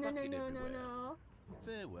carrying the bucket everywhere.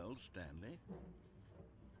 Farewell, Stanley.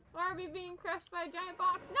 Barbie being crushed by a giant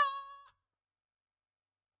box. No!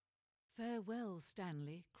 Farewell,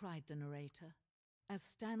 Stanley, cried the narrator, as Who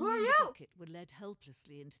Stanley are and the you? bucket were led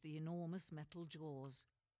helplessly into the enormous metal jaws.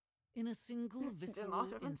 In a single Didn't visceral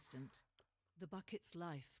laugh at him. instant, the bucket's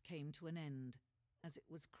life came to an end as it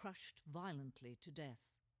was crushed violently to death.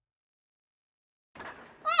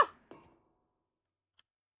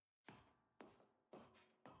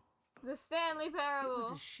 The Stanley It Parable.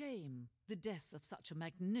 was a shame, the death of such a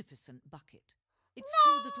magnificent bucket. It's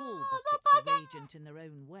No, true that all the buckets bucket! are radiant in their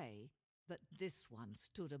own way, but this one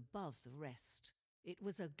stood above the rest. It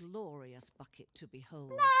was a glorious bucket to behold.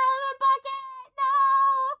 No, the bucket!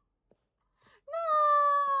 No!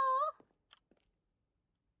 No!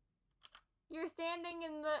 You're standing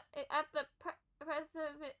in at the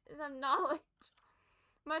precipice of knowledge.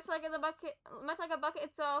 Much like a bucket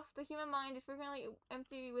itself, the human mind is frequently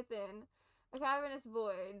empty within, a cavernous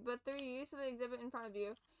void. But through use of the exhibit in front of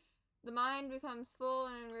you, the mind becomes full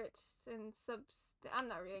and enriched and I'm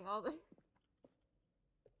not reading all this.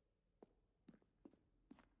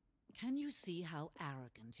 Can you see how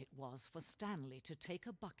arrogant it was for Stanley to take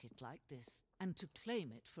a bucket like this and to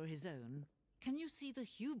claim it for his own? Can you see the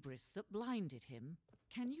hubris that blinded him?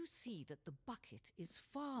 Can you see that the bucket is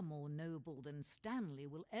far more noble than Stanley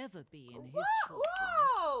will ever be in his short life?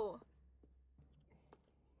 Whoa!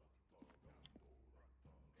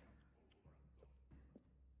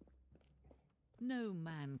 No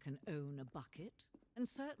man can own a bucket, and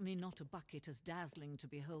certainly not a bucket as dazzling to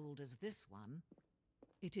behold as this one.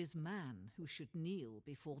 It is man who should kneel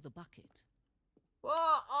before the bucket. Whoa!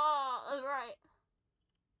 Oh, that's right.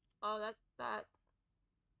 Oh, that.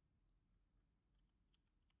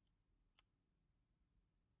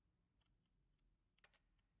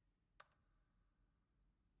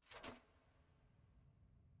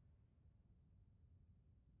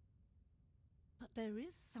 But there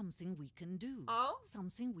is something we can do. Oh?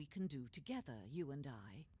 Something we can do together, you and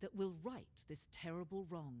I, that will right this terrible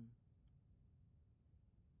wrong.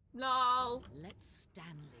 No. Let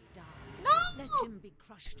Stanley die. No! Let him be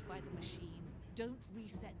crushed by the machine. Don't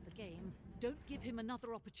reset the game. Don't give him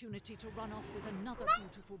another opportunity to run off with another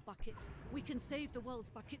beautiful bucket. We can save the world's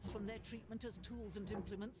buckets from their treatment as tools and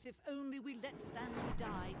implements if only we let Stanley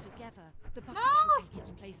die together. The bucket shall take its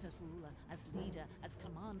place as ruler, as leader, as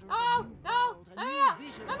commander of a new world, a new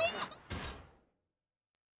vision.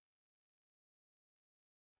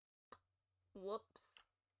 Whoops.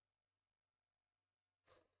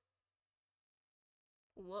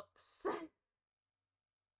 Whoops.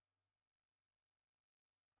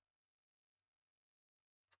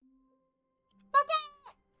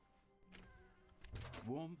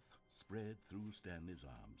 Warmth spread through Stanley's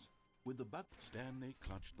arms. With the bucket, Stanley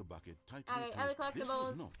clutched the bucket tightly Okay, to other his... This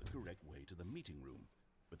was collectibles. not the correct way to the meeting room,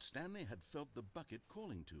 but Stanley had felt the bucket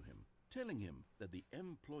calling to him, telling him that the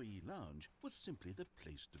employee lounge was simply the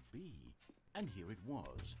place to be. And here it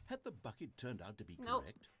was. Had the bucket turned out to be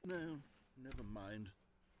correct? No, never mind.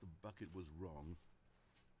 The bucket was wrong.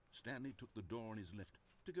 Stanley took the door on his left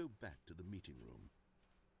to go back to the meeting room.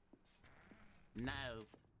 No,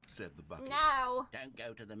 said the bucket. No. don't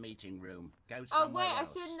go to the meeting room. Go Oh somewhere wait, else.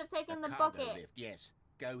 I shouldn't have taken the cargo bucket. lift, yes.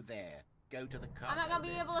 Go there. Go to the cargo I'm not gonna be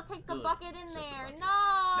lift. able to take the Good, bucket in said the there. bucket. No.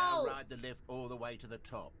 Now ride the lift all the way to the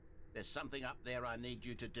top. There's something up there I need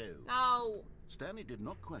you to do. No. Stanley did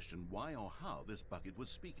not question why or how this bucket was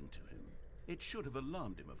speaking to him. It should have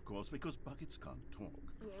alarmed him, of course, because buckets can't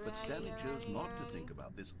talk. But Stanley chose not to think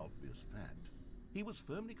about this obvious fact. He was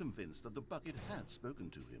firmly convinced that the bucket had spoken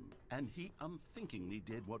to him, and he unthinkingly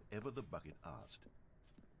did whatever the bucket asked.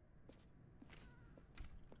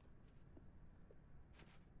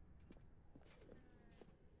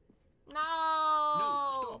 No. No,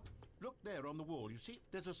 stop! Look there on the wall. You see,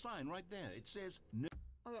 there's a sign right there. It says no.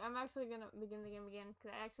 Okay, I'm actually gonna begin the game again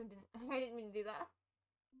because I actually didn't. I didn't mean to do that.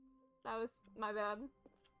 That was my bad.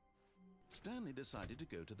 Stanley decided to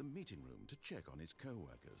go to the meeting room to check on his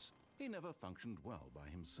co-workers. He never functioned well by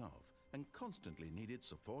himself and constantly needed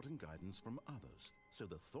support and guidance from others, so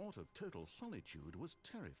the thought of total solitude was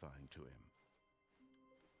terrifying to him.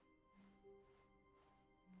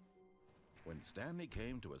 When Stanley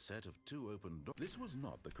came to a set of 2 open doors, this was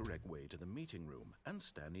not the correct way to the meeting room, and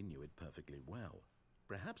Stanley knew it perfectly well.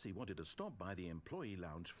 Perhaps he wanted to stop by the employee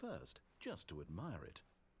lounge first, just to admire it.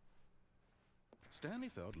 Stanley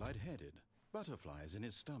felt lightheaded, butterflies in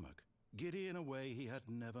his stomach, giddy in a way he had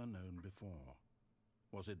never known before.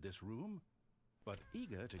 Was it this room? But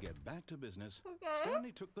eager to get back to business,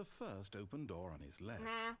 Stanley took the first open door on his left.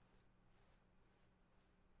 Nah.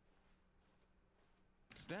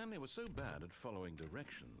 Stanley was so bad at following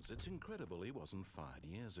directions, it's incredible he wasn't fired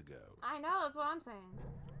years ago. I know, that's what I'm saying.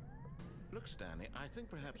 Look, Stanley, I think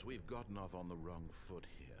perhaps we've gotten off on the wrong foot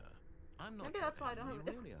here. I'm not Maybe sure, that's why I don't have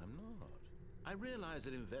a really, I'm not. I realize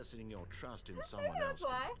that investing your trust in someone else that's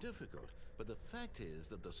why. can be difficult, but the fact is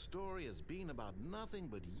that the story has been about nothing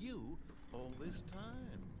but you all this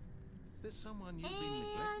time. There's someone you've been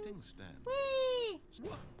neglecting, Stanley. Whee!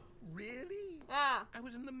 What? Really? Yeah. I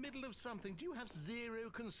was in the middle of something. Do you have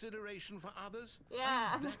zero consideration for others?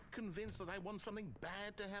 Yeah. Are you that convinced that I want something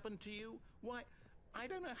bad to happen to you? Why, I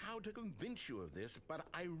don't know how to convince you of this, but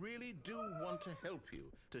I really do want to help you,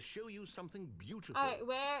 to show you something beautiful. Alright,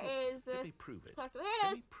 where is this? Let me prove it. Here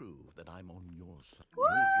Let it me is. prove that I'm on your side. Woo!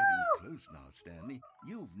 You're getting close now, Stanley.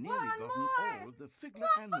 You've nearly One gotten more. all of the Figler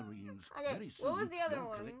and Marines. Okay, Very soon, what was the other you'll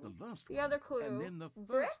one? collect the last The one. other clue. And then the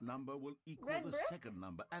Brick? first number will equal Red the brick? second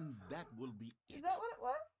number, and that will be it. Is that what it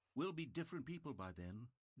was? We'll be different people by then.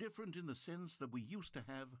 Different in the sense that we used to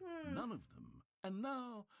have Hmm. none of them. And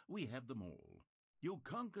now we have them all. You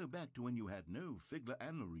can't go back to when you had no Figler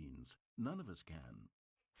and Marines. None of us can.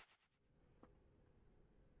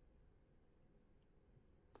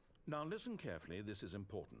 Now listen carefully, this is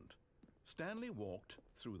important. Stanley walked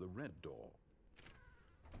through the red door.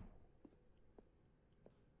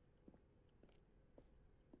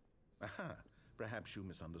 Aha, perhaps you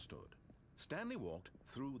misunderstood. Stanley walked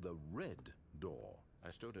through the red door.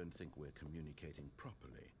 I still don't think we're communicating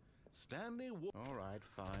properly. Stanley All right,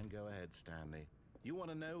 fine, go ahead, Stanley. You want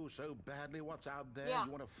to know so badly what's out there? Yeah.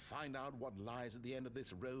 You want to find out what lies at the end of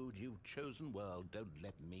this road you've chosen? Well, don't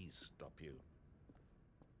let me stop you.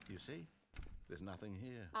 You see? There's nothing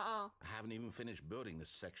here. Uh-oh. I haven't even finished building this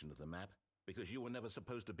section of the map because you were never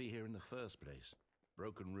supposed to be here in the first place.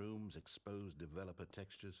 Broken rooms, exposed developer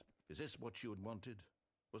textures. Is this what you had wanted?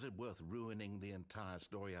 Was it worth ruining the entire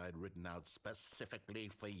story I had written out specifically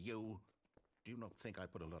for you? Do you not think I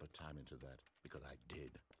put a lot of time into that? Because I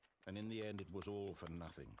did. And in the end, it was all for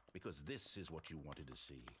nothing. Because this is what you wanted to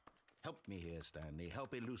see. Help me here, Stanley.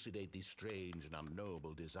 Help elucidate these strange and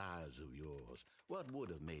unknowable desires of yours. What would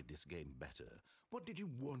have made this game better? What did you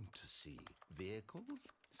want to see? Vehicles?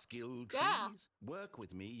 Skill trees? Yeah. Work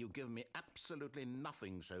with me. You've given me absolutely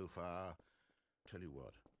nothing so far. Tell you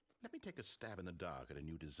what. Let me take a stab in the dark at a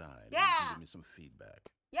new design. And you Yeah. can give me some feedback.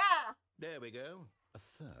 Yeah. There we go. A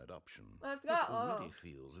third option. Let's This go. already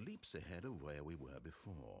feels leaps ahead of where we were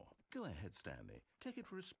before. Go ahead, Stanley. Take it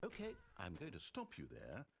for a Okay, I'm going to stop you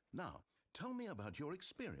there. Now, tell me about your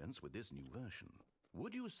experience with this new version.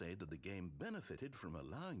 Would you say that the game benefited from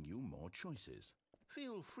allowing you more choices?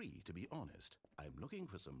 Feel free to be honest. I'm looking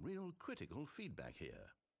for some real critical feedback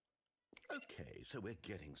here. Okay, so we're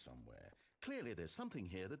getting somewhere. Clearly there's something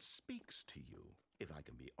here that speaks to you. If I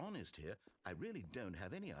can be honest here, I really don't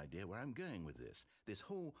have any idea where I'm going with this. This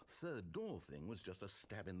whole third door thing was just a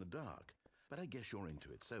stab in the dark. But I guess you're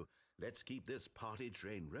into it, so let's keep this party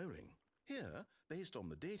train rolling. Here, based on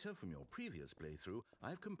the data from your previous playthrough,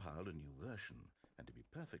 I've compiled a new version. And to be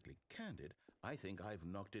perfectly candid, I think I've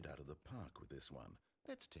knocked it out of the park with this one.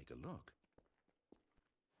 Let's take a look.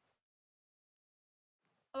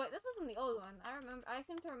 Oh wait, this wasn't the old one. I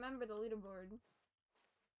seem to remember the leaderboard.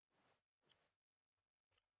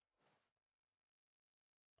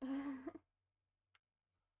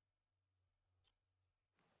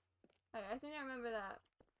 I seem to remember that.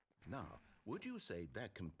 Now, would you say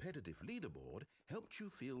that competitive leaderboard helped you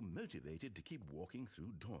feel motivated to keep walking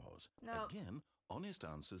through doors? No. Again, honest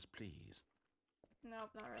answers, please. Nope,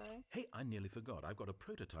 not really. Hey, I nearly forgot. I've got a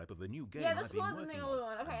prototype of a new game Yeah, this I've been wasn't working the old on.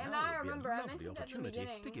 one. Okay, and now now I would be a remember. I lovely mentioned at the opportunity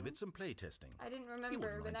beginning. to give it some play testing. I didn't You remember,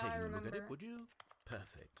 wouldn't but mind now I taking a remember. look at it, would you?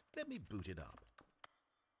 Perfect. Let me boot it up.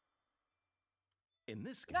 In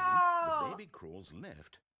this game, No! the baby crawls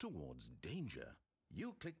left towards danger.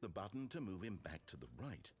 You click the button to move him back to the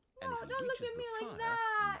right. And No, if he don't look reaches at me the like fire,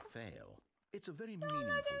 that. you fail. It's a very Don't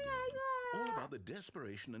meaningful look at me like game. that. All about the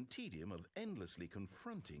desperation and tedium of endlessly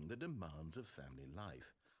confronting the demands of family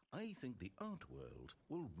life. I think the art world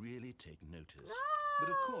will really take notice. But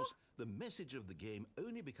of No! course, the message of the game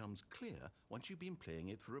only becomes clear once you've been playing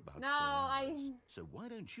it for about No, 4 hours. I- So why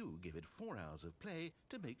don't you give it 4 hours of play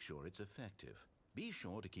to make sure it's effective? Be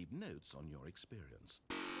sure to keep notes on your experience.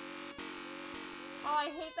 Oh, I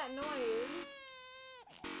hate that noise.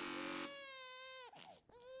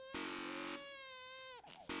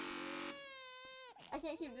 I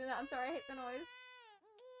can't keep doing that. I'm sorry, I hate the noise.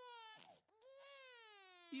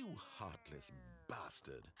 You heartless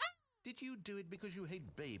bastard. Did you do it because you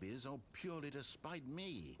hate babies or purely to spite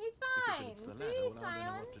me? He's Because fine. if it's the See, latter, he's well, I don't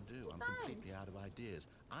know what silent. to do. He's I'm fine. completely out of ideas.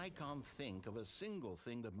 I can't think of a single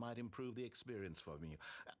thing that might improve the experience for me.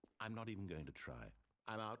 I'm not even going to try.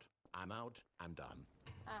 I'm out. I'm out. I'm done.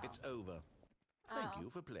 Oh. It's over. Thank Oh. you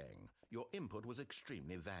for playing. Your input was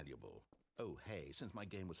extremely valuable. Oh, hey, since my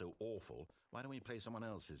game was so awful, why don't we play someone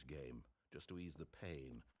else's game? Just to ease the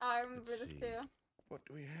pain. Oh, I remember Let's this see. too. What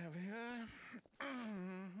do we have here?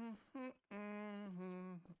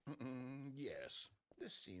 Yes,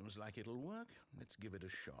 this seems like it'll work. Let's give it a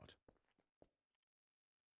shot.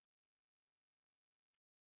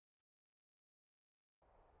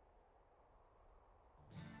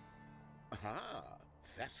 Aha!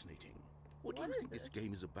 Fascinating. What do What you is think this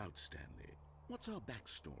game is about, Stanley? What's our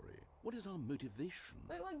backstory? What is our motivation?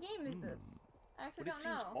 Wait, what game is this? I actually But it don't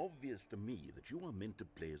seems know. obvious to me that you are meant to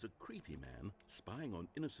play as a creepy man spying on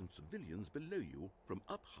innocent civilians below you from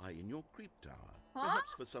up high in your creep tower. Huh?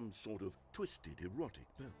 Perhaps for some sort of twisted erotic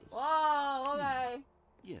purpose. Whoa, okay.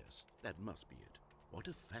 Yes, that must be it. What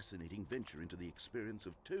a fascinating venture into the experience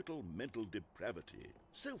of total mental depravity.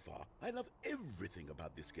 So far, I love everything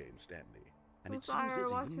about this game, Stanley. And The it seems there's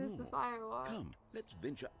Firewatch even is the more. Firewatch. Come, let's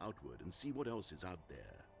venture outward and see what else is out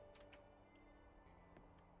there.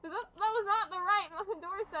 That was not the right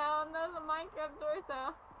door sound. That was a Minecraft door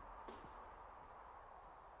sound.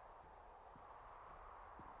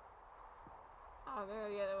 Oh, go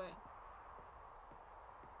the other way.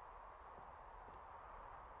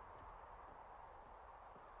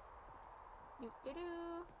 Do-do-do.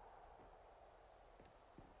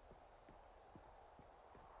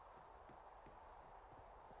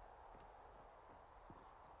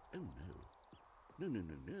 Oh no. No, no,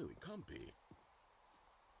 no, no, it can't be.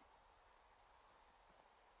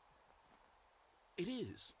 It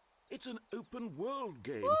is. It's an open world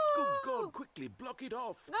game. Woo! Good God, quickly block it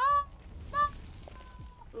off. No! No!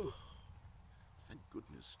 Oh, thank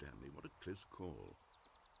goodness, Stanley. What a close call.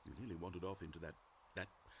 You nearly wandered off into that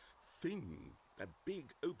thing. That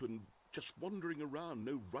big, open, just wandering around.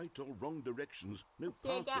 No right or wrong directions. No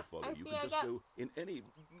path to follow. You can just go in any...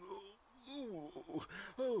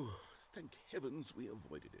 Oh, thank heavens we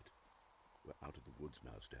avoided it. We're out of the woods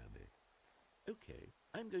now, Stanley. Okay,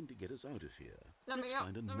 I'm going to get us out of here. Let's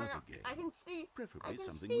find another game. I can see. Preferably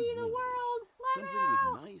something see with the walls. world. Something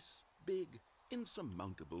with nice, big,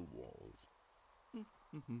 insurmountable walls.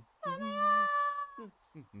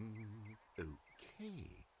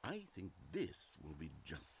 Okay, I think this will be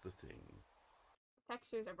just the thing.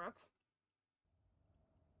 Textures are broke.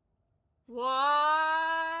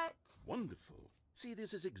 What? Wonderful. See,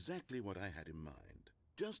 this is exactly what I had in mind.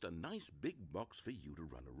 Just a nice big box for you to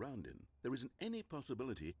run around in. There isn't any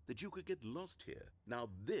possibility that you could get lost here. Now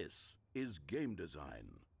this is game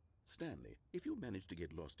design. Stanley, if you manage to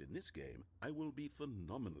get lost in this game, I will be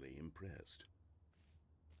phenomenally impressed.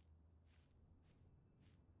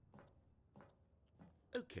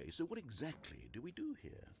 Okay, so what exactly do we do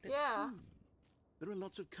here? Let's see. There are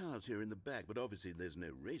lots of cars here in the back, but obviously there's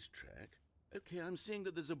no racetrack. Okay, I'm seeing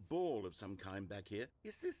that there's a ball of some kind back here.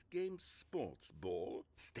 Is this game sports ball?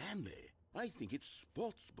 Stanley, I think it's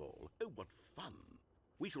sports ball. Oh, what fun.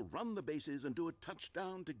 We shall run the bases and do a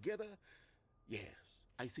touchdown together. Yes,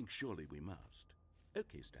 I think surely we must.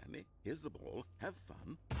 Okay, Stanley, here's the ball. Have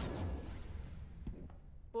fun.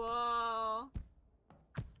 Whoa.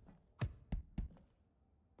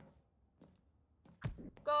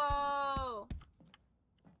 Go!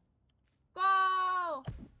 Go!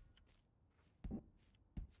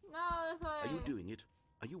 No, this way. Are you doing it?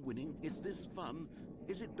 Are you winning? Is this fun?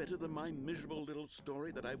 Is it better than my miserable little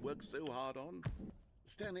story that I worked so hard on?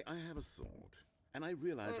 Stanley, I have a thought. And I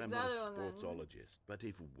realize I'm not a sportsologist, but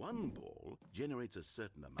if one ball generates a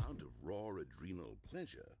certain amount of raw adrenal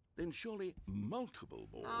pleasure, then surely multiple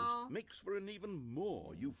balls makes for an even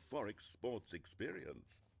more euphoric sports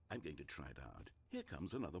experience. I'm going to try it out. Here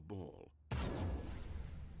comes another ball.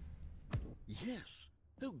 Yes!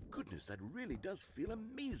 Oh goodness, that really does feel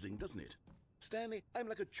amazing, doesn't it? Stanley, I'm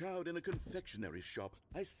like a child in a confectionery shop.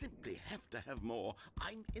 I simply have to have more.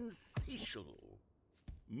 I'm insatiable.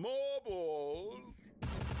 More balls!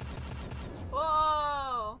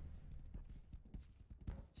 Whoa!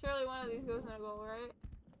 Surely one of these goes in a goal, right?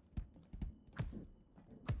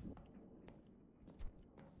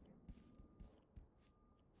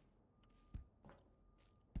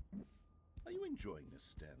 Are you enjoying this,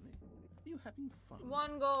 Stanley? Are you having fun?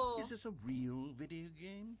 One goal. Is this a real video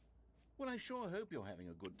game? Well, I sure hope you're having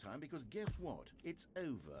a good time, because guess what? It's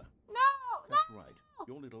over. No! That's right.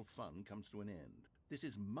 Your little fun comes to an end. This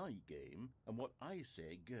is my game, and what I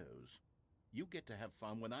say goes. You get to have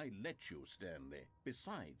fun when I let you, Stanley.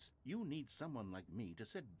 Besides, you need someone like me to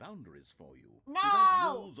set boundaries for you. No!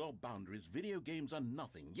 Without rules or boundaries, video games are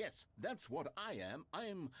nothing. Yes, that's what I am.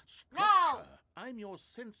 I'm structure. No! I'm your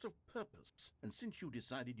sense of purpose. And since you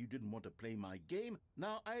decided you didn't want to play my game,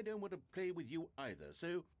 now I don't want to play with you either.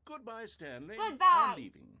 So, goodbye, Stanley. Goodbye! I'm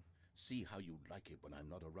leaving. See how you like it when I'm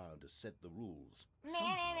not around to set the rules. Somehow,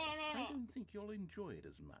 I don't think you'll enjoy it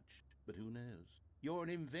as much. But who knows? You're an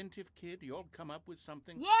inventive kid. You'll come up with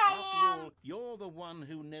something. Yeah, After all, you're the one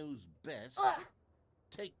who knows best.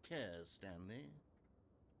 Take care, Stanley.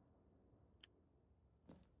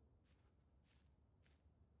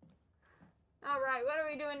 Alright, what are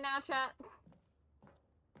we doing now, chat?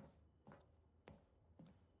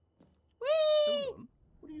 Whee! Hold on.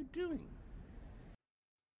 What are you doing?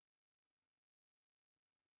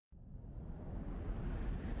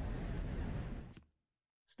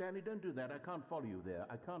 Stanley, don't do that. I can't follow you there.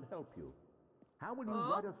 I can't help you. How will you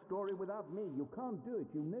write a story without me? You can't do it.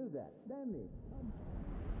 You know that. Stanley, come.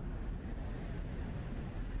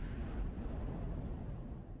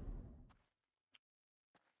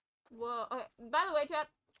 Whoa. Okay. By the way, chat,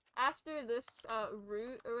 after this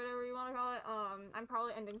route or whatever you want to call it, I'm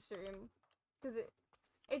probably ending stream because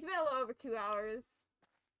it's been a little over 2 hours,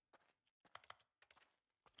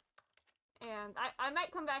 and I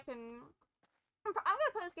might come back and I'm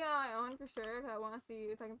gonna play this game on my own for sure because I want to see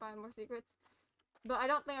if I can find more secrets. But I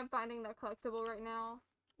don't think I'm finding that collectible right now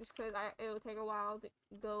just because it will take a while to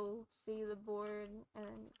go see the board and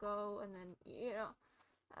then go and then, you know,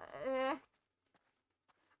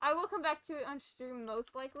 I will come back to it on stream most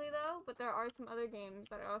likely though, but there are some other games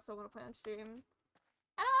that I also want to play on stream.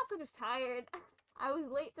 And I'm also just tired. I was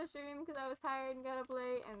late to stream because I was tired and got up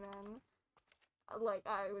late, and then, like,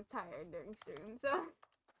 I was tired during stream, so.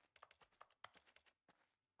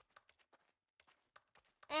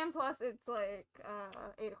 And plus, it's like,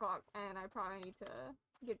 8 o'clock, and I probably need to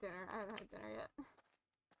get dinner. I haven't had dinner yet.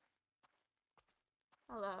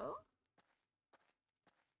 Hello?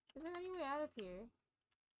 Is there any way out of here?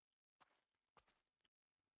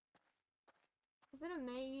 Is it a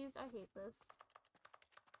maze? I hate this.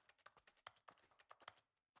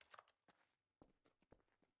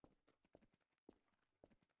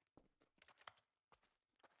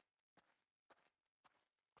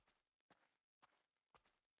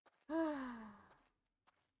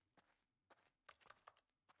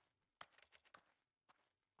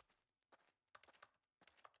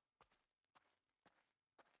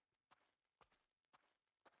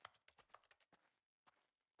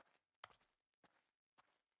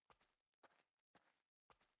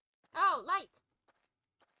 Oh, light!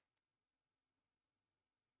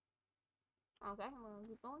 Okay, I'm gonna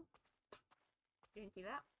keep going. Didn't see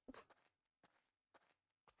that.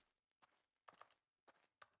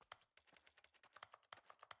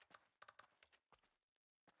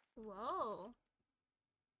 Whoa.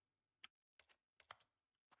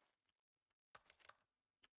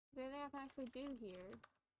 Is there anything I can actually do here?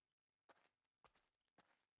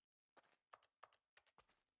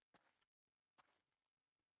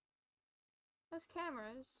 There's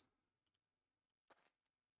cameras.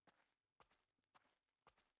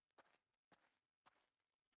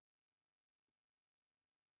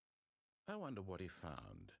 I wonder what he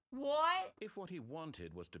found. What? If what he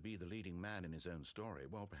wanted was to be the leading man in his own story,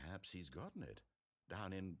 well, perhaps he's gotten it.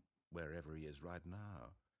 Down in wherever he is right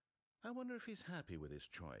now. I wonder if he's happy with his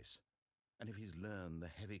choice, and if he's learned the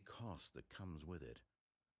heavy cost that comes with it.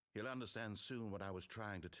 He'll understand soon what I was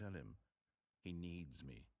trying to tell him. He needs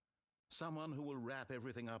me. Someone who will wrap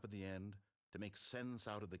everything up at the end, to make sense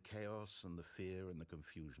out of the chaos and the fear and the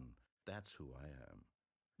confusion. That's who I am.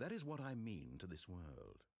 That is what I mean to this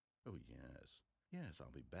world. Oh, yes. Yes,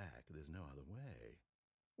 I'll be back. There's no other way.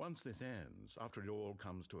 Once this ends, after it all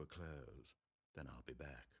comes to a close, then I'll be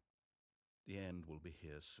back. The end will be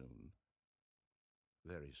here soon.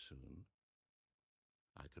 Very soon.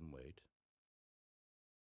 I can wait.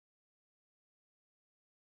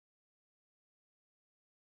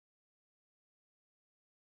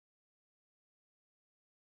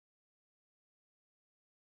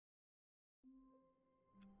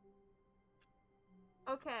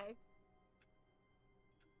 Okay.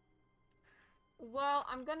 Well,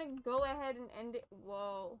 I'm gonna go ahead and end it.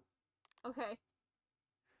 Whoa. Okay.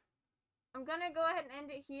 I'm gonna go ahead and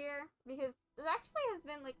end it here because it actually has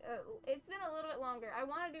been like it's been a little bit longer. I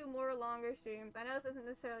want to do more longer streams. I know this isn't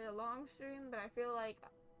necessarily a long stream, but I feel like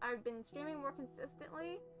I've been streaming more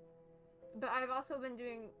consistently. But I've also been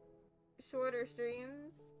doing shorter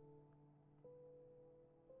streams.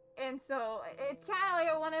 And so it's kind of like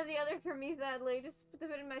a one or the other for me, sadly, just to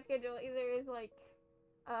fit in my schedule. Either is like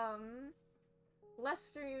less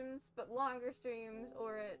streams but longer streams,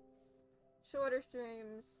 or it's shorter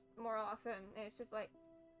streams more often. And it's just like,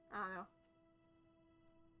 I don't know.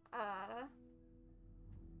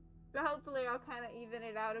 But hopefully I'll kind of even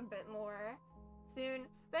it out a bit more soon.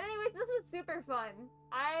 But anyways, this was super fun.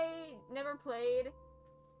 I never played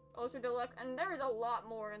Ultra Deluxe, and there is a lot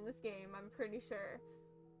more in this game, I'm pretty sure.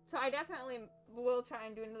 So I definitely will try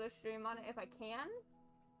and do another stream on it if I can.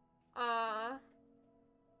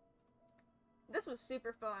 This was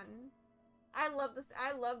super fun. I love this.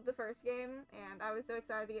 I loved the first game, and I was so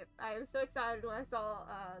excited to get. I was so excited when I saw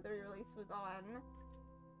the re-release was on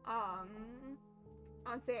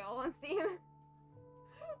sale on Steam.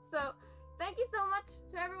 So thank you so much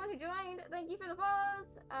to everyone who joined. Thank you for the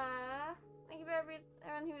follows. Thank you for everyone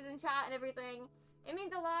who was in chat and everything. It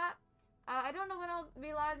means a lot. I don't know when I'll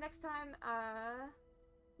be live next time,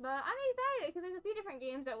 but I'm excited because there's a few different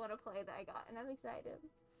games I want to play that I got, and I'm excited.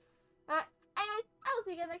 Anyways, I will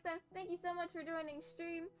see you guys next time. Thank you so much for joining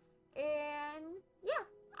stream, and yeah,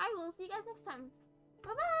 I will see you guys next time.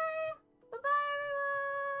 Bye-bye! Bye-bye!